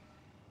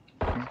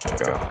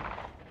 Okay.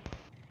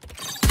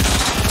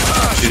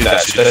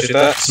 Shoot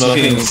that.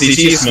 Smoking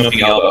CT,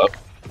 smoking elbow.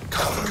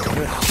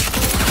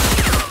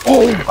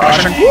 Oh,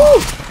 flashing.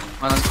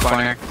 One's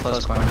corner,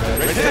 close corner.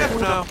 Right there.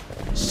 No.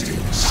 Stay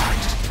in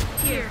sight.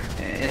 Here.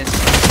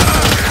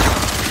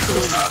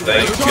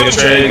 Good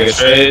trade.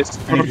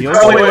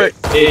 Wait.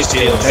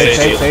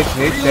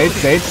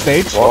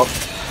 Stage.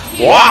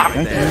 What?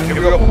 Here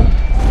we go.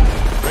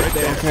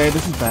 Okay,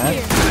 this is bad.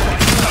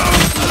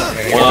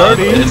 One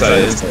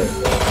inside.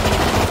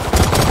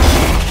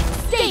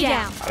 Stay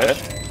down.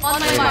 On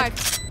my mark.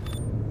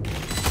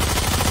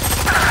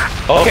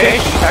 Okay,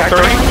 back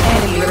 30.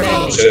 Enemy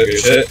remaining. Shit, good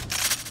shit.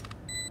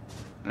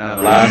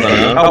 No. Last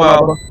one. Oh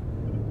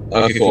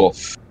well. Okay, cool.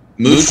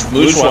 Mooch,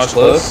 watch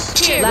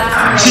close.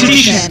 Last player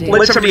standing.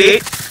 Lit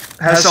 78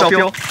 has self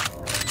heal.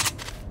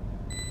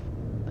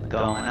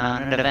 Going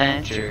on an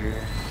adventure.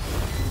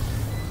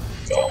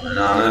 Going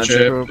on a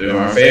trip, doing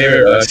our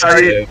favorite.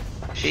 Sorry.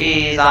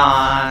 She's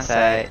on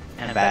site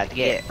and about to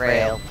get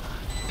frail.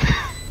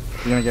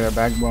 You're gonna get her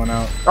back blown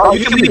out. Oh,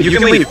 you can leave. You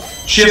can leave.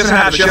 She doesn't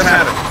have it. She doesn't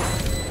have it.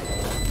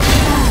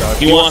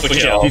 He wants to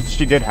kill.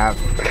 She did have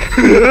it.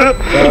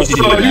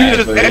 Oh, you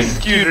just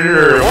executed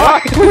her.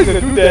 Why?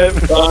 Bad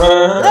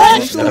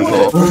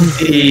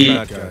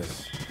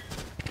guys.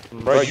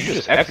 Bro, you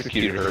just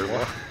executed her.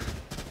 What?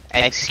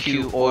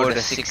 Execute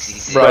Order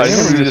 66. Bro, I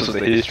never knew this was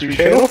the History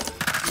Channel.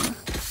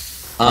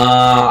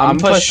 I'm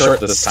push short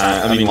this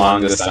time. I mean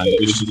long this time, but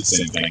we should do the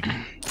same thing.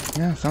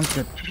 Yeah, sounds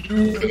good.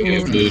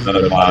 Move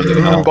another bot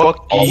to help.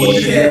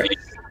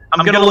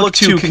 I'm gonna look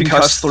to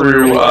concuss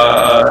through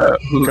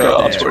hookah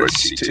up towards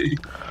CT.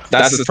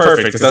 That's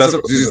perfect, because that's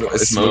what we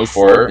use smoke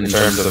for in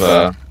terms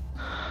of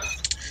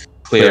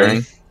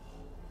clearing.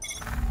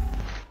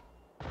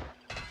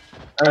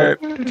 Alright,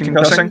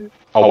 concussing.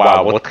 Oh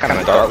wow, what kind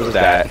of dart was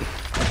that?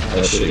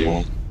 That shitty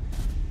one.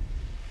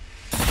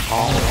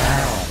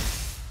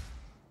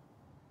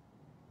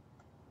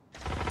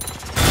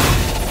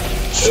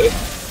 Shit.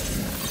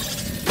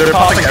 They're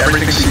popping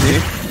everything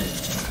CT.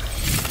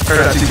 Or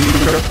not CT,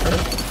 hookah.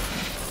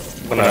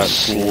 I'm gonna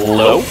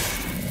slow.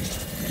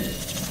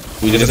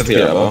 We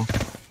disappear, though.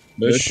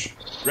 Bush.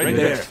 Right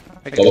there.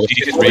 Double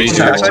peek is ready to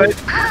Backside.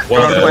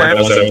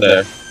 One's over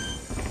there.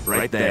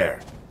 Right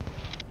there.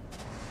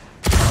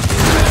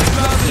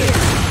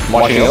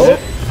 Watching it.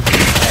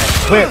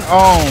 Wait,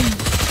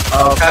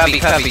 Oh, copy.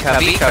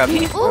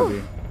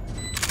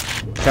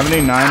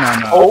 79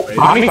 on Oh,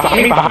 behind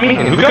me.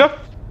 Hookah?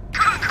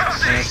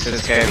 Thanks to the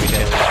scary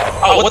shit.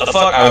 Oh, what the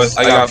fuck?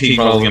 I got peek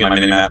while looking at my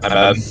minimap, my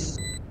bad.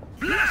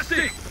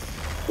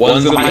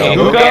 One's gonna be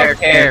elbow.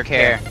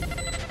 Care.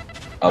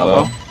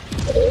 Elbow.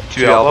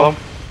 2 elbow.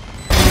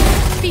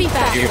 Speed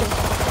faster.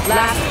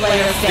 Last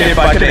player Okay, standing. if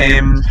I could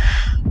aim.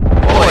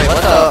 Boy,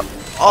 what the?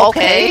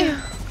 Okay.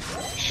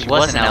 She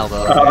was an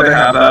elbow. Oh, they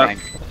have that.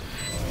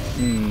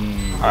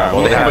 Alright,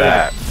 well, they have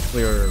that.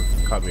 clear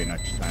copy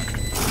next time.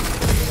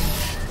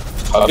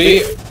 Copy.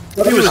 He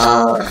was.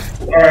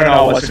 Alright,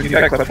 no, what's the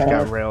feedback clip?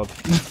 Got railed.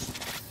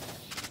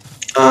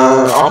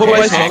 I'll put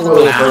my tank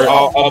over.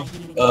 I'll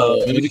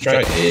maybe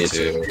try A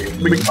too.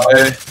 We can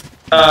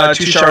buy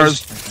 2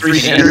 stars, 3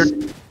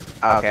 standard.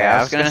 Okay, I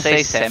was gonna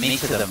say send me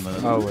to the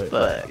moon, Oh, wait.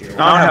 but I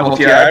don't have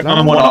multi.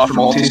 I'm one off for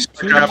multis.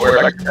 Grab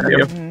where I can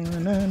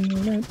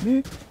send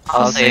you.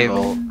 I'll say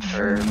vote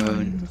for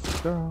moon.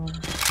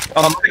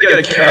 I'm gonna get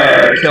a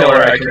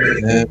killer. I can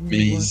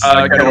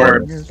get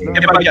orb.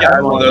 If I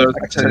get one of those, I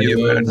can send you.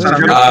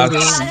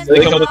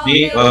 They come with me.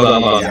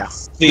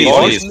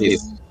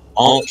 Please.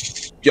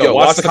 Yo,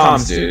 watch the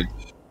comms, dude.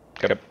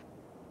 Okay.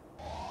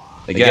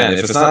 Again,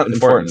 if it's not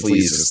important,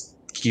 please just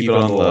keep it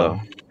on the low.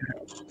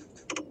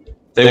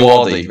 They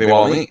wall me.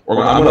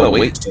 I'm gonna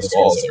wait till this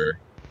wall's over.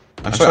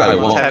 I'm sorry, I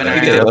won't. I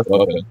think they left it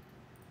open.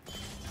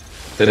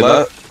 They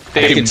left?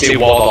 They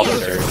walled off the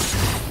server.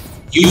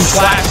 You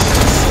flash!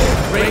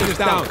 Range is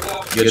down.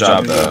 Good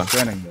job, though.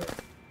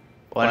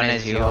 One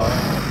is yours. I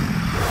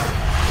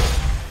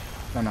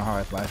don't know how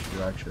I flashed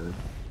you actually.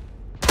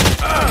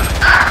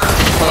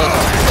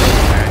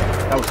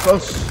 That was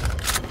close.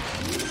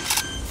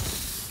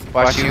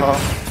 Watch you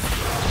home.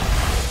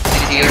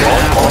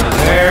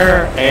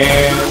 There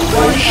and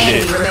One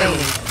shit. enemy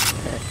remaining.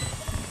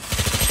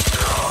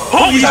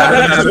 Holy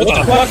heaven, what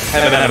the fuck?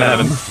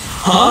 Heaven.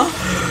 Huh?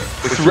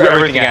 We threw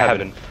everything at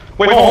heaven.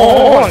 Wait,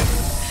 hold on.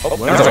 It's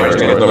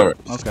over.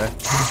 Okay.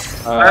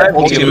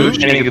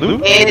 Multi-loot, any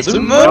loot? It's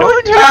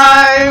moon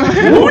time!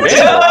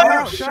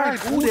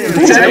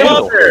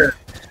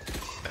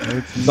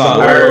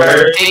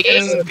 We're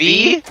taking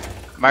B.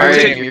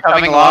 Mario, you're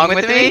coming along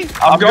with me?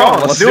 I'm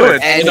going. Let's do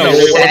it. And No,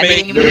 you're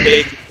sending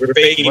me? we're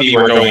faking B,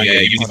 we're going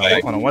A. You can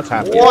fight. Hold on, what's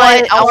happening?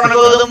 What? I wanna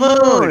go to the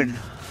moon!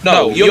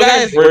 No, you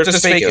guys, we're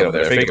just fake it over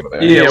there. Fake it over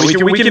there. Yeah, we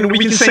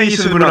can send you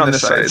to the moon on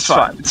this side. It's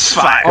fine. It's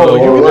fine. Oh,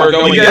 we're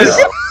going You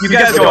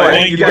guys go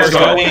away. You guys go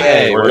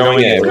away. We're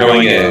going A.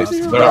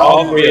 We're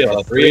all three of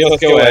us. Three of us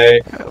go A.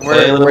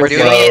 We're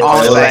doing it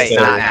on site,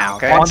 not now,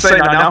 okay? On site,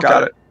 not now.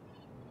 Got it.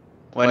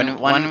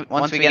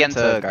 Once we get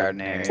into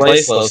garden area.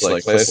 Play slow,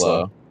 Slick. Play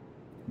slow.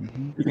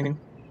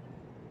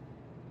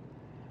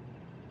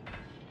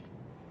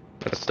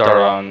 Let's start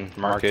on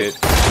market.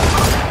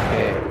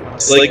 Okay.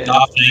 Slick,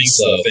 not playing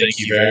slow. Thank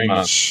you very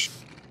much.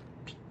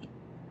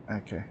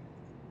 Okay.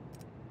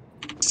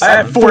 I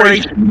have 4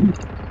 HP.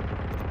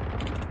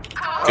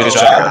 Good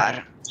job.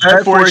 God. I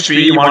have 4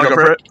 HP. You want to go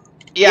for it?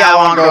 Yeah, I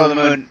wanna go to the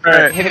moon.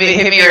 Alright. Hit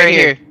me right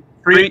here.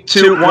 3,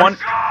 2, 1.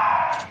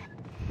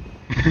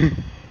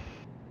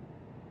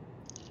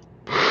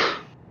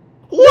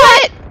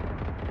 What?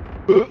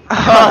 Oh,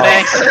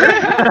 thanks.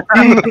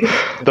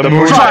 The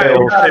moon Fine.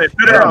 failed. Got it.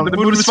 Put it on. The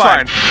moon is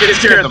fine. Get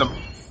scared of them.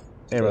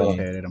 They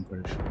rotated, I'm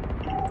pretty sure.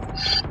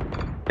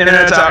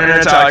 Internet's out,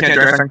 I can't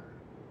do anything.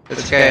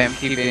 It's okay, I'm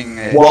keeping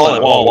it. Wall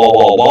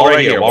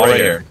right here.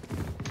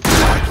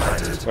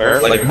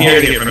 Where? Like from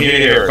here to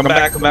here. Come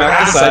back on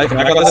this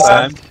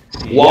side.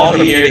 Wall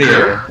from here to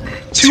here.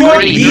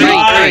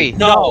 3.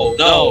 No,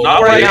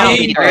 not right now.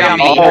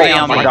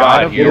 Oh my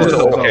god,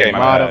 okay, my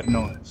bad.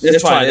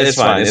 It's fine. This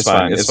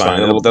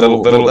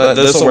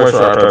will work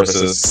for our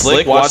purposes.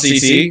 Slick, watch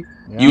CT.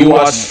 You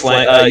watch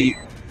flank.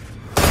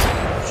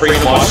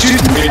 Freaking watch.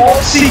 All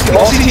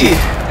CT.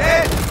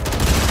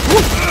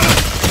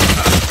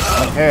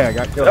 Hey, I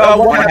got killed.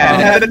 One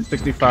head.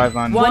 65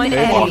 on. One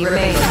enemy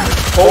remaining.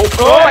 Oh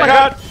my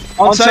god.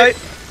 On site.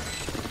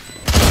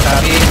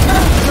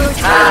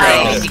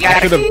 Nice, you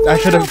got it. I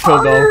should have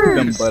killed all of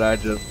them, but I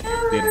just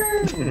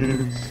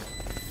didn't.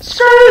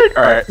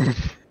 Alright.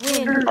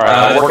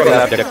 Alright, work on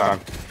that next time.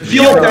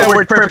 Feel like that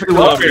worked perfectly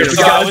well for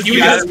yourself. You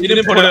guys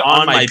didn't put it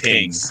on my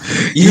pings.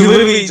 You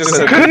literally just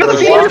said. Couldn't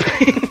see your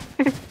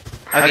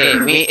Okay,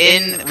 we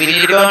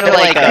need to go into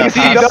like a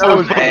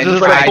custom and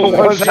try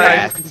moon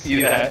strat.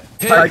 See that?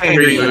 I can't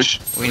hear you, Mooch.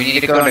 We need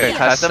to go into a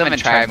custom and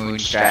try moon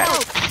strat.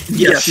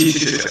 Yes.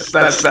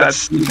 That's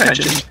the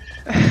intention.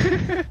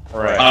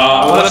 Right.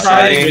 I'm gonna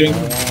try.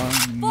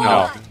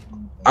 No.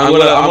 I'm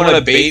gonna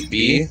bait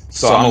B.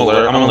 So I'm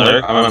alert.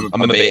 I'm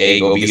gonna bait A.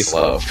 Go B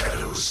slow.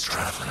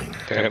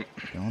 Okay.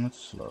 Going it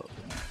slow.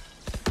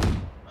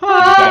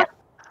 I'm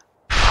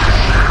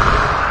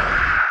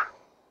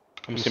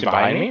sitting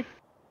behind me?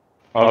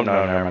 Oh,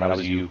 no, never mind, that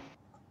was you.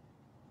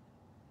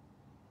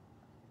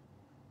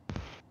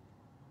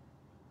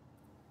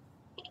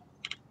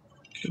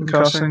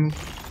 Concussing.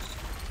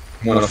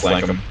 I'm gonna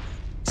flank them.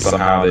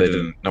 Somehow they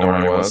didn't know where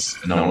I was,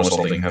 and no one was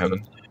holding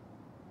heaven.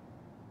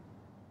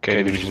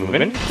 Okay, we just move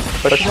in.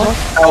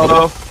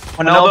 Elbow.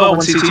 One elbow,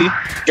 one CT.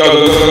 Go.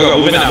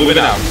 Move it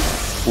out.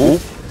 Ooh.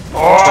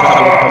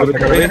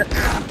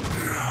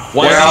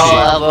 One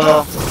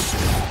Elbow.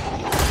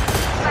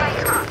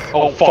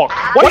 Oh, fuck.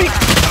 What?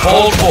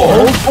 Hold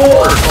forward.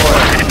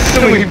 So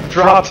we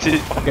dropped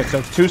it. Okay,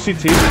 so 2 CT,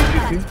 2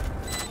 CT.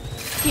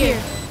 Here.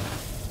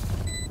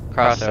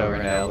 Crossover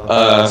to elbow.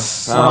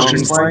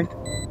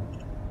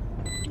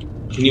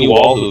 Can you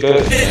wall Luca?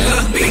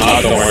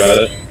 No, don't worry about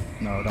it.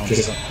 No, don't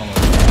come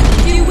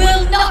over. You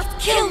will not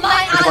kill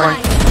my ally.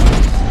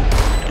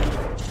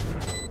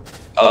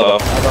 Elbow.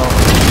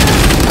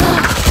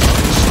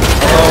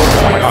 Oh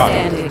my god.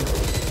 Standing.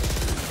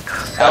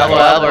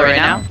 Elbow right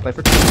now. Play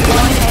for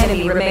One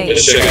enemy remaining.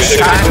 Good shit.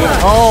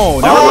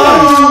 Oh,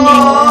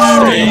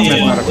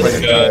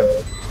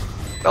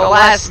 The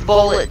last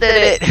bullet did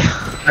it.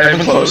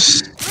 I'm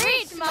close.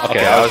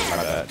 Okay, that was my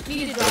bad.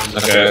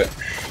 Okay.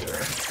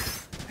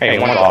 Hey,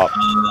 one off.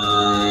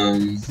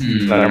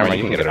 No, never mind,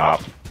 you can get it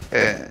off.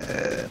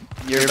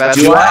 You're about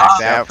to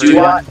max out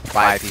for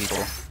 5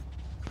 people.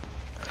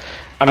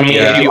 I mean,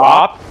 Yeah.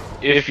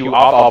 if you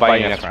op, I'll buy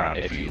you next round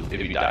if you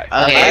die.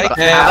 Okay, but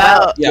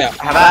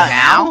how about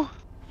now?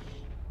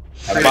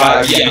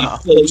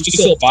 You should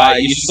still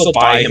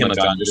buy him a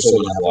gun. You're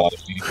still gonna have a lot of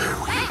people.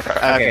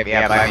 Okay,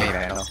 yeah, buy me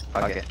Vandal.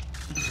 Fuck it.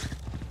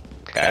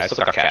 Okay, I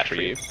still got cash for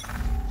you.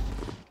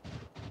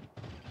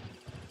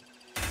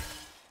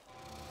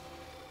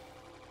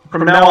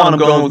 From now on, I'm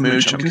going with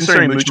Mooch. I'm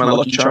considering Mooch my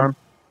lucky charm.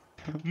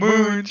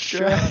 Moon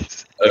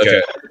stress.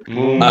 Okay.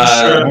 Moon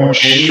stress.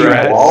 Can you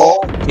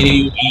go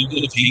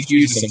to take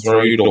you and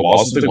throw you to the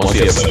wall something once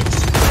you have sex?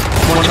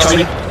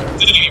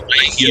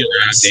 Right here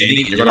where I'm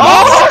standing, you're gonna.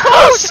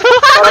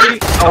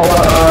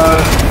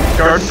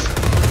 Guard.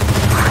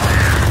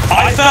 I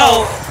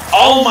fell!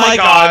 Oh my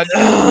god!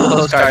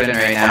 Close garden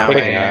right now.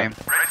 Okay.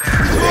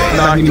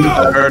 Not even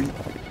guard.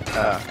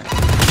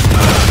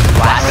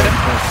 Blast him.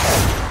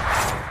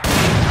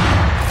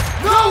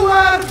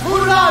 Nowhere to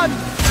run!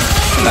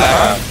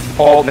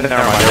 Oh, never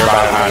mind, you're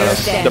behind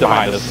us. They're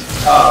behind us.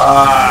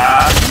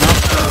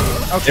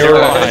 You're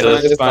behind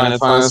us. It's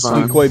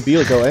fine. Decoy B,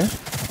 let's go A.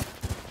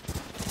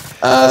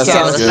 Yeah, Sounds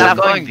let's good. stop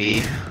going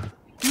B.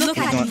 Look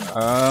at me.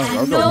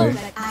 I'll go Know B.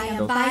 that I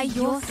am by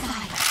your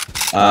side.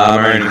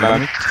 Alright, you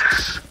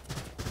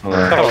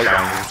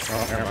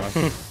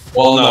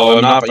Well, no,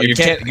 I'm not.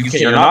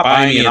 You're not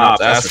buying me an op.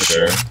 That's for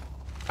sure.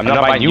 I'm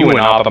not buying you an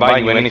op, I'm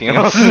buying you anything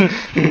else.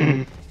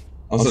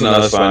 Also, no,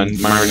 that's fine.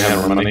 Myron had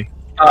more money.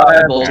 I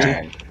have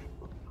ulti.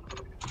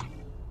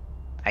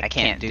 I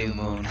can't do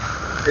moon.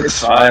 It's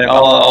fine.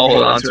 I'll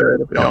hold on to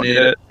it if we don't need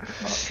it.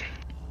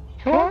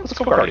 Come on, let's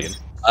go Guardian.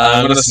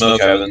 I'm gonna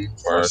smoke heaven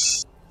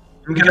first.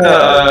 I'm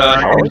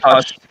gonna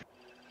touch.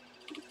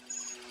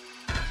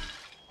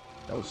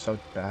 That was so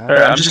bad.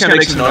 Alright, I'm just gonna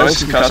make some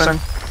noise concussing.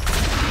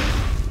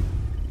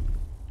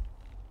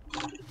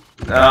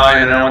 No,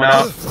 you know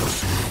now.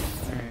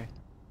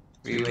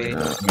 We wait. I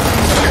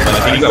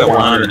think you got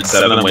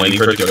 107. I'm waiting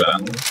for it to go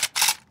down.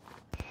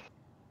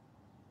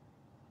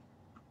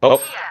 Oh,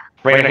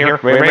 Rain here.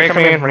 Rain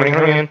coming in. Rain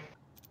coming in.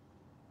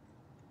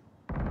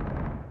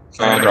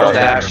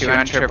 Dash, she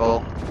went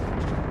triple.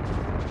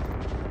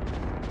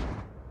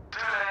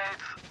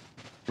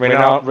 Rain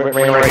out.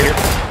 Rain right here.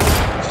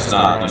 She's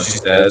not. No, she's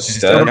dead. She's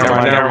dead.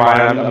 Never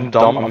mind. I'm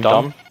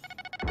dumb.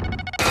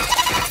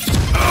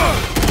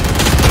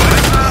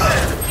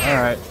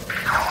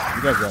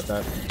 You guys got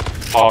that.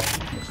 Off.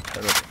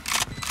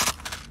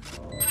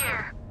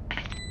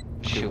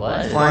 She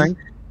was. Flying.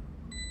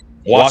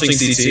 Watching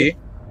CT.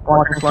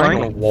 Walker's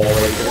flying. Wall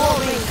right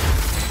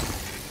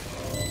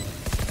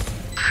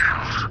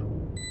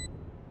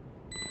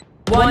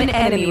One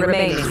enemy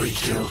remaining. They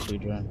keep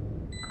walking.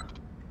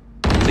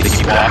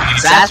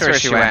 That's where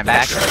she went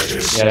back.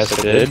 Yes,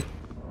 it did.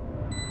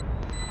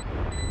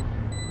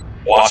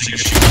 Watching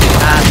shoot.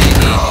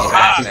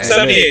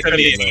 78.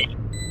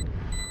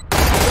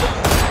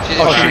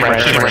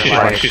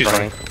 She's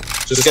running.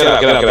 Just get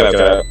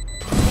up.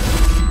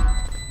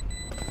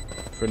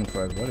 French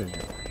fries, what is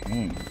your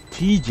name?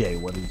 TJ,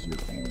 what is your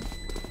name?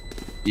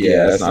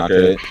 Yeah, that's not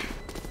good.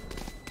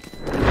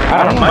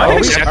 I don't know.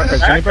 Is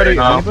anybody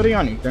on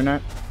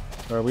Ethernet?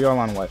 Or are we all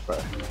on Wi-Fi?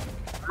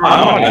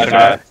 I'm on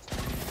Ethernet.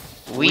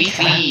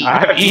 Wi-Fi. I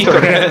have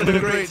Ethernet.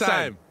 Great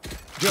time.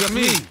 Just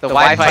me. The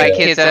Wi-Fi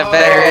kids have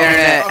better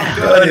internet.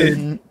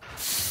 I'm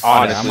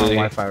on Honestly.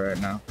 Wi-Fi right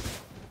now.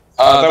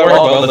 That worked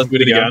well. Let's do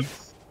it again.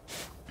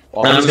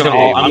 I'm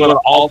gonna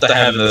alt the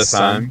heaven this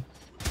time.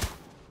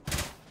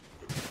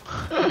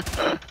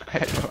 I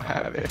don't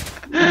have it.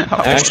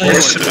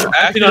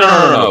 Actually,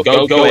 no.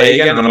 Go A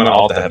again. I'm gonna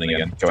alt the heaven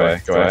again. Go A.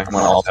 I'm gonna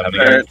alt the heaven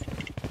again.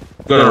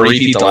 I'm gonna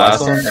repeat the last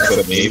one,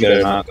 except maybe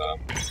they're not done.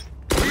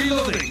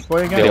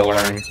 Play again? Still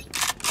learning.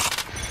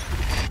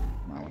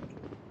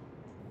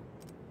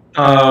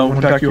 One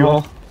back you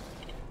all.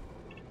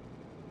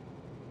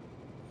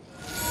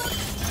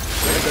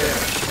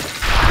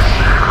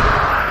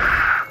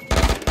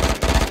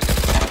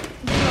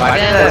 Why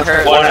did that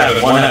hurt?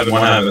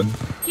 One heaven.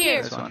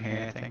 Here's one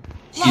here, I think.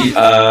 I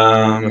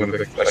got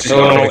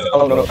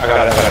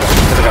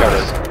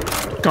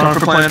it. Going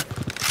for plan.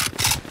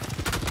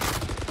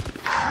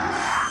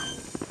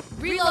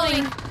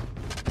 Reloading.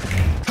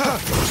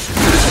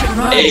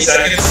 8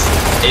 seconds.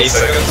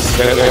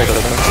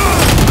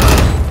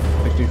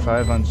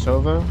 55 on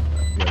Sova.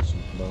 Yes,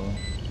 he's low.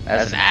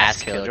 That's an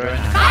ass kill, Jordan.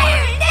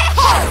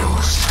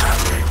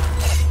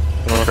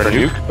 Going for a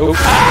nuke. Oh.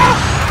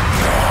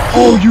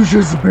 Oh, you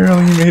just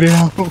barely made it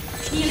out.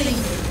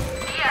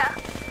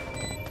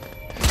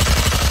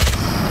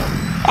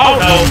 Oh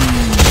no!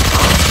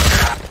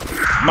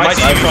 My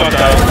team fucked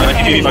up.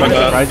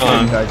 Right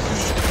team, guys.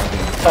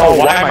 Oh,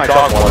 why am I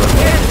dog water?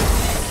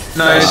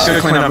 Nice,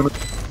 good clean up.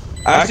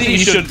 Actually, you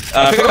should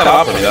pick up that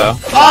op for me though.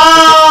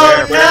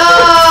 Oh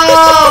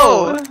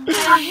no!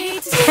 I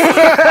hate to say it,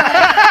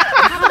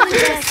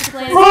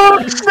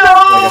 but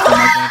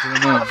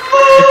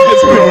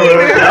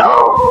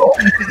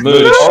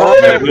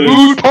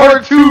Mood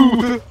part 2!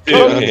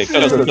 Okay,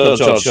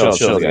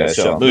 chill, guys,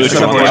 chill. Mood,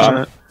 come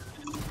on.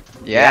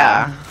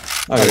 Yeah.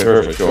 Okay,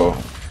 perfect, cool.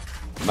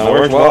 That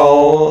worked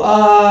well.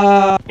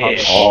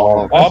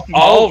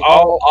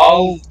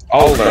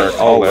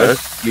 I'll lurk.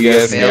 You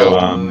guys can go,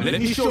 Let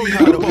me show you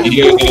how to you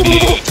guys can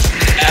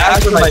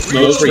ask for my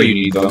smokes where you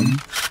need them.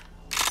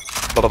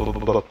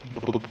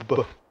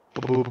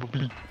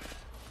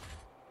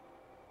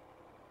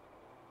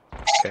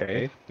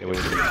 Okay. Yeah,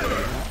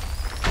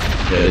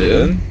 I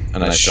did.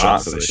 And I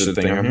shot, so they should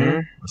think I'm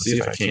here. Let's see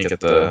if I can't get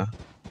the...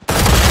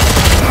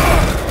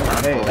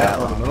 Hey, that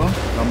was low.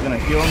 I'm gonna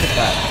heal in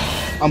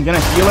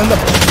the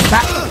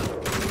back.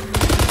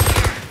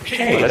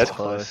 Hey, that's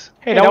close.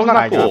 Hey, that was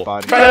not cool.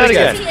 Body. Try that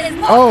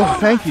again. Oh,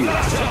 thank you.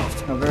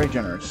 Oh, very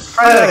generous.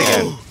 Try that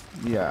again.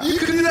 Yeah. You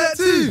can do that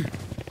too.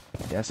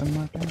 Yes, I'm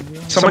not gonna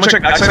heal. Someone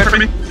check backside for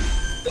me.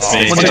 Wall.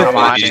 Sage,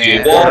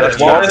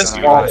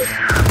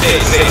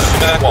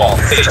 that wall.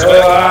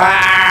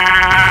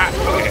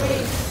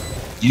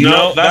 You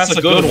know, that's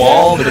a good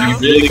wall, but you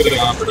really could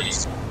have gone for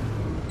these.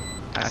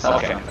 That's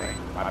okay.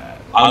 My bad.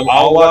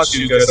 I'll watch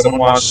you guys. Someone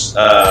watch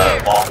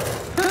wall.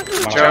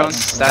 Drone's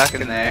stuck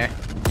in there.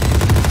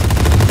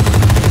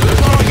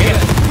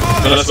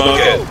 Gonna smoke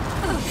it.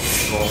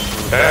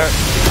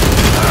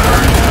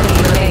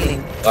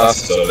 That's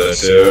so there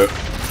too.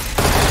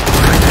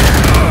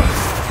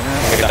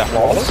 Get that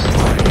flawless.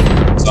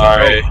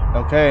 Sorry.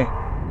 Okay.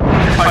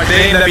 My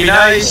thing, that'd be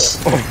nice.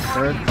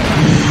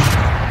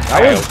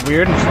 That was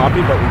weird and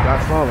sloppy, but we got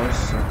flawless.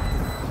 So.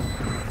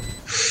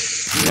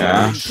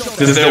 Yeah.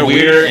 Because they're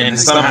weirder and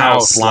somehow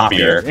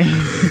sloppier.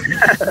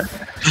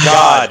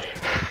 God.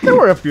 There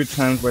were a few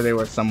times where they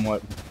were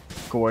somewhat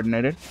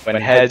coordinated. When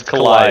heads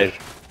collide.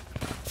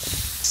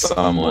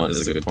 Somewhat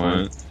is a good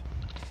point.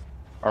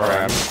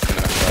 Alright, I'm just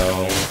gonna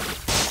go.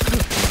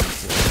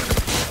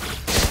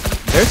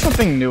 There's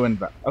something new in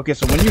that. Okay,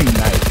 so when you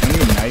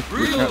knife,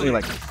 you currently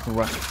like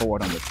thrust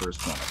forward on the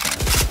first one.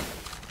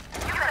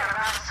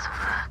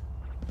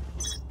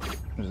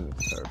 This is the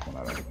third one. I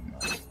don't even know.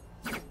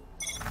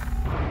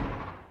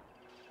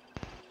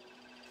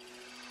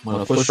 I'm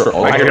gonna push for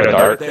all. I hear a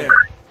dart. That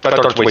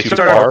dart's way too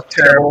far.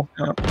 Terrible.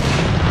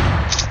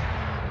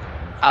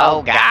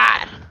 Oh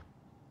god.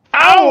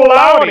 Oh,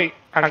 lordy!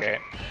 Okay.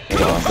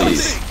 Hold on,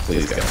 please,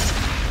 guys.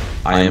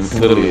 I am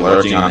literally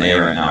lurking on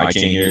air right now. I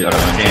can't hear. I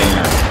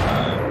can't hear.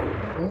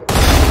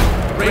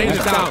 Range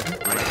is down.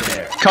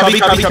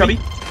 Cubby.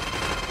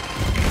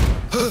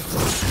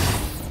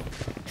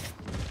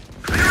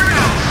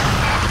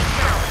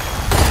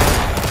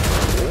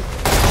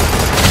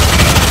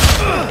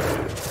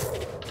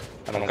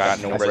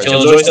 got no red.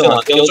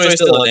 Killjoy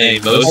still in A.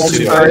 Most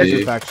two are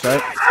B.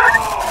 Backside.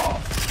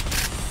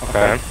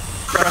 Okay.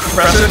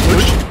 Press it,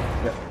 push.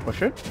 Yeah,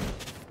 push it.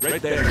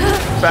 Right there.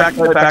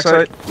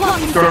 Backside.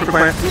 Go for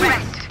plant.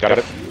 Got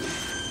it.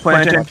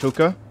 Planting.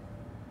 Watuka.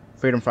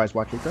 Freedom fries,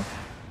 Watuka.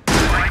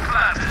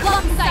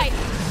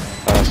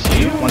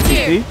 See? One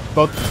CT.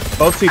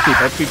 Both CT.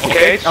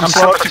 Okay, I'm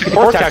slow.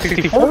 64, tag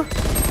 64.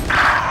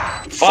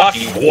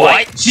 Fucking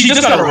what? She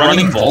just got a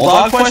running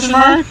bulldog question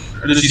mark?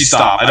 Or did she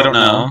stop? I don't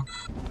know.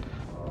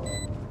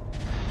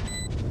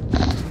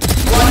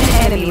 One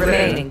enemy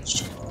remaining.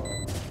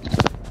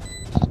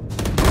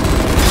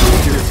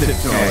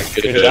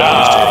 Good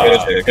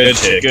job. Good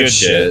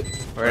shit.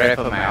 Where did I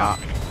put my op?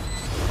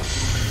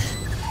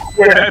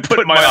 Where did I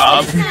put my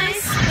op?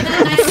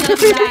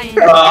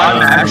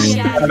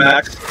 I'm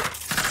Max.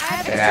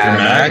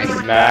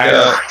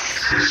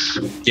 Max.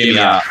 Give me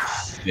up.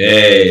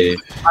 Yay.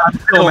 I'm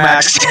still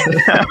Max.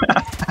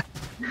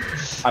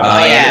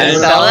 Oh yeah, so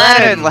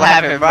let him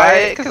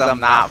right? Because I'm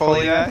not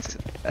fully maxed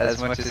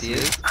as much as he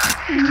is.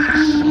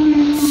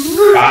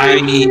 Buy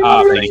me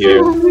up, thank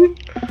you.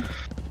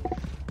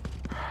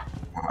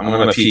 I'm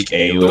gonna peek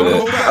A with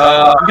it.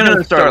 I'm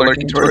gonna start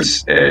lurking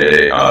towards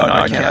A. Oh, no,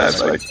 I can't have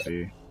spike.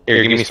 Here,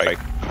 give me spike.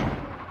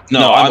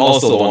 No, I'm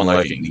also the one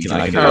lurking. You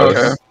can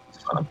Okay.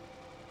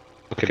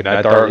 Okay,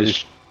 that dart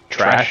is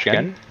trash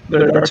again.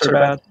 Their darts are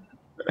bad.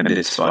 And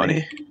it's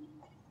funny.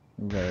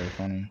 Very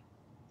funny.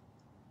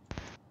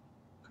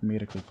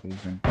 Comedically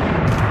pleasing.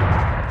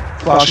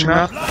 Flashing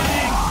map.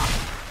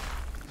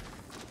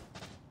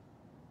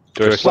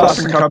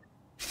 Flashing cup.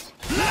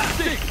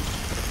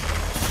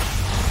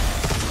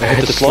 I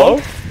hit the slow.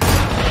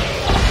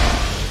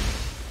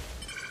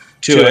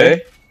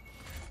 2A.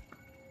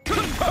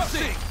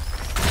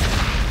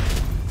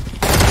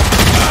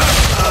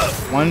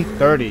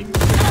 130.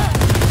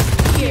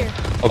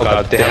 Oh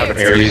god, they have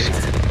Aries.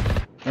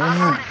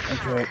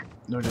 Okay.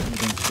 No, just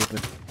being stupid.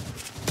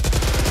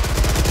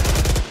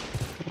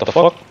 What the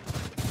fuck?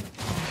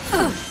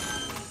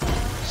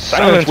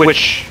 Silent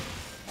Witch.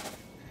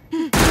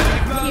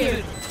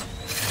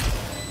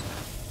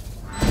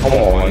 Come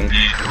on.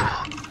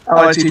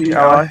 Ally TP,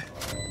 ally.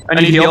 I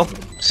need heal.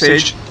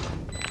 Sage.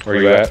 Where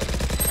you at? To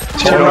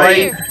the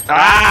right.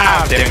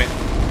 Ah, damn it.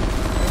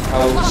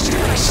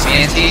 Me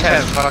and Teach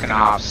has fucking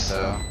ops,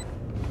 so.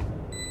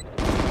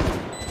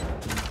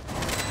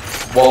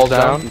 Wall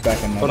down. He's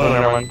back in Oh no,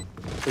 never mind.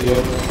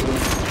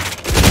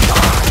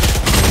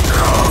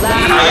 I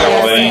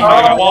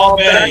got wall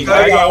bang.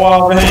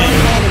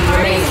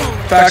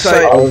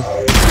 Backside.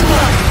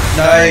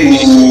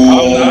 Nice. I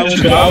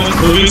was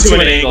moving to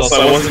an angle,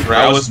 so I wasn't. I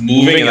was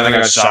moving, and then I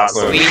got shot.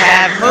 So. We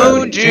have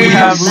moon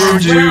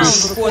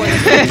juice!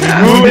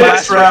 Moon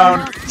last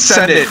round.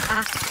 Send it.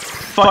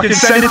 Fucking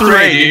send it through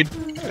A,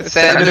 dude.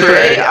 Send it through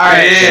A.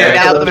 Alright, send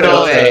out the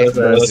middle of A.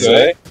 Let's do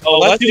A. Oh,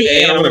 let's do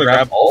A, and I'm gonna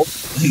grab ult.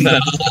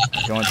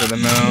 Going to the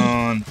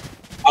moon.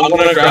 I'm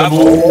gonna grab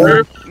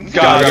ult.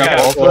 God, I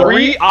got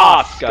 3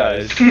 ops,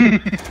 guys.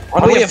 Why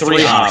do we have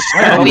 3 ops?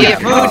 We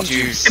have moon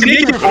juice. I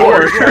need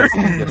 4.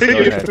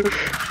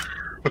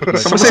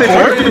 Someone say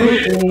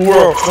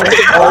 4?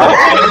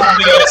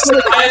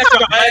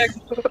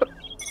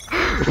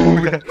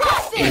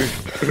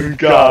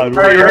 God.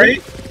 Are you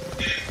ready?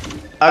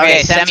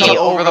 Okay, send me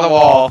over the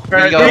wall. We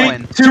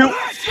going. 2,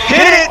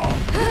 hit it!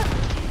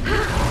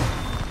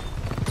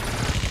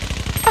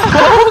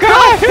 Oh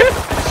god!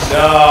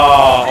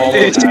 No.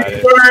 It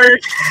didn't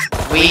work.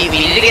 We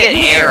need to get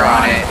air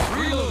on it.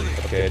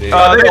 Okay, dude.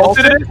 They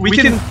ulted it. We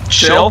can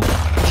chill.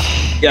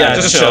 Yeah,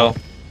 just chill.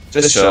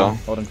 Just chill.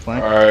 Holding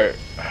flank. Alright.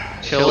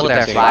 Chill with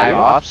our 5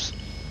 ops.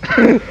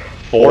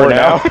 4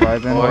 now.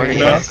 5 in. 4,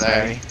 yeah,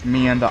 sorry.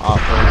 Me and the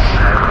operator.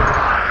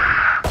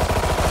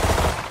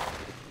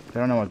 I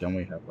don't know what gun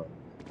we have, but.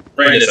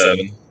 Range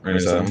 7.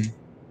 Range 7.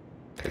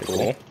 Okay,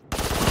 cool.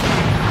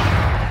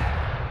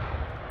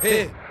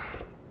 Hit.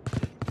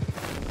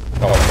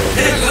 Oh,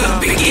 okay.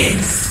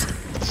 Begins.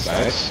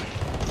 Nice.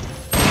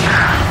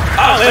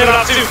 Oh, they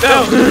don't too. No.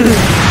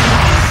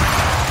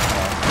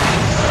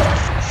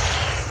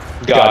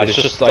 God, it's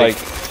just like,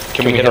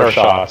 can we hit our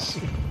shots?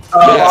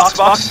 Box.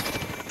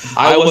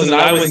 I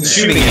wasn't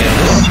shooting him.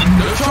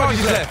 No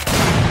charges left.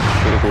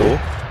 Pretty cool.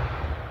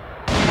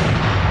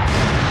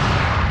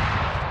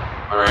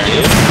 Alright.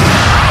 They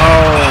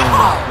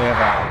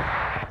have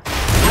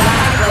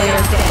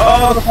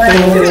Oh, the flank.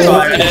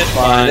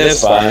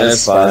 It's fine.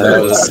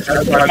 That was.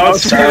 I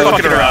was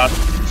fucking around.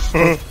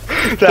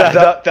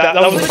 that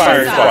was a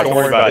fire squad, don't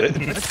worry about it.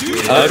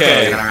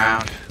 Okay.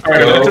 Alright,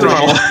 back to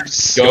normal.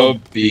 Go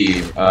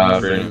B.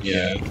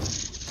 Yeah.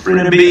 We're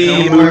gonna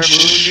be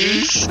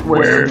Mooch.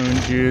 Where? moon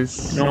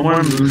juice. No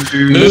more Moon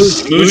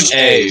Juice. Mooch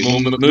A.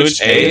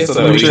 Mooch A. So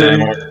that we can.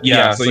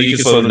 Yeah, so you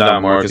can slow them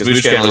down more because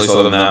Mooch can't really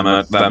slow them down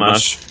that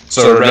much.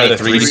 So I'd rather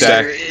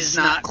 3-stack. Is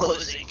not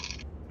closing.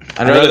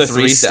 I'd rather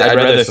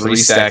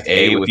 3-stack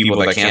A with people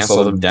that can't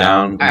slow them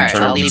down and Alright,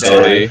 turn I'll them leave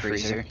slowly. that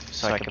freezer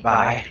so I can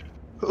buy.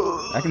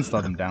 I can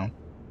slow them down.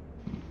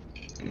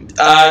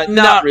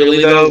 Not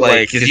really though.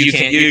 Like, 'cause you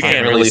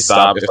can't really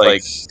stop if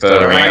like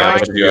the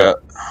rank you got.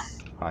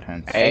 Hot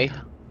hands. Hey.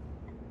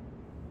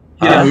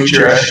 Yeah, who's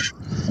trash?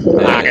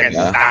 I can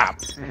stop.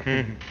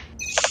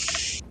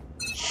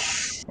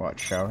 What,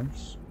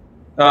 showers?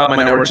 My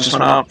network just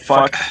went out.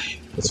 Fuck.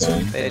 It's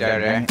fine. They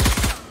died, right?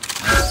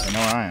 I know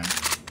where I am.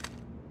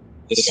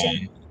 It's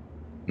fine.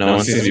 No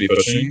one seems to be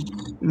pushing.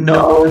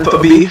 No,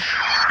 but B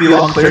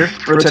long clear.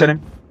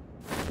 Rotating.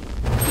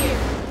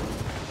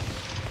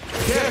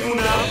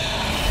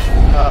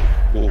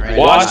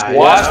 Watch that.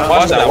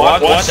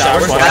 Watch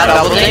showers. Got a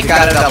double link,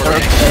 got a double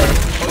link.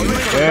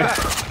 Yeah.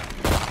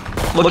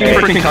 Looking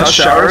for concussed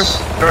showers.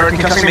 Or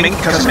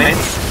concussing main.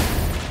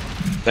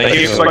 Thank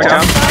you. Spike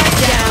down.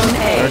 Down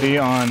A. 30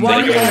 on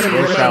One enemy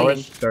four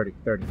showers. remaining.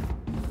 30.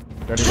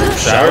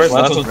 Showers.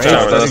 Last one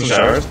showers. Last one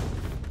showers.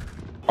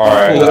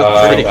 Alright,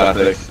 Pretty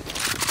classic.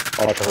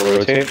 I'll try to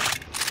rotate.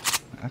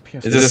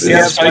 Is this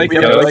Yeah, Spike. Yeah,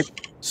 like.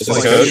 Is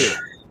this coach?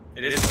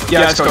 It is.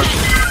 Yeah, it's coach.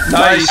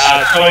 Nice.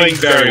 Going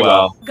very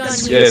well. Gun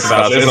Yeah, it's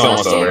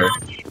almost over.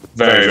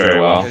 Very, very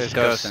well. There's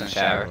ghosts in the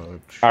shower.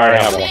 Alright,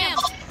 I have one. Damn,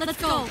 let's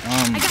go.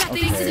 I got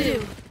things to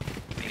do.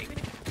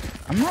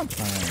 I'm not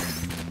playing.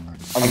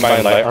 I'm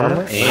buying light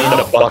armor and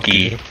a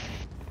Bucky.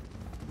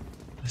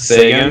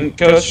 Say again,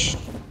 coach.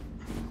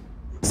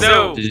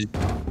 So,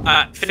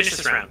 finish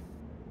this round.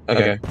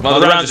 Okay. Well,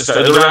 the round just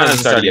started. The round hasn't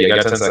started yet. You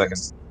got 10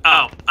 seconds.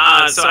 Oh,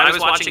 so I was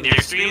watching their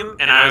stream,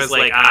 and I was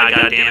like,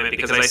 god damn it,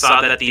 because I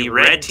saw that the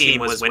red team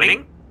was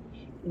winning.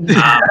 But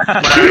I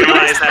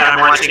realized that I'm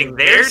watching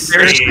their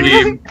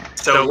stream,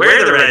 so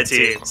we're the red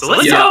team. So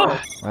let's go!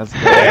 Let's go.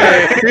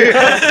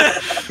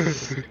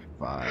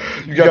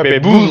 You got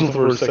bamboozled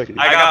for a second.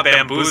 I got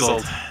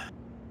bamboozled.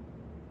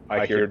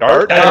 I hear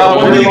dart.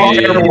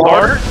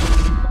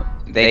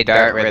 They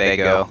dart where they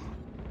go.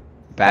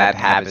 Bad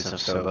habits of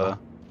Soba.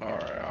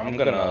 Alright, I'm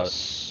gonna.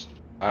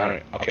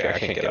 Okay, I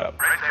can't get up.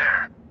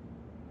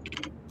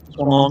 What's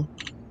going on?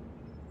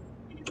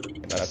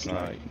 That's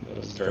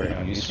very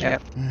unuseful.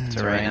 Yep, it's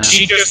a right now.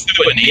 She just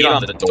threw a nade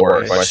on the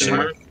door, question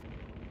mark.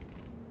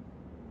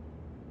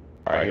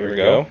 Alright, here we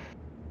go.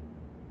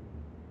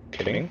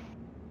 Kidding.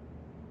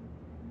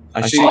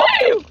 Actually,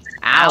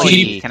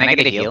 Owie! Can I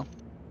get a heal?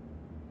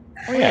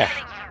 Oh yeah.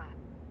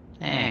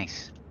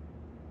 Thanks.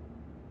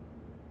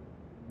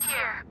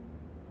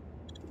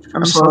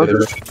 I'm slow.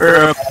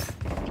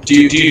 do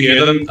you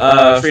hear them,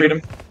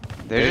 Freedom?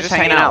 They're just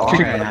hanging out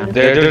long right now.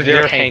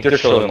 They're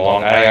chilling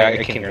long. I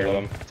can't hear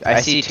them. I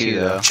see two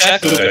though.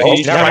 Check. Oh,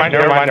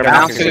 never mind.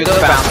 Bounce to the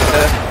bounce to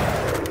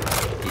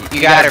the.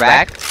 You got her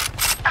back?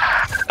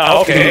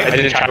 Oh, okay. I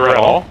didn't try her at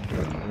all.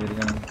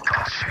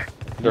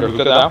 They're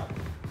good now.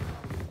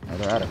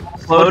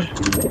 Load.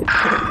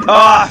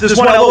 There's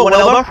one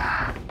elbow.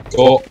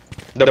 Cool.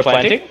 They're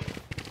planting.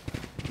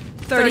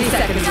 30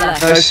 seconds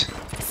left. Nice.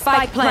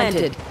 Spike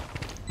planted.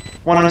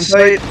 One on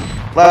site.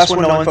 Last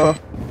one, no info.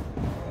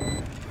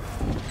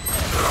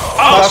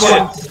 Last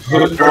one.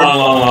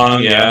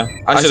 Long, yeah.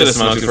 I should have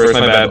smoked you first, my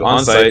bad.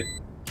 On site.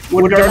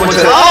 Wood guard, what's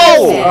it?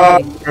 Oh!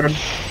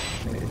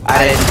 I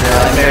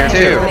didn't there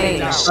too.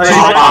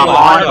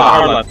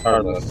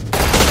 Hard left.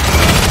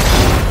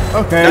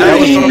 Okay, that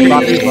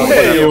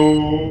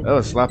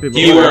was sloppy.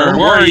 You were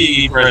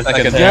worried for a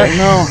second there. Yeah,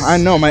 no, I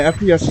know. My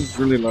FPS is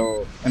really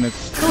low, and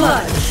it's.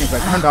 I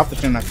turned off the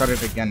thing and I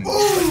started again.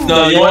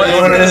 No, you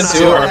know what it is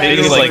too? Our ping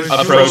is like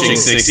approaching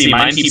 60.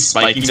 Mine keeps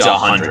spiking to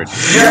 100.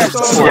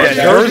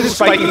 Yeah, yours is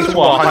spiking to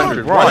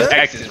 100. We're on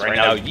X's right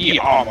now.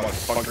 Yeehaw,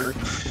 motherfucker.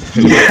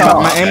 Yeah,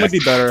 my aim would be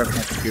better if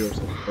my computer was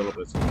a little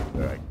bit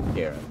smoother. I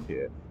guarantee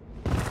it.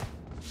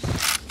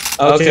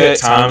 Okay,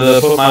 time to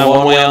put my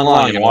one-way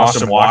unlock and watch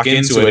them walk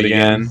into it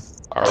again.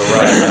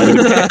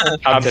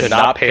 Alright. Time to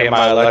not pay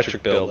my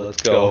electric bill.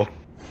 Let's go.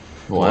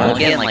 What? I'm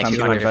getting like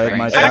 200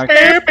 frames.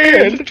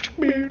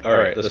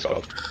 Alright, let's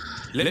go.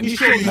 Let me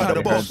show you how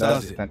the boss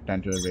does it.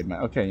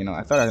 Okay, you know,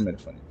 I thought I made a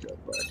funny joke,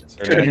 but I guess.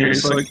 Couldn't hear you,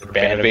 Slick.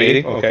 Ban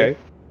evading, okay.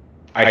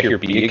 I hear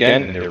B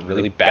again, and they're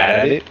really bad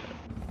at it.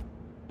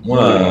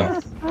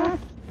 What?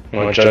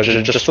 Well,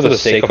 just for the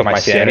sake of my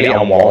sanity,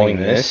 I'm walling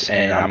this,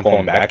 and I'm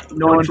going back.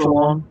 No one for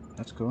long.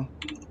 That's cool.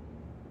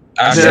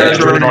 They're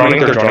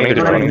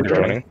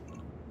droning.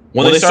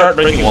 When they start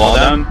breaking wall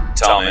down,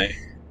 tell me.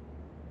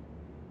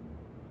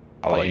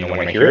 I'll let you know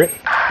when I hear it.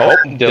 Oh,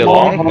 they're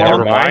long.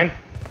 Never mind.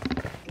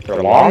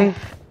 They're long.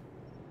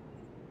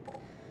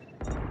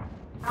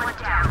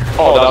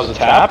 Oh, that was a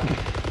tap.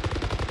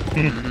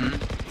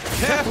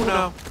 Careful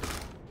now.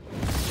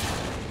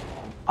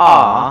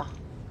 Aww.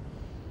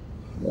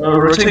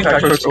 Rotating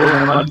back towards over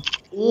in line.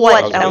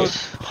 What? That was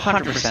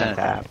 100% a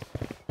tap.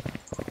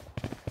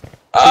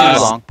 Too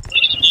long.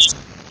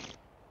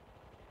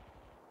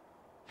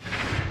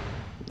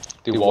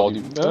 Do wall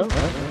you? No.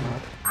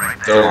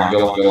 Go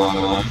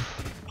on.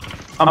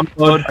 I'm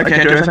load. I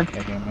can't do anything.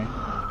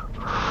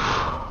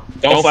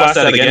 Don't flash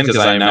that again because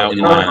I'm now in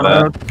line of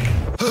that.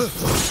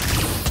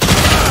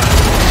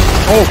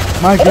 Oh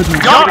my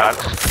goodness. God!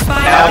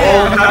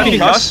 Not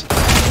concuss.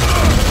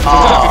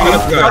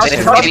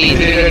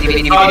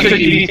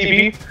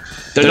 TB.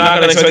 They're not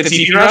gonna expect the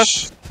TP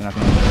rush? They're not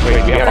gonna.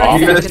 Wait, we have off.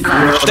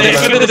 They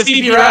expected the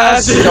TP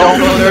rush! Don't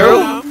go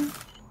through.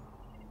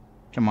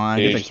 Come on,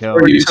 get the kill.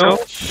 Are you so?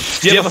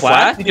 Do you have a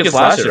flash? You can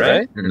flash it,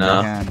 right? Or I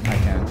no? can.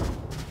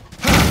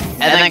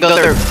 And then go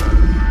through.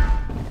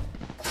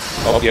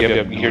 Oh,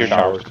 yep. You hear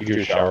showers. You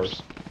hear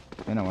showers.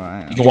 They know where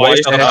I am. You can wire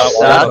yourself out.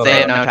 Stop, they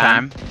have no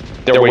time.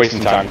 They're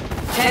wasting time.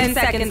 10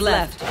 seconds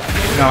left.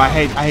 No, I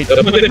hate.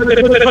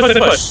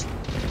 Push.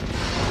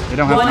 They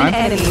don't have One time.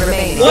 enemy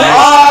remaining.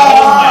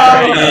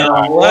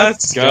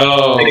 Let's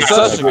go.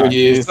 Such good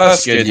use.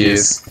 Such good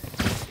use.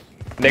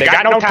 They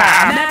got no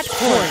time. Match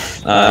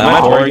point.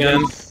 My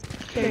Oregon.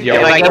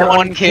 If I get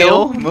one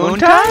kill, moon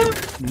time?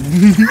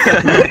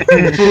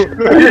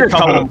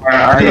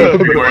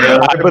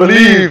 I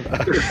believe.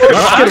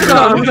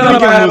 I'm gonna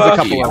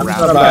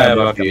buy a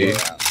Bucky.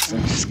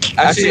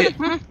 Actually,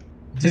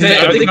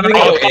 are they gonna go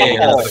A again?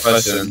 That's the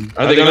question.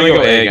 Are they gonna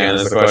go A again?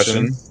 Is the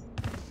question.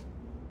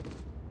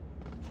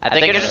 I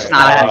think it's just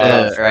not have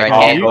to. Or I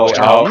can't go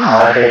I'll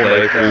hold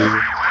A for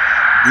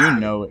Do you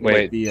know if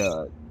Wait.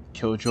 the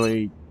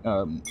Killjoy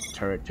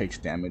turret takes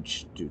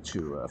damage due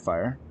to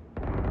fire?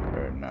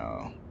 Or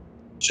no?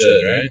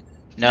 Should, right?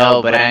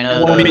 No, but I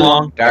know Won't be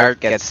long. the dart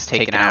gets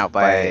taken out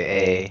by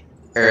a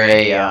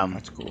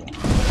That's cool.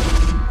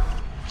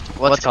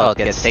 what's it called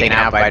gets taken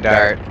out by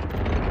dart.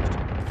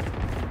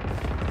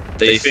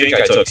 They think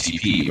I took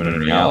TP, but in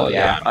reality,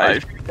 Yeah. I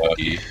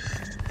Bucky.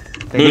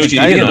 Moon, can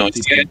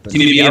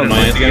you be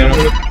annoying again?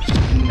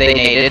 They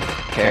needed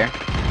care.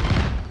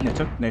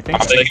 They think.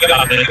 I'm taking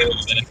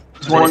it.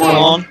 It's one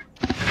long.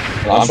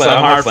 I'm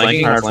hard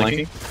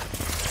flanking.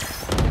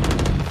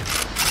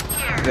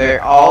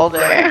 They're all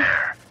there.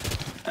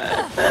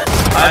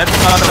 I've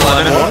got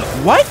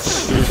 11. What?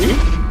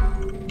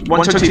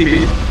 One took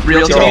TP.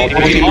 Real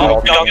TP.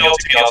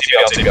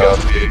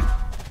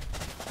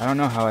 I don't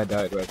know how I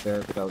died right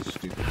there, but that was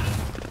stupid.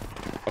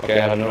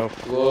 Okay, I don't know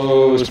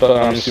close, but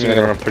I'm assuming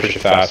they're gonna push it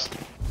fast.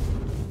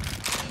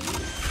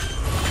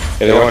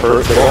 Yeah, they're going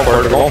for it.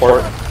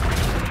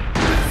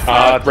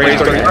 Raise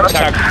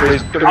attack.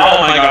 Raise. Oh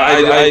my god,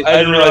 I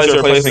didn't realize they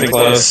were placing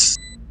close.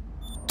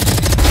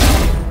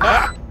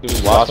 This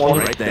is the last one.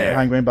 Right there.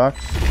 Behind green box.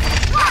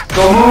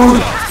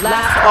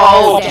 Last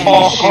Oh,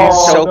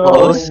 so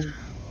close.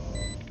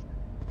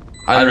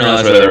 I didn't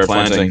realize where they were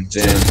planting.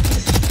 Damn.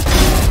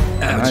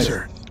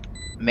 Answer.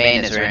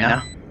 Main is right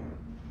now.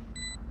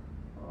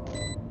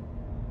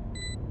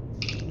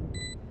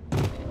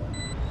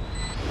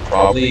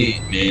 Probably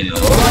main.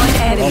 One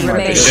enemy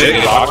remaining.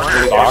 Shit,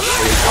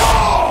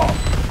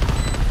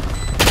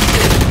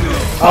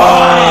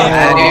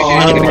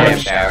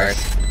 Showers.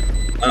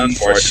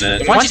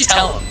 Unfortunate. Why'd you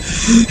tell him?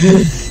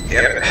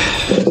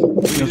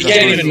 You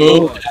can't even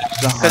move.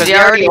 Because he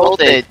already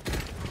ulted.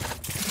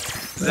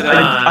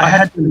 I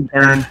had to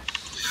turn.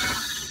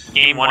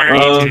 Game 1 or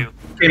game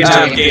 2?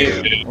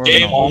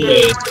 Game 1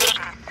 was...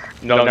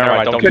 No, never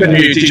mind. Don't Couldn't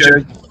hear you,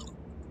 teacher.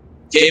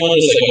 Game 1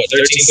 was like, what,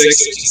 13-6,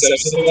 13-7,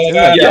 something like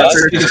that? Yeah,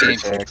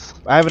 13-6.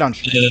 I have it on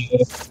stream.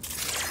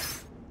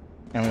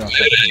 And we don't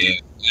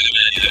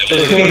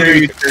Couldn't hear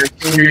you, teacher.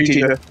 Couldn't hear you,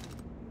 teacher.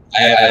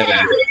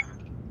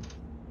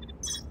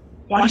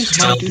 Why did you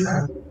tell me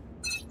that?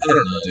 I don't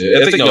know, dude. I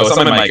think, no, it's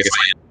on my mic.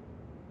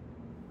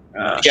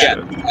 Yeah.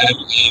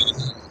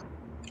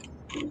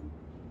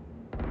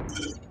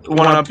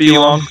 Wanna be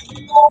long?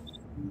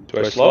 Do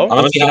I slow? I'm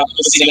gonna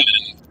see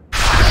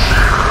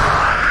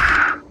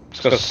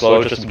Just gonna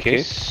slow just in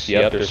case.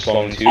 Yep, they're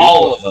slowing too.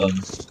 all of them.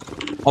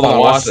 Hold on,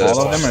 watch this.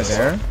 All of them are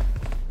there.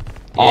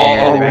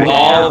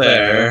 All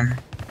there.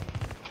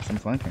 Some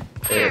flanking.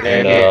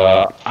 And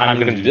I'm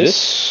gonna do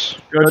this.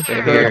 Good.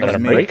 Let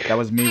them break. That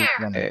was me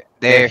running.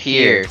 They're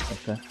here.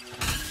 Okay.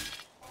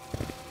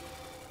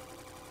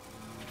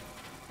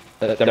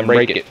 Let them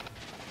break it.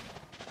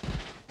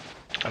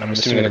 And I'm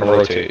assuming they're gonna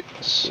rotate.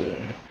 So.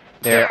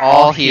 They're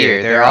all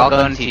here. They're all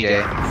going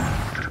TJ.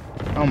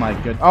 Oh my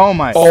god. Oh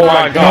my. Oh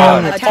my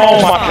god. Oh my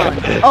god.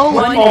 Oh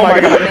my. Oh my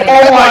god.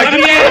 Oh my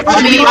god.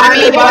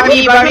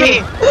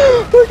 Buggy.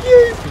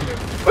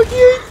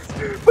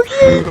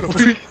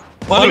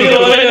 Let me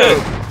reload.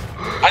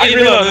 I need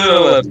to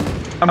reload.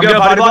 I'm gonna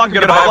body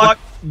block.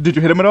 Did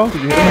you hit him at all?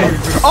 Did you hit him?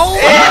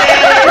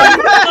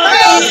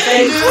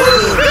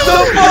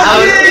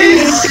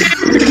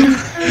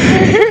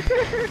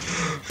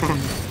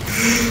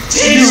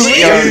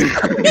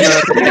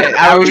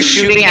 I was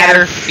shooting at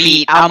her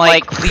feet. I'm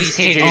like, please,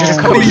 TJ, just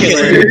come and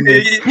kill her.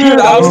 Dude,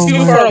 I was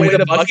too far away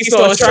to Bucky,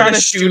 so I was trying to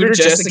shoot her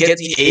just to get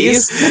the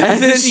ace,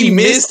 and then she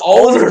missed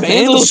all of her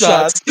vandal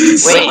shots.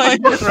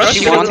 Wait,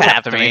 she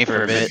one-tapped me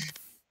for a bit.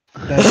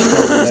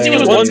 She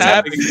was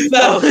one-tapping.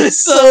 That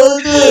was so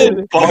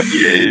good. Fuck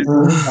yeah.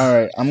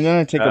 Alright, I'm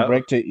gonna take a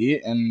break to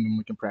eat, and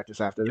we can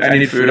practice after this. I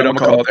need food. I'm gonna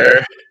call it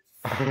there.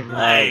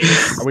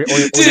 Nice. Are we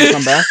gonna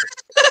come back?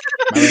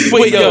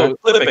 Wait, yo,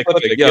 clip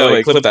it. Yo,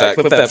 wait, clip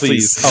that,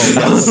 please.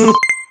 Oh,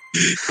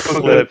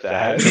 Clip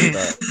that.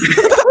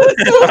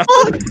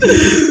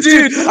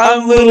 Dude,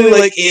 I'm literally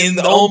like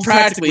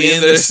practically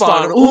in the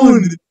spawn.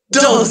 Ooh,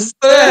 Don't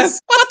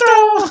stress. That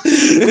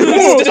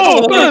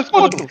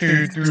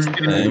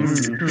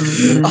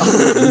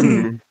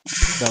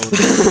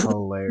was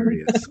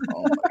hilarious.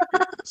 Oh my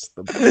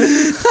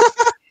goodness.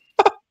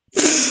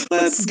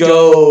 Let's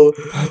go.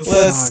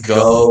 Let's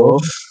go.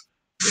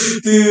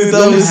 Dude,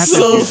 that was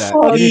so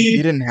funny.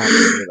 You didn't have to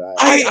do that.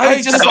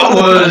 I just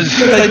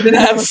I didn't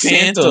have a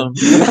phantom.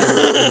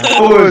 That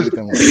was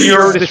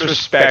pure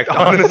disrespect,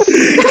 honestly.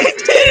 I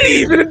didn't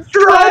even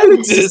try to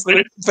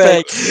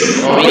disrespect.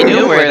 We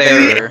knew where they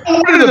were. I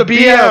wanted the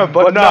BM,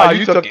 but nah,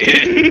 you took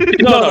it.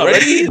 No,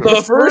 ready?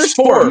 The first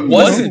four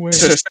wasn't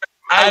just.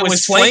 I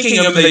was flanking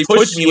them, they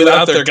pushed me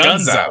without their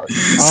guns out.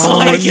 So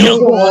I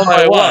killed them one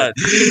by one.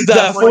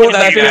 That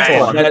fifth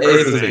one, that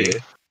is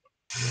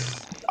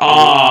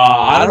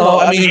I don't know.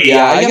 I mean,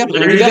 yeah,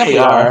 we definitely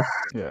are.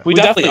 Yeah. We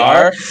definitely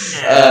are.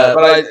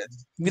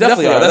 We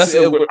definitely are. That's.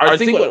 I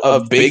think what a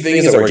big thing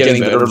is that we're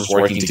getting better at just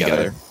working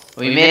together.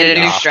 We made a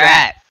new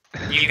strat.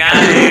 You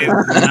guys,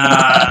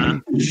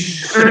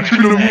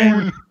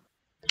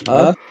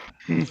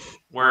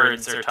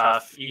 words are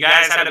tough. You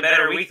guys had a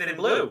better week than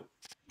Blue.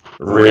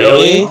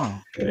 Really?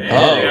 Oh.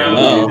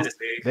 No.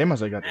 They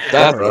must have got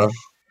That's rough.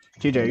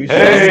 TJ, you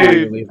staying or are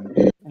you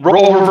leaving?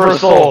 Roll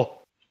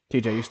reversal.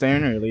 TJ, you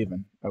staying or are you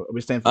leaving? Are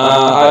we staying for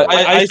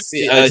I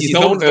see.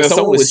 Someone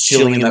was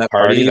chilling in that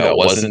party that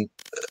wasn't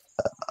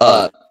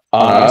on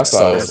us.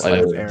 So I was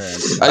like,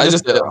 I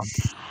just did.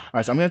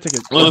 Alright, so I'm gonna take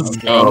a Let's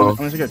go. I'm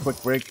gonna take a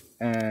quick break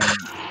and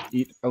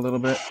eat a little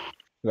bit.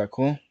 Is that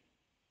cool?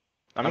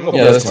 I'm gonna go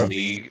Yeah, play that's some fine.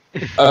 League.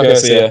 Okay,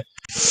 see ya.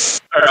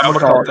 Alright, I'm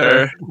gonna call it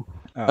there.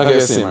 Okay,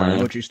 see you,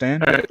 Mario. What you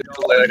staying? Alright,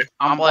 later.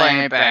 I'm playing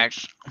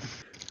Apex.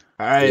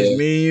 Alright, it's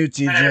me and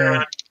you,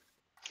 TJ.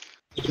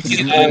 Let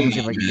me see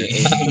if I can get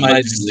Aiden. I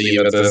might just leave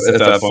at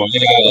that point.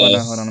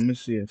 Hold on. Let me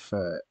see if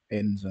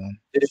Aiden's on.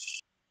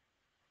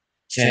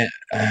 Can't.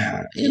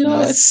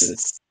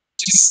 It's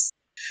just.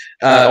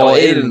 Well,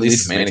 Aiden, at least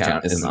his main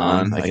account isn't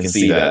on. I can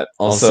see that.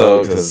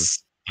 Also,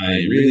 because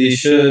I really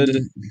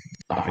should.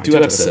 I do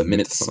have to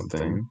submit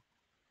something.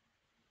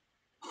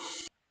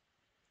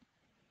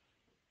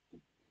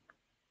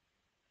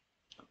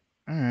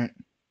 Alright.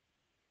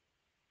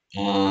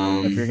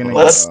 If you're gonna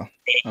let's. go.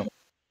 Oh.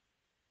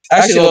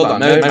 Actually, hold on.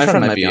 My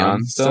friend might be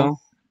on still.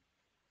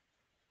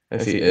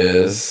 If he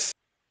is.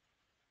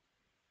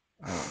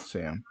 I don't see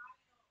him.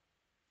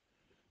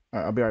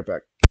 Alright, I'll be right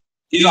back.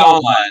 He's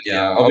online,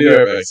 yeah. I'll be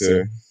right back,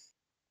 too.